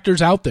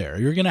detractors out there.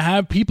 You're going to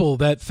have people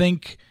that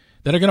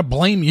are going to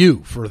blame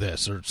you for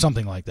this or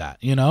something like that.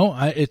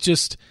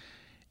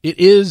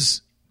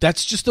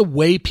 That's just the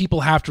way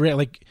people have to react.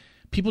 Like,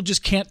 people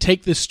just can't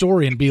take this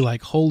story and be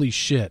like, holy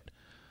shit,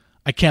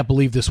 I can't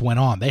believe this went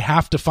on. They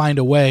have to find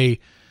a way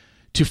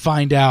to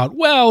find out,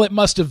 well, it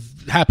must have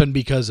happened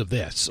because of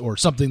this or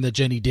something that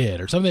Jennie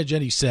did or something that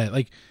Jennie said.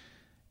 Like,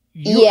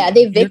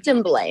 they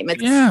victim blame.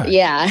 Yeah.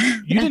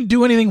 You didn't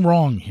do anything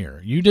wrong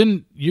here.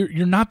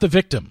 You're not the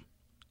victim.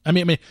 I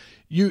mean,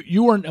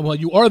 you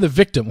are the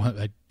victim.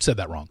 I said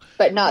that wrong.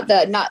 But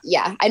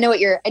I know what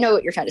you're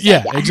trying to say.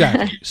 Yeah.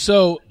 Exactly.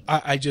 So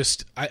I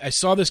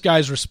saw this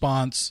guy's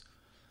response,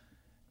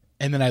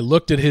 and then I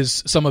looked at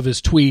some of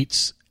his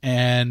tweets,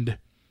 and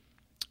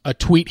a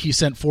tweet he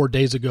sent 4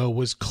 days ago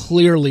was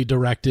clearly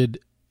directed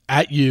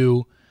at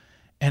you,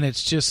 and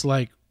it's just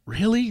like,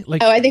 really?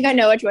 Like, I think I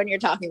know which one you're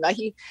talking about.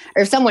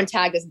 Someone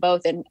tagged us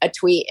both in a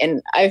tweet,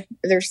 and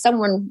there's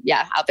someone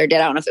out there I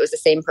don't know if it was the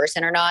same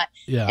person or not.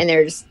 Yeah. And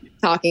they're just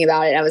talking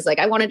about it. I was like,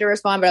 I wanted to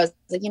respond, but I was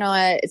like, you know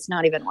what? It's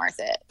not even worth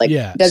it. Like,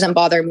 It doesn't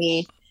bother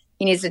me.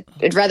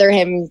 I'd rather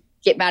him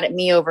get mad at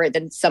me over it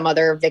than some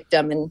other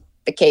victim in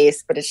the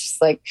case. But it's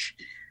just like,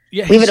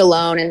 leave it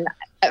alone. And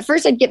at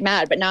first I'd get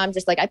mad, but now I'm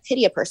just like, I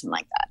pity a person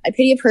like that. I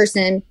pity a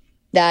person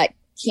that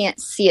can't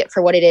see it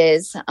for what it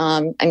is.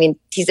 I mean,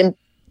 the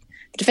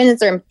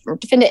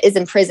defendant is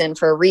in prison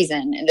for a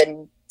reason, and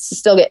then to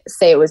still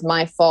say it was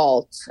my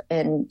fault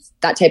and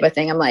that type of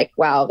thing. I'm like,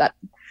 wow, that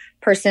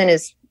person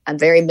is a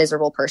very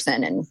miserable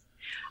person, and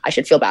I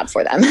should feel bad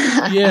for them.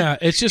 Yeah,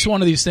 it's just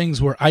one of these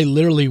things where I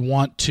literally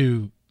want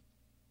to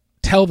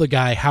tell the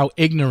guy how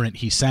ignorant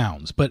he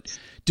sounds, but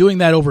doing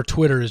that over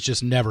Twitter is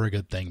just never a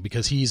good thing,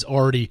 because he's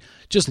already,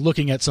 just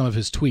looking at some of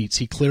his tweets,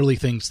 he clearly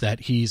thinks that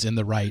he's in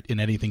the right in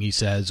anything he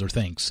says or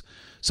thinks.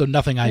 So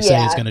nothing I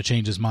say is going to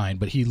change his mind,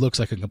 but he looks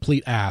like a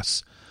complete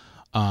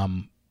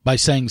by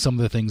saying some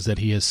of the things that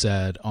he has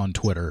said on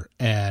Twitter.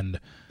 And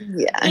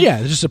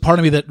there's just a part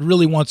of me that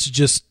really wants to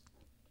just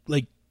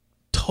like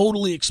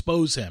totally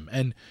expose him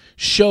and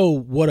show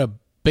what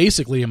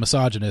basically a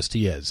misogynist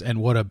he is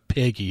and what a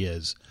pig he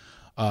is.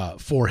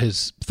 for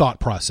his thought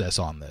process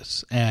on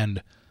this.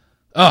 And,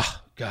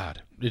 oh,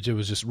 God, it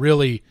was just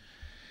really...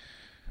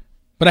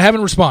 But I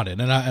haven't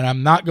responded, and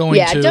I'm not going to...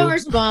 Yeah, don't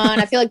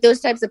respond. I feel like those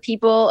types of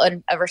people,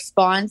 a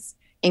response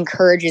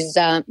encourages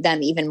them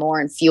even more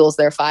and fuels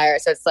their fire.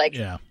 So it's like...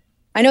 Yeah.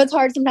 I know it's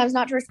hard sometimes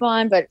not to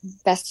respond, but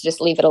best to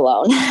just leave it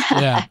alone.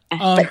 Yeah.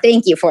 But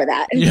thank you for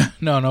that. Yeah,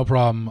 no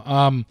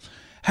problem.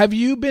 Have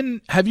you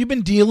been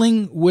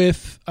dealing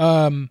with?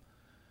 I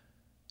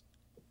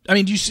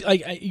mean,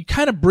 you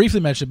kind of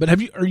briefly mentioned, but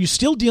are you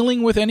still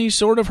dealing with any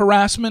sort of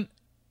harassment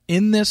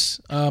in this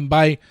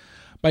by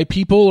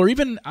people, or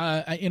even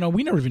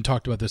we never even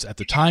talked about this at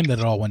the time that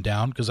it all went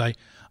down, because I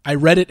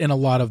read it in a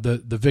lot of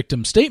the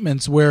victim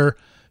statements where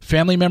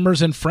family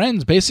members and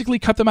friends basically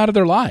cut them out of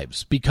their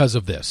lives because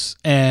of this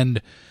and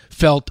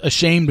felt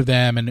ashamed of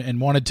them and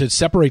wanted to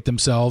separate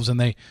themselves.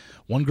 And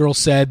one girl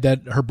said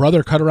that her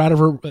brother cut her out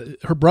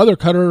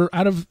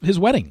of his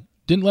wedding.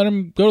 Didn't let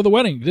him go to the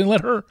wedding. Didn't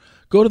let her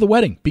go to the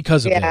wedding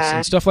because of this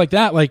and stuff like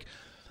that. Like,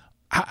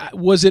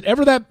 did it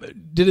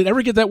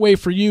ever get that way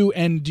for you?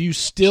 And do you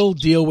still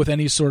deal with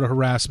any sort of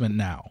harassment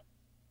now?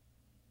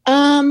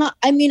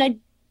 I mean, I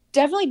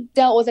definitely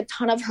dealt with a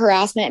ton of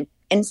harassment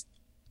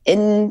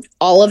in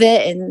all of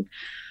it and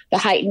the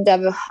heightened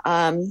of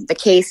the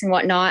case and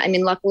whatnot. I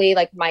mean, luckily,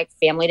 like, my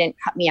family didn't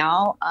cut me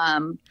out.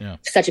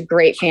 Such a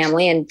great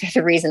family, and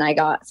the reason I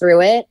got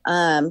through it.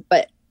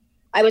 But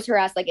I was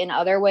harassed like in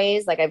other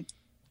ways, like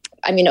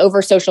I mean,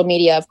 over social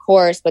media, of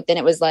course, but then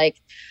it was like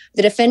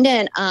the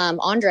defendant,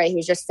 Andre, who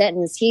was just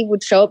sentenced, he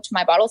would show up to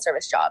my bottle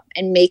service job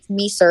and make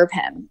me serve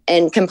him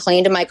and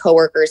complain to my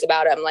coworkers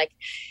about him. Like,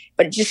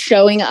 but just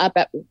showing up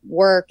at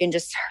work and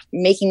just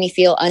making me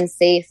feel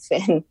unsafe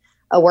in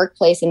a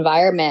workplace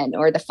environment,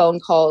 or the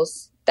phone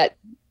calls that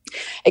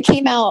it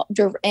came out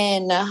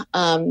in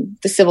the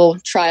civil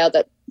trial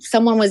that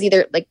someone was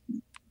either like,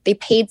 they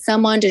paid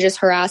someone to just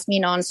harass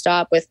me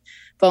nonstop with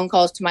phone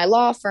calls to my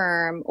law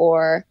firm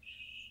or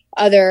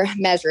other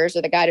measures,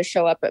 or the guy to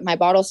show up at my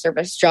bottle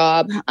service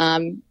job,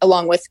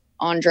 along with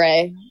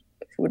Andre,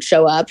 who would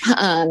show up,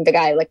 the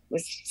guy like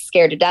was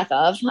scared to death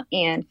of.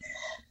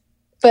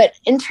 But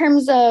in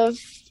terms of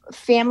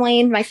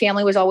family, my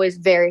family was always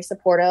very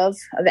supportive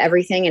of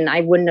everything, and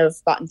I wouldn't have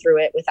gotten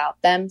through it without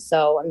them.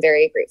 So I'm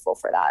very grateful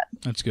for that.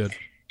 That's good.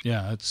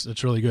 Yeah,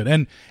 that's really good.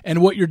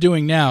 And what you're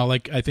doing now,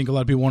 like, I think a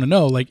lot of people want to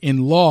know, like,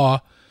 in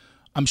law,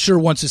 I'm sure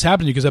once this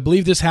happened to you, because I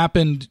believe this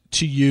happened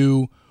to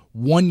you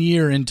 1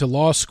 year into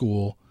law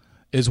school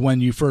is when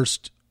you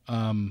first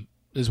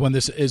is when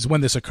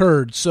this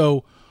occurred.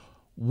 So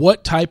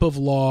what type of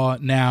law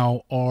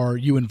now are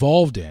you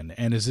involved in?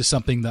 And is this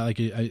something that, like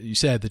you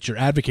said, that you're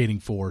advocating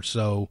for?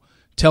 So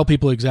tell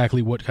people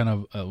exactly what kind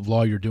of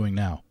law you're doing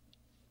now.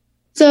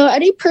 So I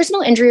do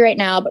personal injury right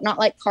now, but not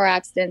like car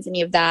accidents,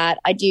 any of that.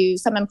 I do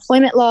some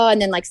employment law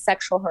and then like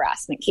sexual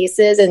harassment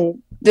cases.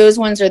 And those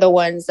ones are the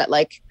ones that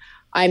like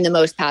I'm the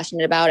most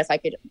passionate about. If I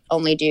could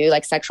only do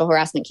like sexual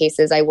harassment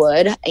cases, I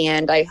would.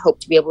 And I hope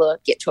to be able to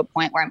get to a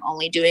point where I'm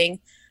only doing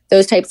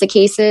those types of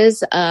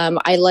cases.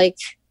 I like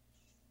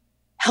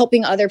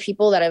helping other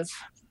people that have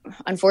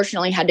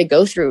unfortunately had to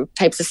go through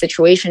types of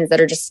situations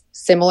that are just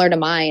similar to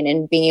mine,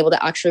 and being able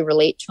to actually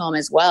relate to them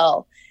as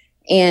well.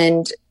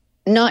 And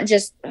not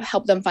just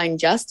help them find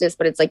justice,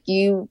 but it's like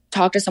you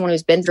talk to someone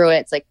who's been through it.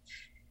 It's like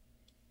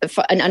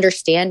an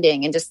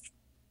understanding, and just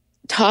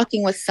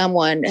talking with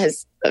someone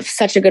has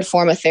such a good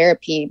form of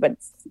therapy. But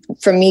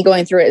from me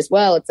going through it as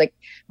well, it's like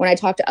when I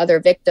talk to other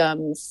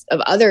victims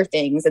of other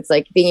things, it's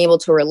like being able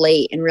to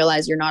relate and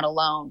realize you're not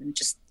alone and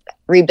just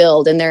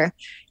rebuild. And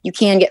you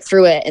can get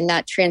through it, and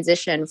that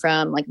transition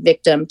from like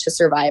victim to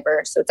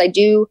survivor. So I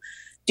do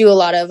a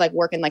lot of like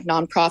work in like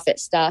nonprofit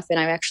stuff, and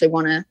I actually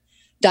want to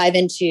dive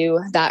into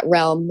that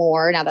realm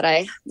more now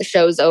that the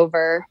show's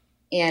over,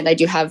 and I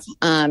do have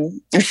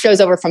show's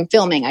over from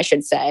filming, I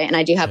should say, and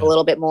I do have a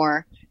little bit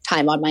more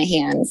time on my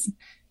hands.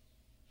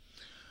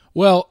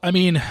 Well, I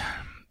mean,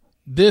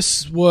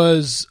 this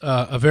was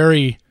a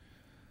very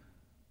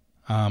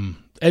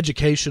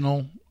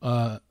educational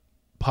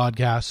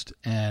podcast,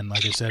 and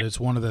like I said, it's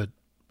one of the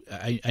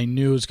I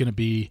knew it was going to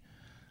be,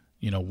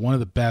 one of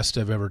the best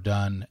I've ever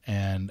done,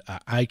 and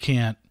I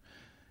can't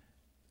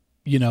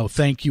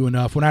thank you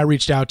enough. When I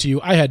reached out to you,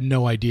 I had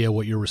no idea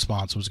what your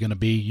response was going to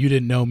be. You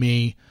didn't know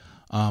me.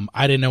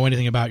 I didn't know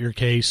anything about your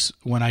case.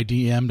 When I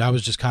DM'd, I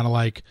was just kind of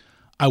like,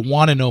 I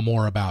want to know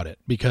more about it,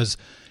 because,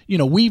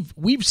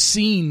 we've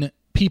seen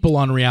people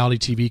on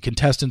reality TV,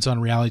 contestants on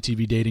reality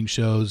TV dating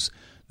shows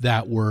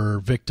that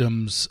were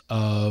victims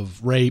of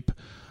rape,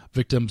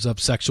 victims of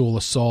sexual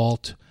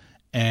assault.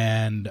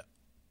 And,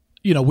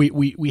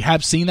 we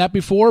have seen that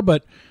before,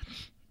 but,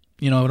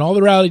 in all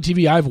the reality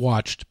TV I've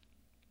watched,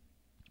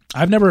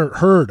 I've never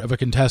heard of a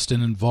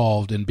contestant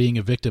involved in being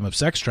a victim of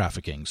sex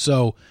trafficking.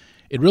 So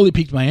it really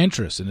piqued my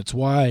interest, and it's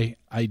why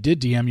I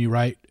did DM you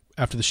right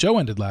after the show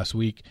ended last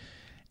week.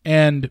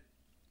 And,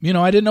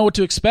 I didn't know what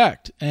to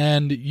expect.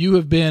 And you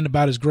have been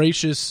about as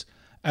gracious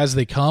as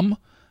they come.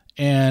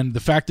 And the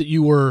fact that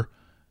you were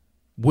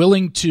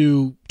willing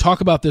to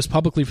talk about this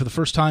publicly for the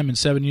first time in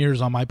 7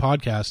 years on my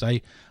podcast.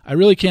 I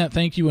really can't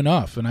thank you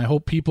enough, and I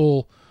hope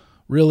people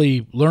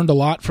really learned a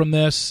lot from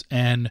this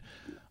and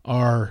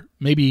are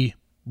maybe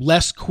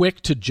less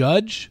quick to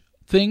judge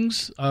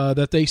things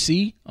that they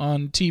see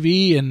on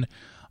TV and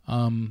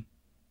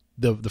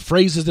the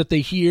phrases that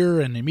they hear,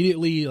 and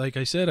immediately, like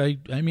I said, I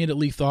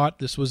immediately thought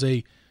this was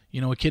a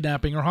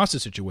kidnapping or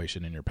hostage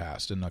situation in your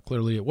past, and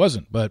clearly it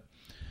wasn't. But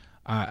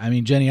I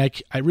mean, Jennie,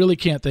 I really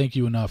can't thank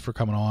you enough for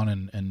coming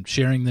on and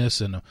sharing this,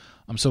 and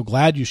I'm so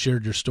glad you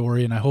shared your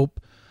story. And I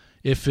hope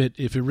if it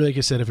really, like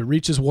I said, if it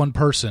reaches one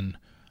person,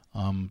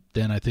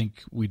 then I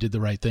think we did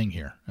the right thing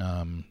here.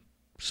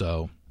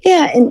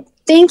 Yeah, and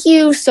thank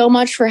you so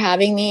much for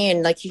having me.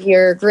 And like,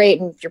 you're great,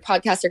 and your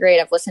podcasts are great.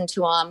 I've listened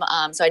to them,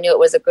 so I knew it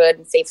was a good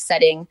and safe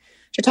setting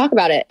to talk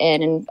about it,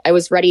 and I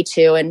was ready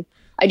to. And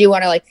I do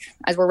want to, like,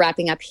 as we're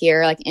wrapping up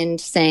here, like, in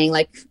saying,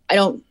 like, I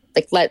don't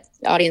let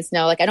the audience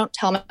know, like, I don't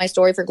tell my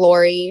story for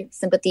glory,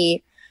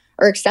 sympathy,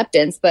 or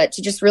acceptance, but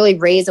to just really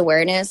raise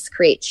awareness,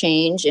 create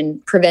change,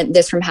 and prevent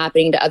this from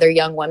happening to other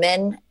young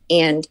women,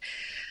 and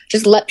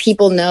just let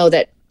people know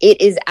that it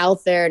is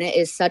out there and it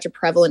is such a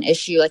prevalent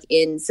issue, like,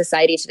 in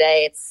society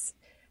today. It's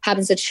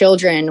happens to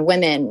children,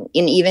 women,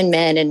 and even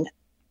men, and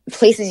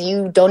places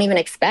you don't even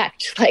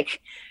expect. Like,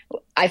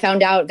 I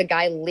found out the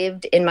guy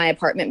lived in my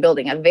apartment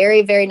building, a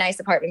very, very nice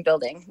apartment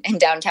building in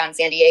downtown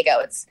San Diego.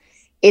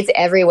 It's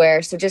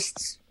everywhere. So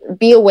just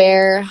be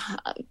aware,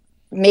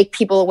 make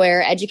people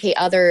aware, educate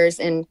others,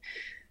 and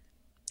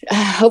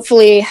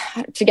hopefully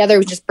together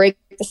we just break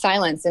the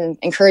silence and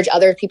encourage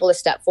other people to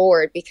step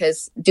forward,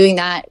 because doing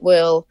that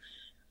will,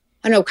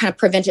 kind of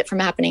prevent it from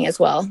happening as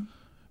well.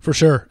 For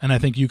sure. And I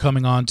think you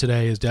coming on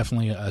today is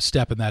definitely a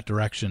step in that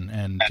direction,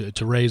 and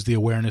to raise the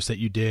awareness that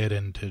you did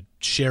and to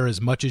share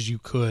as much as you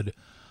could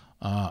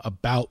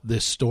about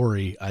this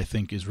story, I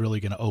think is really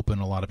going to open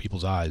a lot of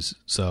people's eyes.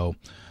 So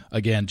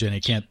again,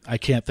 Jennie, I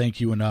can't thank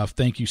you enough.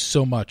 Thank you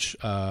so much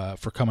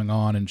for coming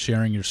on and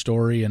sharing your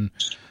story. And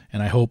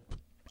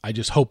I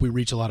just hope we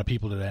reach a lot of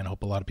people today, and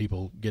hope a lot of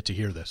people get to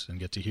hear this and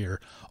get to hear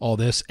all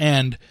this.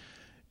 And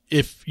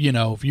if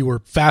you were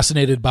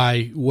fascinated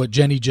by what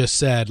Jennie just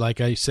said,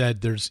 like I said,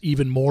 there's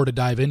even more to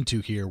dive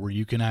into here, where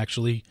you can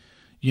actually,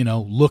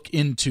 look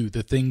into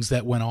the things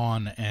that went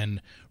on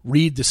and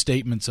read the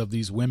statements of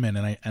these women.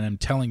 And I'm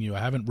telling you, I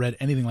haven't read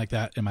anything like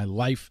that in my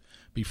life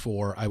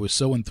before. I was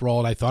so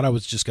enthralled. I thought I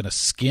was just going to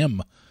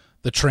skim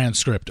the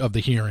transcript of the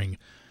hearing.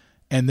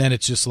 And then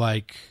it's just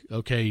like,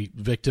 okay,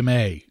 victim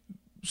A,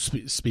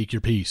 speak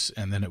your piece.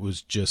 And then it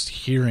was just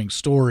hearing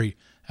story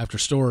after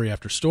story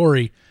after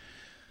story.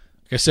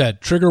 Like I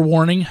said, trigger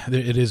warning,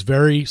 it is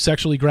very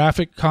sexually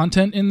graphic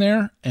content in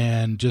there,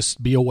 and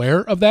just be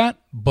aware of that.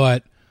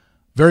 But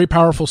very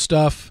powerful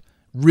stuff,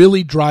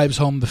 really drives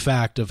home the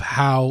fact of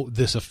how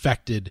this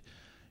affected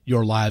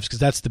your lives, because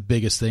that's the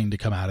biggest thing to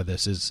come out of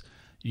this is,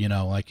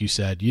 like you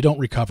said, you don't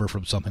recover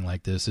from something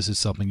like this. This is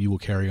something you will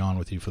carry on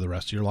with you for the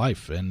rest of your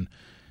life. And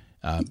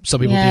some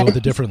people deal with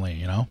it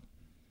differently,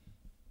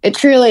 It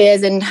truly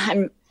is. And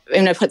I'm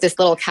going to put this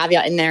little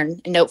caveat in there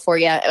and note for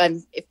you.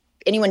 If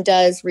anyone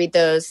does read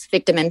those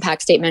victim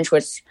impact statements,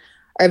 which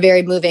are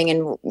very moving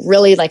and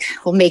really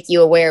will make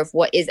you aware of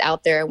what is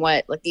out there and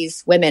what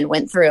these women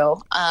went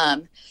through.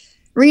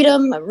 Read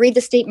them, read the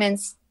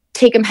statements,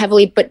 take them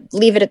heavily, but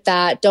leave it at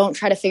that. Don't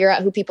try to figure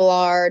out who people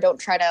are. Don't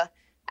try to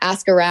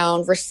ask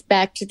around.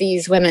 Respect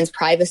these women's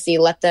privacy.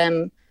 Let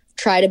them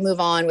try to move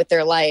on with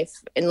their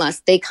life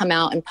unless they come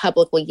out and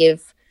publicly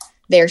give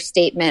their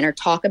statement or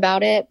talk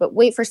about it. But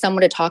wait for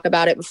someone to talk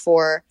about it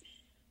before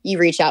you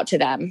reach out to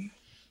them.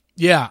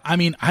 Yeah, I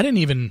mean,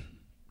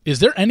 is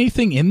there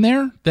anything in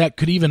there that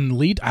could even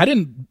lead?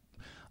 When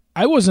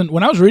I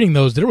was reading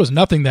those, there was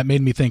nothing that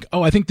made me think,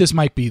 oh, I think this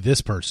might be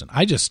this person.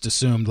 I just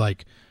assumed there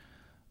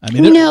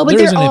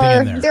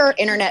are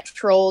internet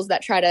trolls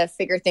that try to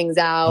figure things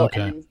out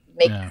and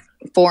make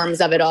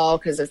forms of it all,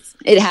 because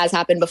it has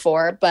happened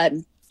before. But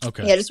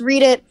just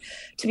read it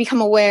to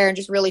become aware and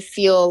just really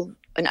feel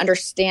and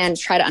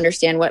try to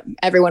understand what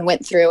everyone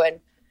went through, and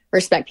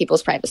respect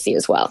people's privacy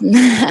as well.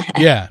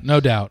 Yeah, no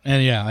doubt.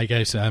 And like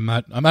I said, I'm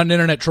not an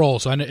internet troll,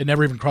 so it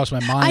never even crossed my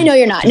mind. I know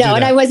you're not. No,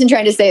 and I wasn't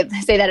trying to say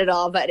that at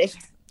all. But you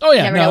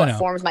never know what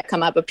forms might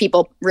come up of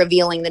people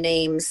revealing the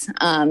names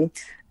and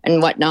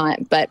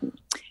whatnot. But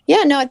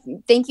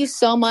thank you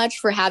so much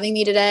for having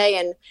me today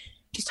and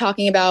just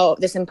talking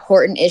about this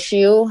important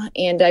issue.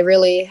 And I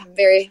really am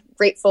very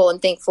grateful and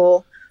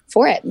thankful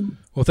for it.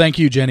 Well, thank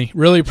you, Jennie.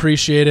 Really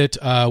appreciate it.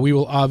 We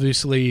will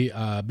obviously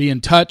be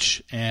in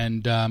touch,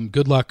 and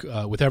good luck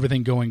with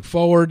everything going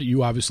forward.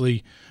 You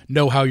obviously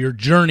know how your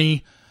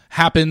journey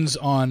happens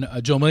on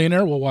Joe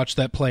Millionaire. We'll watch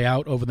that play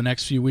out over the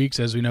next few weeks.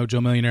 As we know,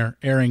 Joe Millionaire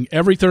airing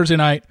every Thursday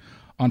night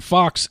on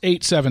Fox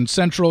 8/7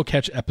 Central.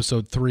 Catch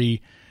episode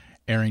 3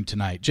 airing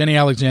tonight. Jennie,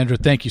 Alexandra,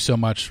 thank you so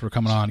much for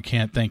coming on.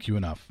 Can't thank you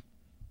enough.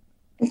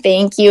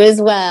 Thank you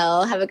as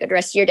well. Have a good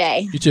rest of your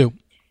day. You too.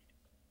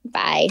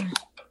 Bye.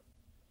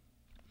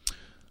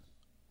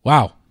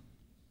 Wow.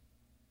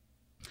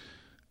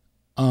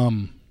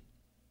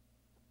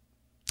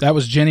 that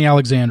was Jennie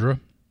Alexandra.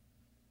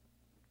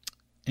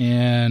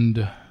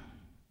 And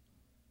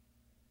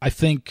I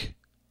think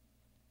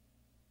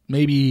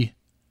maybe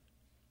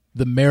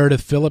the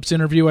Meredith Phillips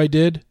interview I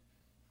did,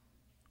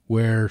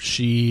 where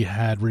she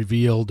had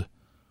revealed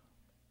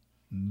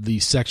the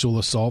sexual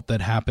assault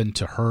that happened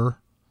to her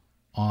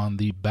on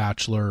the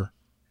Bachelor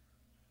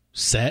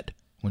set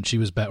when she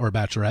was, or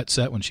Bachelorette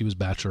set when she was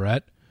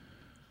Bachelorette,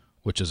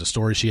 which is a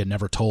story she had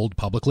never told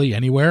publicly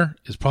anywhere,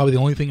 is probably the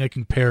only thing I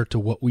compare to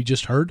what we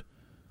just heard.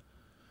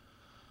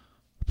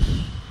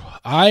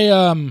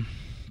 I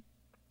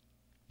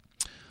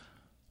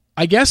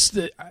guess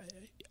that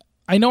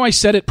I know I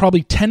said it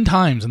probably 10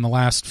 times in the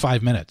last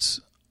 5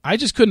 minutes. I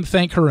just couldn't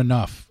thank her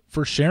enough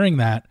for sharing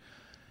that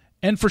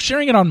and for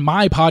sharing it on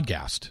my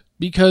podcast,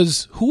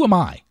 because who am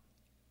I?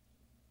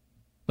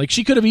 Like,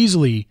 she could have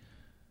easily,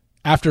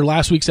 after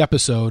last week's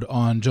episode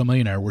on Joe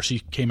Millionaire, where she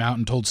came out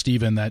and told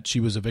Steven that she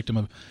was a victim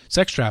of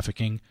sex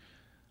trafficking,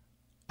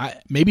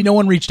 maybe no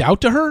one reached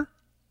out to her.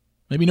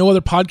 Maybe no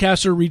other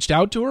podcaster reached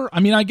out to her.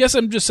 I mean, I guess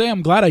I'm just saying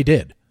I'm glad I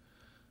did.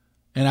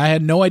 And I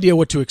had no idea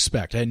what to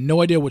expect. I had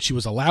no idea what she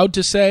was allowed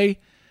to say.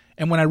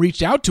 And when I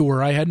reached out to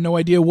her, I had no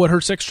idea what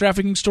her sex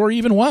trafficking story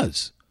even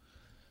was.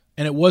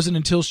 And it wasn't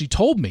until she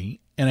told me,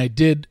 and I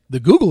did the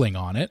Googling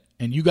on it,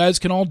 and you guys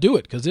can all do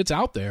it because it's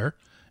out there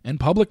and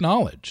public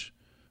knowledge.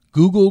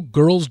 Google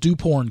girls do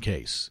porn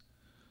case.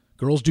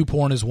 Girls do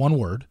porn is one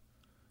word.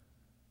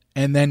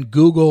 And then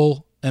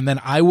Google, and then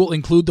I will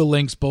include the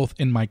links both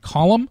in my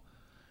column,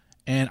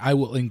 and I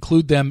will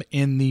include them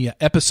in the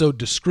episode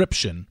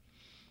description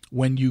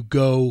when you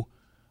go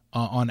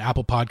on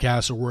Apple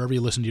Podcasts or wherever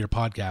you listen to your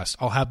podcast.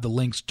 I'll have the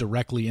links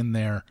directly in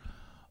there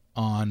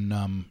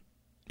on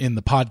in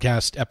the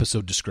podcast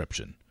episode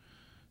description.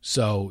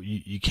 So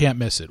you can't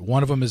miss it.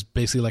 One of them is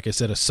basically, like I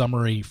said, a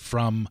summary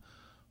from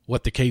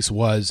what the case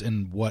was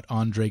and what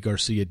Andre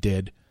Garcia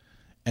did.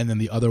 And then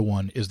the other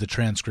one is the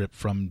transcript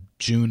from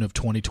June of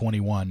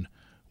 2021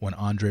 when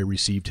Andre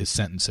received his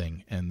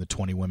sentencing and the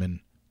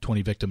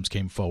 20 victims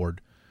came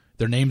forward.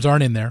 Their names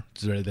aren't in there.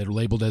 They're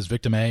labeled as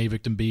victim A,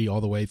 victim B,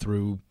 all the way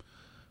through,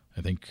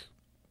 I think,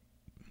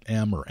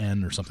 M or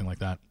N or something like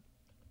that.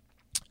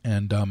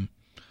 And,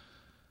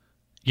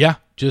 yeah,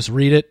 just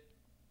read it.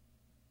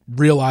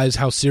 Realize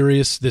how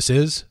serious this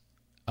is.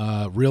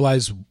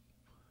 Realize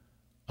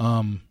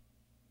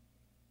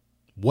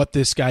what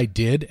this guy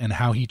did and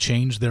how he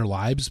changed their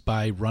lives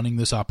by running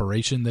this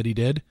operation that he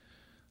did.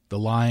 The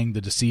lying,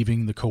 the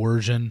deceiving, the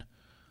coercion,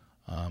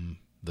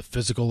 the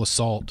physical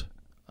assault.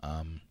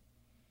 I'm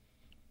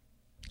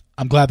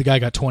glad the guy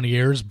got 20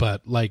 years,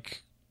 but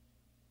like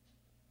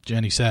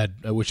Jennie said,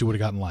 I wish he would have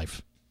gotten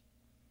life.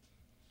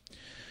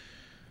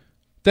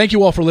 Thank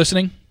you all for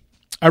listening.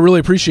 I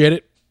really appreciate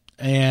it.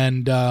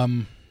 And I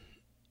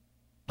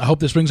hope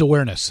this brings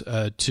awareness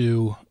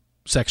to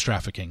sex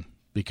trafficking,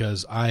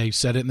 because I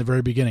said it in the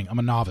very beginning. I'm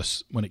a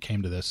novice when it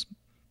came to this.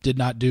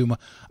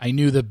 I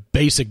knew the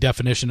basic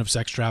definition of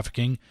sex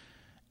trafficking,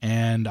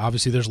 and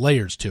obviously there's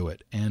layers to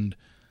it. And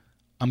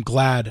I'm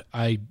glad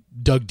I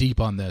dug deep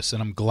on this,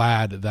 and I'm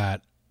glad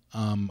that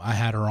I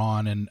had her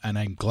on, and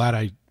I'm glad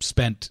I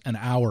spent an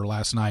hour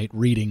last night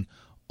reading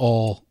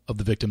all of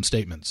the victim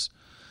statements.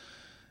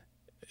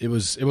 It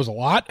was a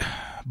lot,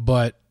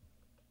 but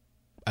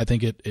I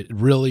think it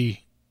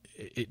really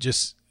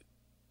just,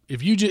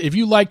 if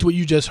you liked what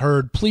you just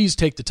heard, please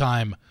take the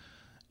time.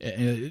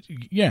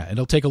 Yeah,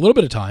 it'll take a little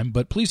bit of time,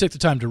 but please take the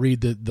time to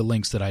read the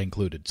links that I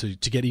included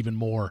to get even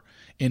more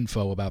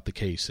info about the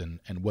case and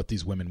what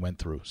these women went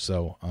through.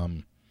 So,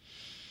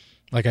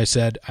 like I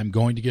said, I'm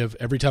going to give,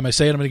 every time I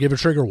say it, I'm going to give a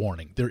trigger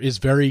warning. There is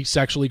very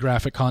sexually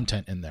graphic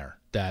content in there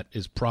that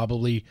is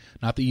probably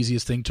not the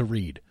easiest thing to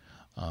read,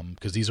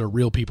 because these are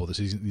real people.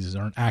 These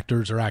aren't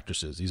actors or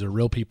actresses. These are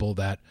real people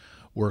that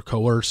were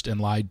coerced and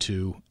lied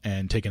to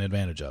and taken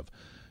advantage of.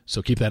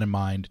 So keep that in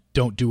mind.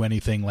 Don't do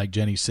anything like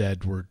Jennie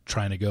said. We're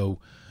trying to go,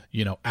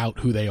 out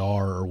who they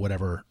are or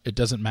whatever. It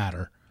doesn't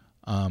matter.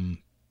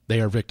 They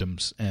are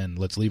victims, and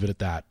let's leave it at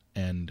that.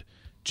 And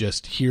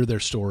just hear their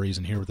stories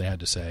and hear what they had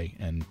to say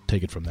and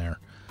take it from there.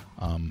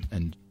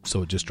 And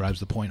so it just drives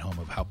the point home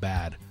of how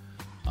bad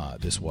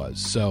this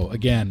was. So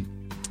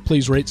again,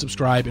 please rate,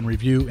 subscribe, and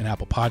review in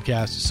Apple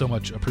Podcasts. So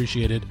much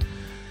appreciated.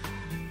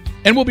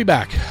 And we'll be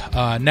back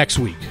next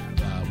week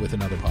with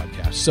another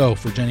podcast. So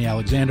for Jennie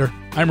Alexander,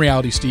 I'm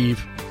Reality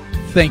Steve.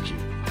 Thank you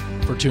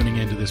for tuning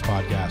into this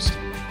podcast,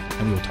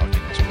 and we will talk to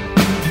you next week.